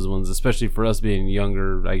some of those ones, especially for us being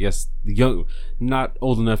younger. I guess not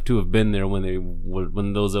old enough to have been there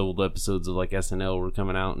when those old episodes of like SNL were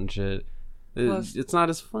coming out and shit. Plus, it's not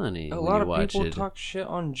as funny. A lot of people talk shit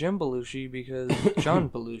on Jim Belushi because John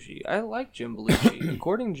Belushi. I like Jim Belushi.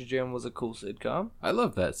 According to Jim, was a cool sitcom. I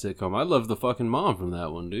love that sitcom. I love the fucking mom from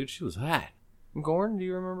that one, dude. She was hot. Gorn, do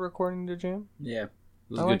you remember According to Jim? Yeah. It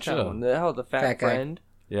was a good show. The fat friend.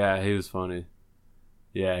 Yeah, he was funny.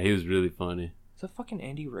 Yeah, he was really funny. Is that fucking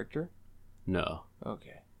Andy Richter? No.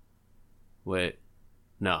 Okay. Wait.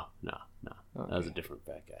 No. Okay. That was a different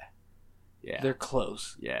fat guy. Yeah. They're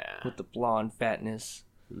close. Yeah. With the blonde fatness.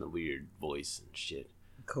 And the weird voice and shit.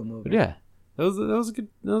 Cool movie. But yeah. That was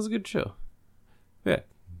a good show. Yeah.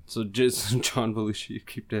 So just John Belushi,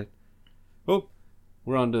 keep that. Oh.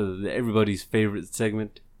 We're on to everybody's favorite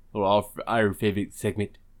segment, or our favorite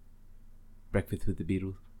segment, Breakfast with the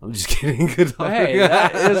Beatles. I'm just kidding. Hey,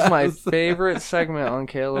 that is my favorite segment on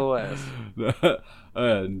KLOS.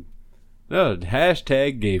 No,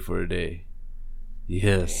 hashtag gay for a day.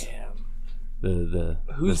 Yes. Damn.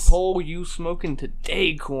 Whose pole you smoking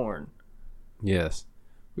today, Corn? Yes.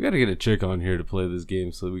 We gotta get a chick on here to play this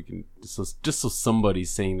game so we can just so somebody's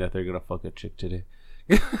saying that they're gonna fuck a chick today.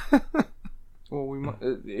 Well, we might,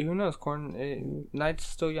 who knows, Corn? Night's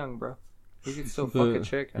still young, bro. We could still fuck a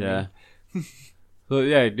chick. I mean. So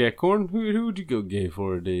yeah, Corn. Who would you go gay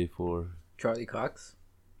for a day for? Charlie Cox.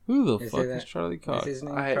 Who the fuck is Charlie Cox? Is his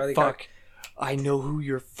name Charlie Cox? I know who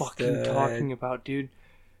you're fucking talking about, dude.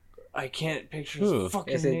 I can't picture his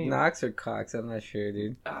fucking name. Is it name. Knox or Cox? I'm not sure,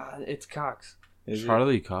 dude. It's Cox.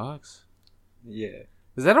 Charlie Cox? Yeah.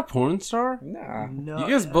 Is that a porn star? Nah. No,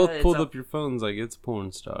 you guys both pulled up your phones like it's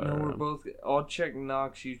porn star. No, we're both... I'll check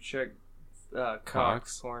Knox, you check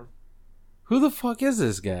Cox. Porn. Who the fuck is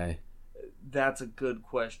this guy? That's a good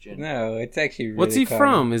question. No, it's actually really What's he common.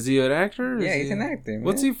 from? Is he an actor? Yeah, he's an actor, man.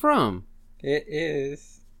 What's he from? It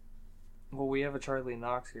is... Well, we have a Charlie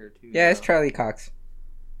Knox here, too. Yeah, it's Charlie Cox.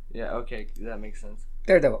 Yeah, okay, that makes sense.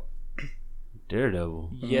 Daredevil.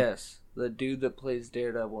 Daredevil? Yes, the dude that plays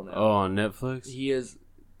Daredevil now. Oh, on Netflix? He is...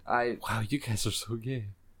 Wow, you guys are so gay.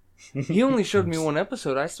 He only showed me one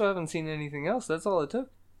episode. I still haven't seen anything else. That's all it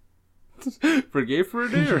took. For gay for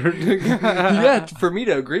a day? Or... Yeah, for me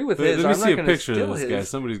to agree with his. Let me I'm see not a picture of this his. guy.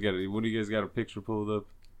 Somebody's got it. One of you guys got a picture pulled up?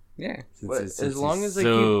 Yeah. As long as they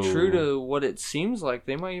keep true to what it seems like,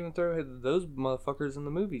 they might even throw those motherfuckers in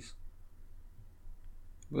the movies.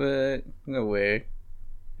 But, no way.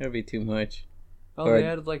 That'd be too much. Oh, they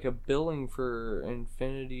had like a billing for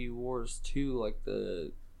Infinity Wars 2, like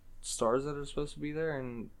the stars that are supposed to be there,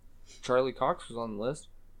 and Charlie Cox was on the list.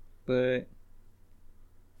 But...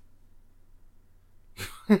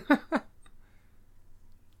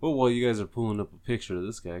 Well, while you guys are pulling up a picture of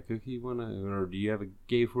this guy, Cookie, or do you have a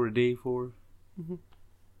gay for a day for? Mm-hmm.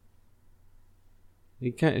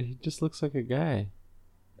 He just looks like a guy.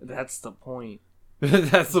 That's the point.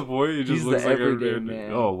 That's the point. He just He's looks the like everyday a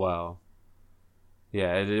man. Oh wow.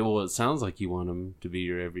 Yeah. It sounds like you want him to be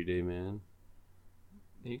your everyday man.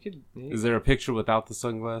 You could. Is there a picture without the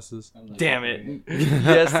sunglasses? Damn it!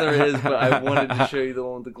 Yes, there is, but I wanted to show you the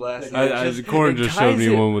one with the glasses. Corn just showed me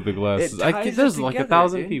one with the glasses. There's like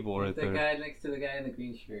 1,000 dude. people right there. The guy next to the guy in the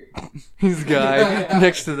green shirt. He's the guy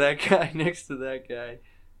next to that guy. Next to that guy.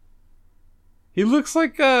 He looks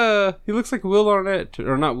like Will Arnett,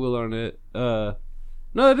 or not Will Arnett. No,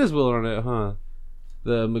 it is Will Arnett, huh?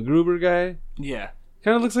 The MacGruber guy. Yeah.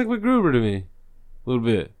 Kind of looks like MacGruber to me, a little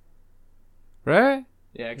bit. Right?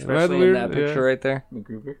 Yeah, especially in that picture right there.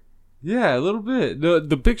 MacGruber. Yeah, a little bit.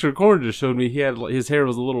 The picture Corn just showed me, his hair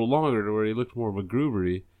was a little longer to where he looked more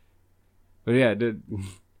MacGrubery. But yeah,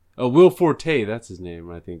 Will Forte, that's his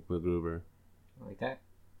name, I think, MacGruber. Like that?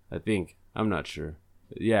 I think. I'm not sure.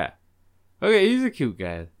 Yeah. Okay, he's a cute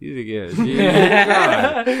guy. He's a good.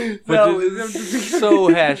 Yeah. That was so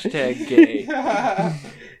hashtag gay. Yeah.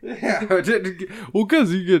 Well,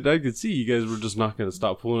 because I could see you guys were just not going to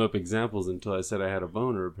stop pulling up examples until I said I had a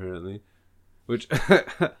boner, apparently. Which,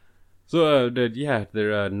 so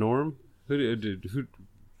they're Norm. Who?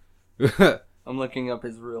 I'm looking up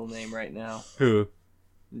his real name right now. Who?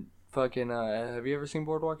 Fucking. Have you ever seen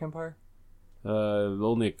Boardwalk Empire?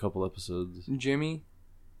 Only a couple episodes. Jimmy.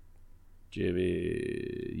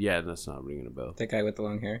 Yeah, that's not ringing a bell. That guy with the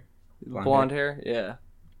long hair. Blonde hair. Yeah.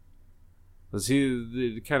 Was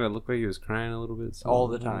he? It kind of looked like he was crying a little bit. All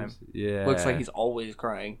the time. Yeah. Looks like he's always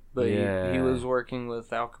crying. But he was working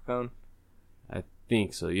with Al Capone. I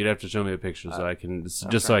think so. You'd have to show me a picture so I can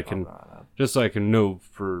just so I can know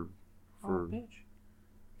for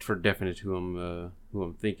definite who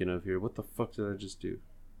I'm thinking of here. What the fuck did I just do?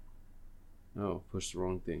 Oh, pushed the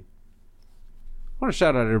wrong thing. I want to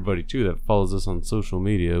shout out everybody too that follows us on social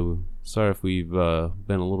media. Sorry if we've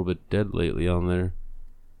been a little bit dead lately on there.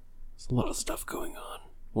 There's a lot of stuff going on.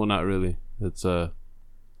 Well, not really. It's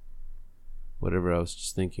whatever I was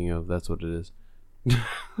just thinking of. That's what it is.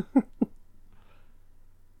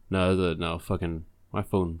 No, fucking my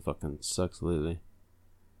phone fucking sucks lately.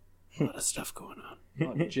 A lot of stuff going on.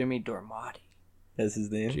 Oh, Jimmy Dormati. That's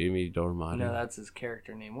his name? Jamie Dormati. No, that's his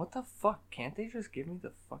character name. What the fuck? Can't they just give me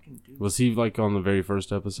the fucking dude? Was he like on the very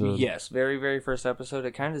first episode? Yes, very, very first episode.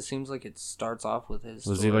 It kind of seems like it starts off with his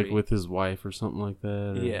Was story. he like with his wife or something like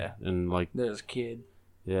that? Yeah. And like... There's a kid.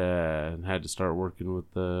 Yeah, and had to start working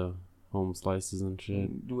with the home slices and shit.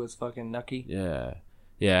 With fucking Nucky. Yeah.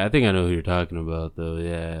 Yeah, I think I know who you're talking about, though,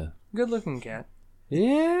 yeah. Good looking cat.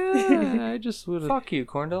 Yeah, I just would have... Fuck you,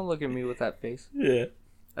 Corn. Don't look at me with that face. Yeah.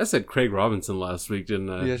 I said Craig Robinson last week, didn't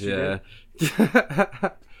I? Yes, you did.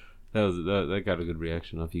 that got a good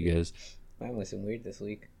reaction off you guys. Mine was some weird this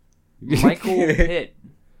week. Michael Pitt.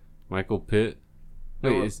 Michael Pitt?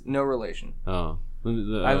 Wait, no relation. Oh.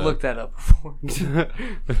 I've looked that up before.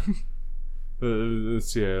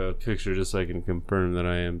 Let's see a picture just so I can confirm that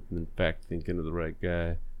I am in fact thinking of the right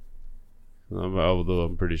guy. Although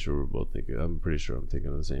I'm pretty sure I'm thinking of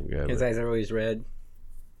the same guy. His eyes are always red.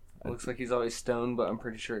 Looks like he's always stoned, but I'm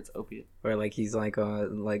pretty sure it's opiate. Or like he's like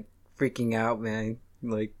freaking out, man.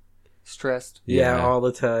 Like stressed. Yeah, all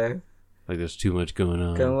the time. Like there's too much going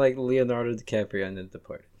on. Kind of like Leonardo DiCaprio in The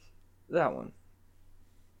Departed. That one.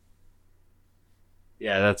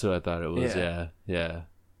 Yeah, that's what I thought it was. Yeah.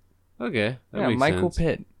 Okay. That makes Michael sense.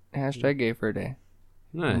 Pitt. Hashtag gay for a day.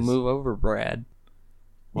 Nice. Move over, Brad.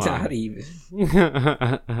 Wow. Not even.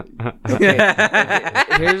 Okay.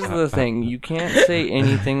 Here's the thing. You can't say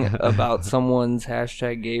anything about someone's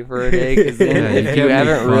hashtag gay for a day, because then Yeah, you if can't you make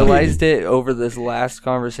haven't fun. realized it over this last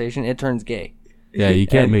conversation, it turns gay. Yeah, you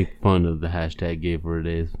can't And- make fun of the hashtag gay for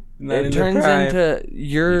days. It turns into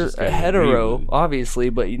you're just gotta agree hetero, with it. obviously,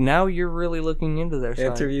 but now you're really looking into their side.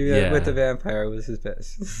 Interview Yeah. with the Vampire was his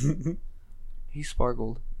best. He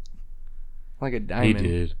sparkled like a He diamond.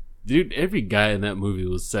 did. Dude, every guy in that movie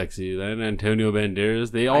was sexy. And Antonio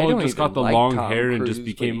Banderas, they I all don't just even got the like long Tom hair and Cruise, just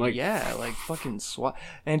became but like... yeah, like fucking swat.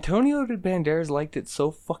 Antonio Banderas liked it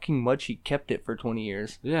so fucking much he kept it for 20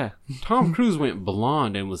 years. Yeah. Tom Cruise went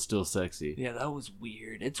blonde and was still sexy. Yeah, that was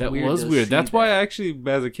weird. It's That weird. was to weird. see That's why I that. actually,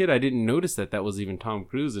 as a kid, I didn't notice that was even Tom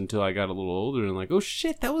Cruise until I got a little older and like, oh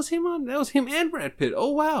shit, that was him and Brad Pitt.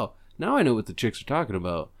 Oh wow. Now I know what the chicks are talking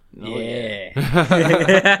about. Oh, yeah.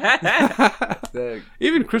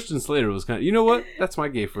 Even Christian Slater was kind of, you know what? That's my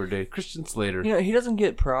gay for a day. Christian Slater. You know, he doesn't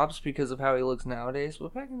get props because of how he looks nowadays,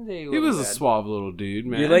 but back in the day, He was a bad. suave little dude,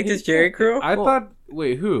 man. You like this Jerry curl? I thought,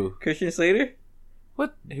 wait, who? Christian Slater?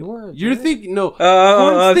 What? He wore a You're dress. thinking, no.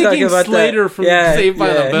 I'm thinking talking about Slater that. from Saved by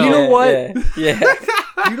the Bell. You know what? Yeah.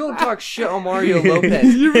 You don't talk shit on Mario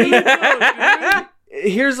Lopez. You really don't, dude.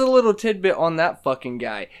 Here's a little tidbit on that fucking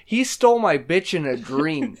guy. He stole my bitch in a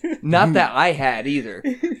dream. Not that I had either.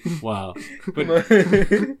 Wow. But No,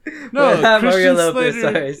 no, not Christian Mario Lopez.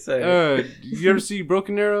 Slater. Sorry. You ever see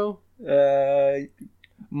Broken Arrow?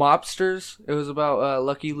 Mobsters. It was about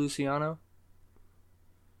Lucky Luciano.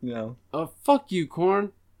 No. Fuck you,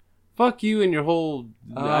 Corn. Fuck you and your whole.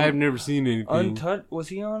 I've never seen anything. Was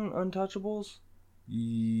he on Untouchables?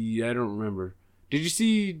 Yeah, I don't remember. Did you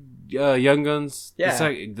see Young Guns? Yeah.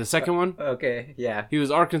 The second one? Okay. Yeah. He was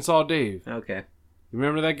Arkansas Dave. Okay. You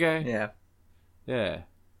remember that guy? Yeah. Yeah.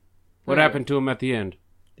 What Yeah. happened to him at the end?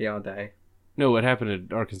 They all die. No, what happened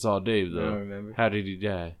to Arkansas Dave, I though? don't remember. How did he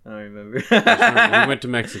die? I don't remember. We went to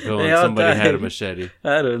Mexico They and all somebody had a died. machete.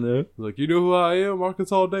 I don't know. Like, you know who I am?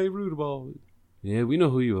 Arkansas Dave Rudeball. Yeah, we know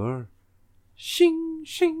who you are. Shing,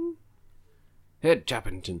 shing. Ed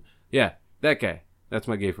Chappington. Yeah, that guy. That's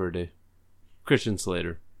my gay for a day. Christian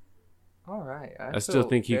Slater. All right. I still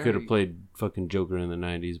think he could have played fucking Joker in the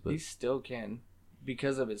 90s, but... He still can,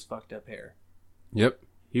 because of his fucked up hair. Yep.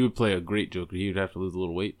 He would play a great Joker. He would have to lose a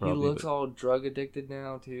little weight, probably. He looks all drug addicted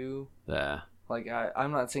now too. Yeah. Like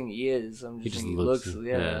I'm not saying he is. I'm He just just saying looks... he looks.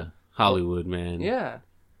 Yeah. Hollywood, man. Yeah.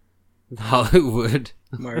 Hollywood.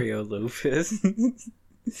 Mario Lopez.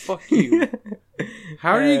 Fuck you.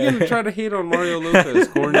 How are you going to try to hate on Mario Lopez,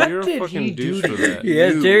 Corny? What You're a did he fucking do douche to for that. He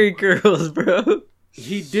has You- Jerry curls, bro.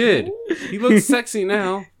 He did. He looks sexy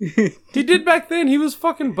now. He did back then. He was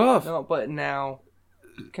fucking buff. No, but now,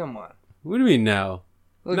 come on. What do you mean now?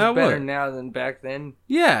 Looks Now better what? now than back then.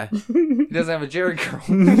 Yeah. He doesn't have a Jerry curl.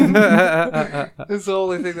 I That's the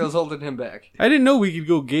only thing that was holding him back. didn't know we could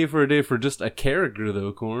go gay for a day for just a character,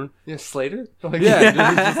 though, Corn. Yeah, Slater. Like,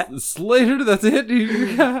 Yeah, just Slater, that's it,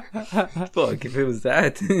 dude. Fuck, if it was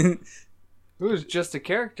that. It was just a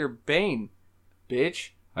character, Bane, bitch.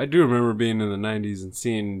 I do remember being in the 90s and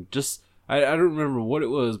seeing just... I don't remember what it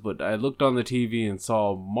was, but I looked on the TV and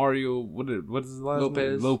saw Mario... What is his last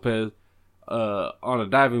name? Lopez. On a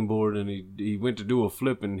diving board, and he went to do a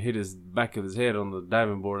flip and hit his back of his head on the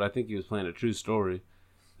diving board. I think he was playing a true story,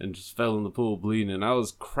 and just fell in the pool bleeding. And I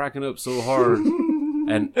was cracking up so hard.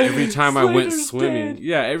 And every time I went swimming,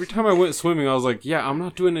 every time I went swimming, I was like, yeah, I'm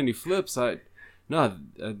not doing any flips. No,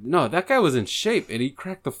 that guy was in shape, and he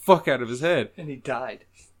cracked the fuck out of his head. And he died.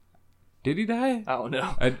 Did he die? I don't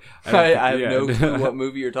know. I I have no clue what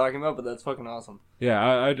movie you're talking about, but that's fucking awesome. Yeah,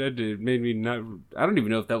 I did. It made me not. I don't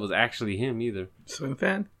even know if that was actually him either. Swim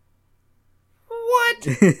fan? What?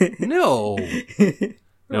 No. You're a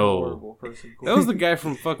No. horrible person. That was the guy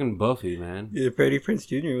from fucking Buffy, man. Yeah, Freddie Prinze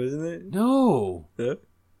Jr., wasn't it? No. Huh?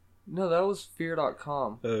 No, that was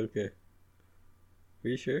Fear.com. Oh, okay. Are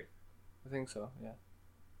you sure? I think so, yeah.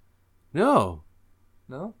 No.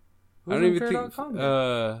 No? I don't even Fear.com, think.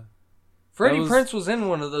 then? Freddie that was- Prinze was in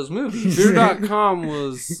one of those movies. Fear.com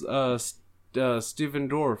was Stephen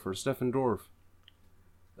Dorff or Stephen Dorff.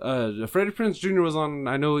 Freddie Prinze Jr. was on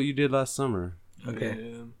I Know What You Did Last Summer.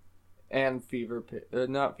 Okay. And Fever Pitch.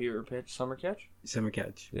 Not Fever Pitch. Summer Catch? Summer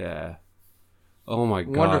Catch. Yeah. Oh my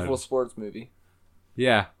god. Wonderful sports movie.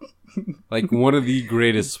 Yeah. Like one of the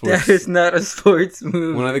greatest sports. That is not a sports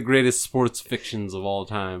movie. One of the greatest sports fictions of all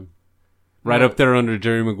time. Right up there under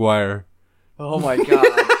Jerry Maguire. Oh my god.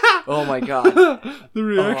 Oh my god. The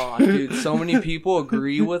reaction. Oh, dude, so many people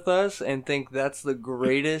agree with us and think that's the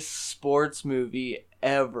greatest sports movie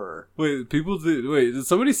ever. Wait, did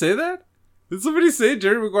somebody say that? Did somebody say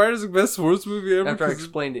Jerry Maguire is the best sports movie ever? After I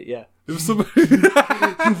explained it, yeah. If somebody...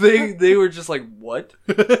 they were just like, what?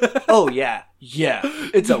 Oh, yeah. Yeah.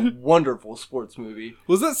 It's a wonderful sports movie.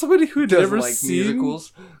 Was that somebody who had Doesn't never like seen...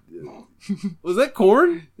 musicals. Was that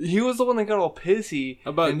Korn? He was the one that got all pissy.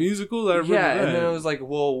 About musicals? I remember that. And then it was like,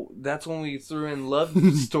 well, that's when we threw in love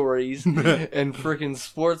stories and freaking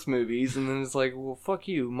sports movies. And then it's like, well, fuck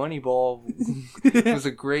you. Moneyball was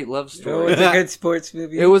a great love It story. was a good sports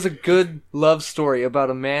movie. It was a good love story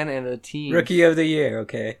about a man and a team. Rookie of the Year.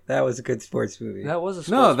 Okay, that was a good sports movie. That was a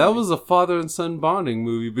sports No, that movie. was a father and son bonding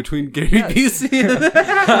movie between Gary Busey and...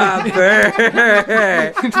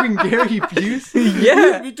 Between Gary Busey?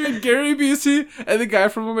 Yeah. Between Gary Busey and the guy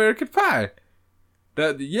from American Pie.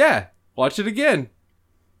 Watch it again.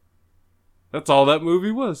 That's all that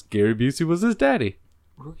movie was. Gary Busey was his daddy.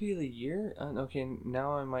 Rookie of the Year? Okay,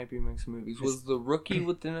 now I might be mixing movies. Was the Rookie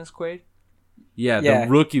with Dennis Quaid? Yeah, Yeah.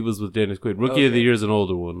 the Rookie was with Dennis Quaid. Rookie of the Year is an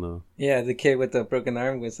older one, though. Yeah, the kid with the broken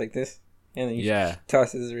arm was like this, and then he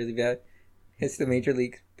tosses really bad. Hits the Major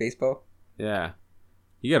League Baseball. Yeah.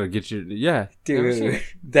 You gotta get your... Yeah. Dude,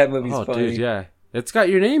 that movie's funny. Dude, yeah. It's got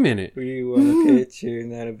your name in it. We want a pitcher,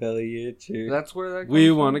 not a belly itcher. That's where that comes We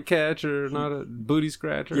from? want a catcher, not a booty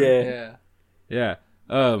scratcher. Yeah. Yeah.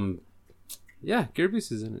 Yeah, Gary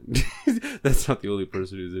Busey's in it. That's not the only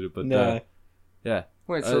person who's in it, but Nah. yeah.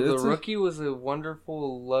 Wait, so The it's Rookie was a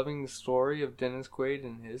wonderful, loving story of Dennis Quaid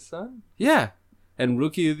and his son? Yeah. And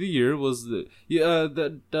Rookie of the Year was the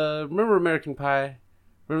remember American Pie?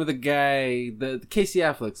 Remember the guy, the Casey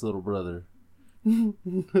Affleck's little brother?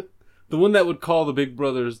 The one that would call the big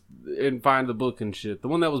brothers and find the book and shit. The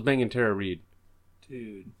one that was banging Tara Reid.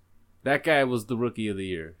 Dude. That guy was the Rookie of the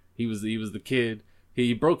Year. He was the kid.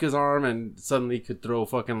 He broke his arm and suddenly could throw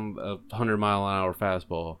fucking a 100-mile-an-hour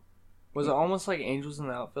fastball. Was it almost like Angels in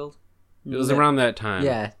the Outfield? It was around that time.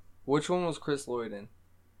 Yeah. Which one was Chris Lloyd in?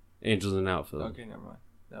 Angels in Outfield. Okay, never mind.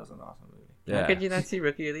 That was an awesome movie. Yeah. How could you not see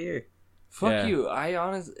Rookie of the Year? Fuck Yeah. you.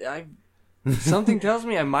 Something tells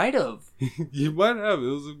me I might have. You might have. It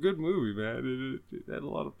was a good movie, man. It had a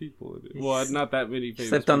lot of people in it. Well, not that many famous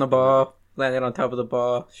Slipped on the people. ball, landed on top of the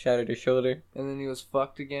ball, shattered his shoulder. And then he was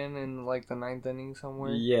fucked again in like the 9th inning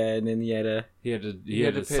somewhere. Yeah, and then he had a... He had a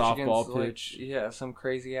pitch softball against, pitch. Like, yeah, some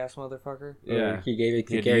crazy ass motherfucker. Yeah. He gave it He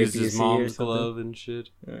to had Gary used his Busey or mom's something. glove and shit.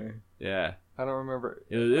 Yeah. I don't remember.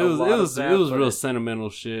 It was real sentimental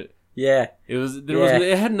shit. Yeah.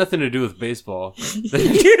 It had nothing to do with baseball.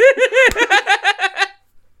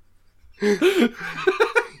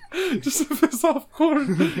 Just to piss off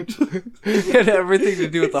Korn. It had everything to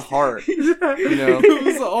do with the heart. You know? It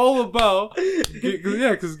was all about...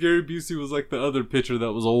 because Gary Busey was like the other pitcher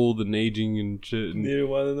that was old and aging and shit. And, Didn't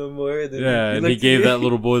want to know more. and he gave that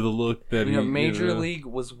little boy the look that he... Major League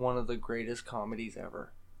was one of the greatest comedies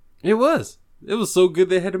ever. It was. It was so good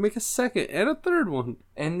they had to make a second and a third one.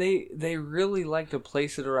 And they really like to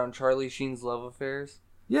place it around Charlie Sheen's love affairs.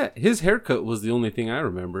 Yeah, his haircut was the only thing I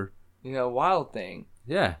remember. You know, Wild Thing.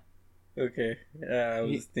 Yeah. Okay. I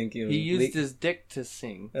was thinking... He used his dick to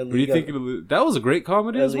sing. Were you thinking of... That was a great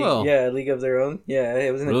comedy as well. Yeah, A League of Their Own. Yeah,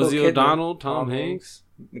 it was Nicole Rosie Kidman. O'Donnell, Tom Hanks,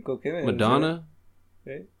 Nicole Kidman. Madonna.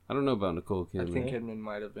 Right? I don't know about Nicole Kidman. I think Kidman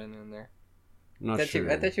might have been in there. I'm not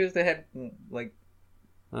sure. I thought she was the head, like...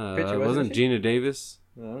 picture, wasn't she? Gina Davis?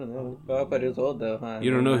 I don't know. Oh, but it was old, though, huh?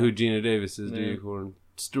 You don't know who Gina Davis is, do Yeah. you, Korn?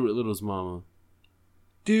 Stuart Little's mama.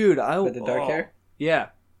 Dude, With the dark hair? Yeah.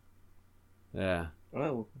 Yeah.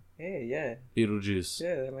 Oh, hey, yeah. Beetlejuice.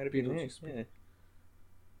 Yeah, that might have been Beetlejuice. it.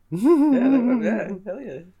 Yeah. Hell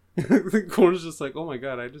yeah. Korn's just like, oh my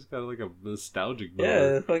god, I just got like a nostalgic moment.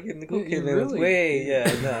 Yeah, fucking Nicole Kidman was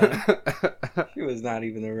nah. She was not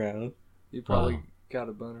even around. You probably got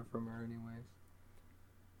a boner from her anyways.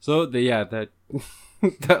 So, that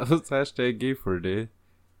was hashtag gay for a day.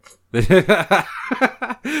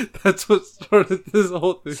 That's what started this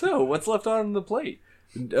whole thing. So, what's left on the plate?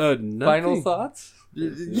 Nothing. Final thoughts?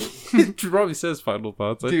 It probably says final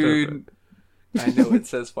thoughts. Dude, I know it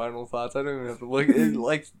says final thoughts. I don't even have to look.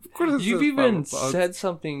 Like, you've even said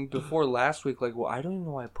something before last week, like, well, I don't even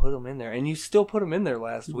know why I put them in there. And you still put them in there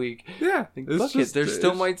last week. Yeah. Like, fuck it, there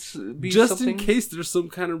still might be just something. in case there's some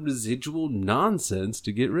kind of residual nonsense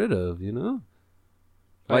to get rid of, you know?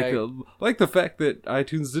 Like the fact that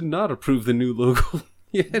iTunes did not approve the new logo.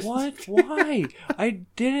 Yes. What? Why? I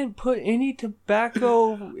didn't put any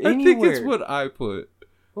tobacco anywhere. I think it's what I put.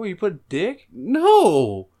 Oh, you put dick?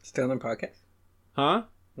 No. Still on podcast? Huh?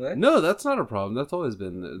 What? No, that's not a problem. That's always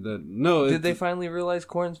been no. Did they finally realize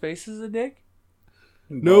Corn's face is a dick?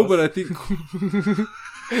 No, but I think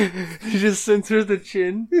he just censors the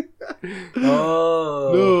chin.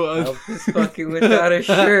 Oh, no, I was fucking without a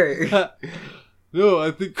shirt. No,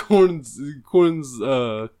 I think Corn's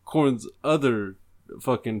other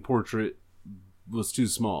fucking portrait was too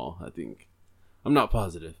small. I think. I'm not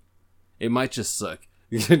positive. It might just suck.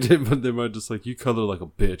 But they might just like, you color like a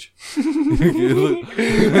bitch.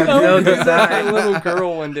 No design. A little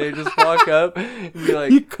girl one day just walk up and be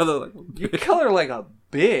like, You color like a bitch. you color like a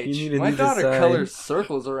bitch. My daughter colors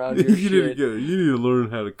circles around your shit. You need to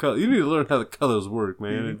learn how to color. You need to learn how the colors work,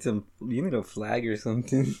 man. You need a flag or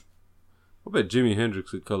something. I bet Jimi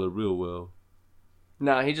Hendrix could color real well.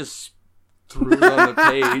 Nah, he just threw it on the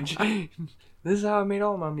page. This is how I made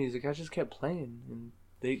all my music. I just kept playing, and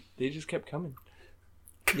they just kept coming.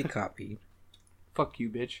 You copied. Fuck you,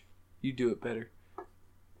 bitch. You do it better.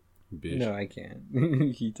 Bitch. No, I can't.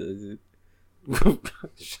 He does it.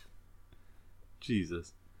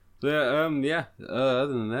 Jesus. So, yeah.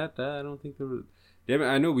 Other than that, I don't think there was. Damn it!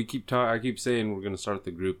 I know we keep I keep saying we're gonna start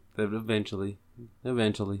the group. That eventually,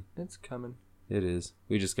 It's coming. it is.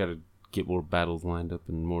 We just gotta get more battles lined up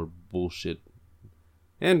and more bullshit,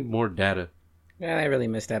 and more data. Yeah, I really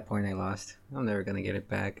missed that point I lost. I'm never gonna get it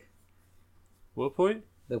back. What point?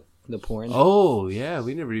 The porn. Oh yeah,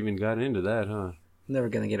 we never even got into that, huh? I'm never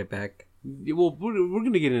gonna get it back. Yeah, well, we're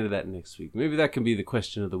gonna get into that next week. Maybe that can be the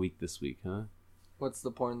question of the week this week, huh? What's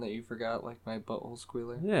the porn that you forgot, like my butthole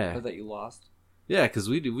squealer? Yeah. Or that you lost? Yeah, because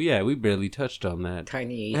we barely touched on that.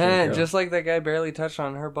 Tiny Asian girl. Just like that guy barely touched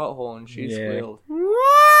on her butthole and she squealed.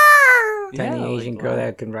 Tiny Asian girl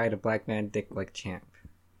that can ride a black man dick like Champ.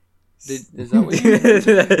 Is that what you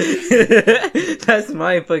That's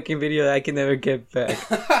my fucking video that I can never get back.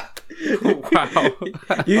 Wow.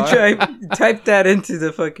 You type that into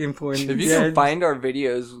the fucking porn. If you can find our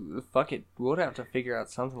videos, fuck it, we'll have to figure out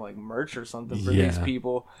something like merch or something for these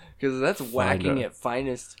people, because that's whacking at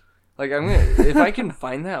finest. Like if I can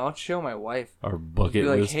find that, I'll show my wife. Our bucket Be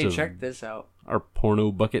like, list. hey, check this out. Our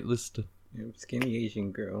porno bucket list. Skinny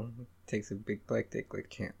Asian girl takes a big black dick like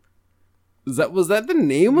Champ. Was that the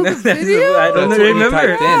name of the video? I don't That's what he remember.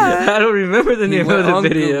 typed in. I don't remember the He name went of the on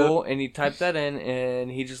video. Google and he typed that in, and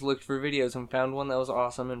he just looked for videos and found one that was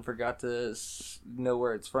awesome and forgot to know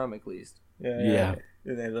where it's from at least. Yeah.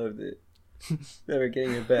 And I loved it. Never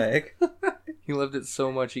getting it back. He loved it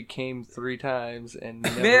so much he came 3 times and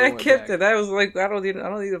never Man, I went kept back. it. I was like, I don't need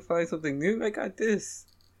to find something new. I got this.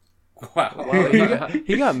 Wow. Wow,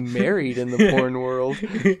 he got married in the porn world.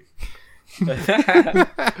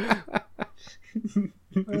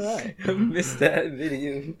 Alright. I missed that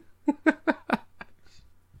video.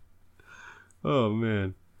 Oh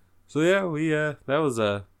man. So yeah, we that was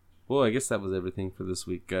well, I guess that was everything for this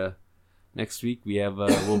week. Next week we have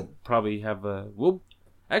we'll probably have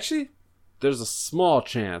actually there's a small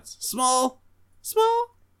chance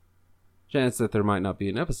that there might not be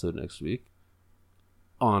an episode next week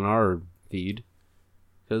on our feed,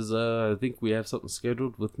 because I think we have something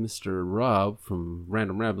scheduled with Mr. Rob from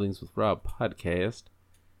Random Ramblings with Rob podcast.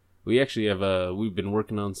 We actually have we've been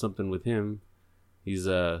working on something with him. He's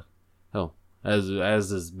hell, as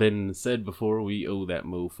has been said before, we owe that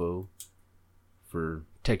mofo for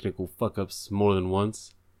technical fuck ups more than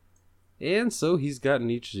once, and so he's gotten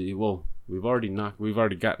we've already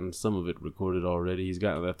gotten some of it recorded already. He's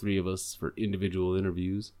gotten the 3 of us for individual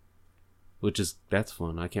interviews, that's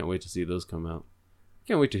fun. I can't wait to see those come out.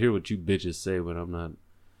 Can't wait to hear what you bitches say when I'm not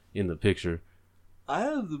in the picture. I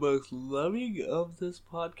am the most loving of this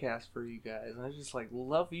podcast for you guys. I just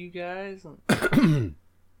love you guys.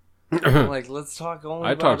 Let's talk only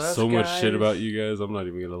I about talked us, so much guys. shit about you guys. I'm not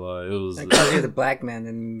even gonna lie. It was. I called you the black man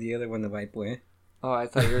and the other one the white boy. Oh, I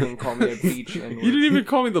thought you were going to call me a beach. You didn't even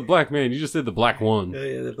call me the black man. You just said the black one. Oh,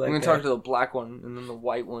 yeah, the black I'm going to guy. talk to the black one and then the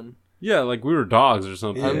white one. Yeah, like we were dogs or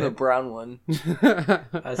something. I'm the brown one.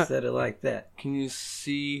 I said it like that. Can you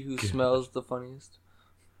see who smells the funniest?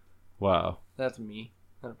 Wow. That's me.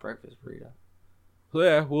 Not a breakfast burrito. So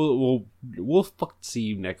yeah, we'll fucking see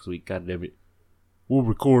you next week. God damn it. We'll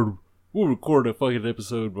record a fucking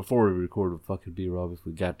episode before we record a fucking B-Rob if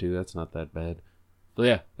we got to. That's not that bad. So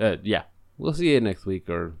yeah. We'll see you next week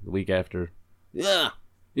or the week after. Yeah.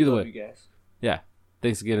 Either Love way. you guys. Yeah.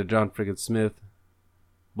 Thanks again to John friggin' Smith.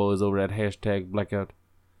 Boys over at #Blackout.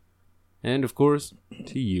 And of course,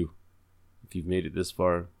 to you. If you've made it this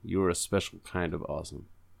far, you're a special kind of awesome.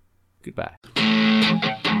 Goodbye.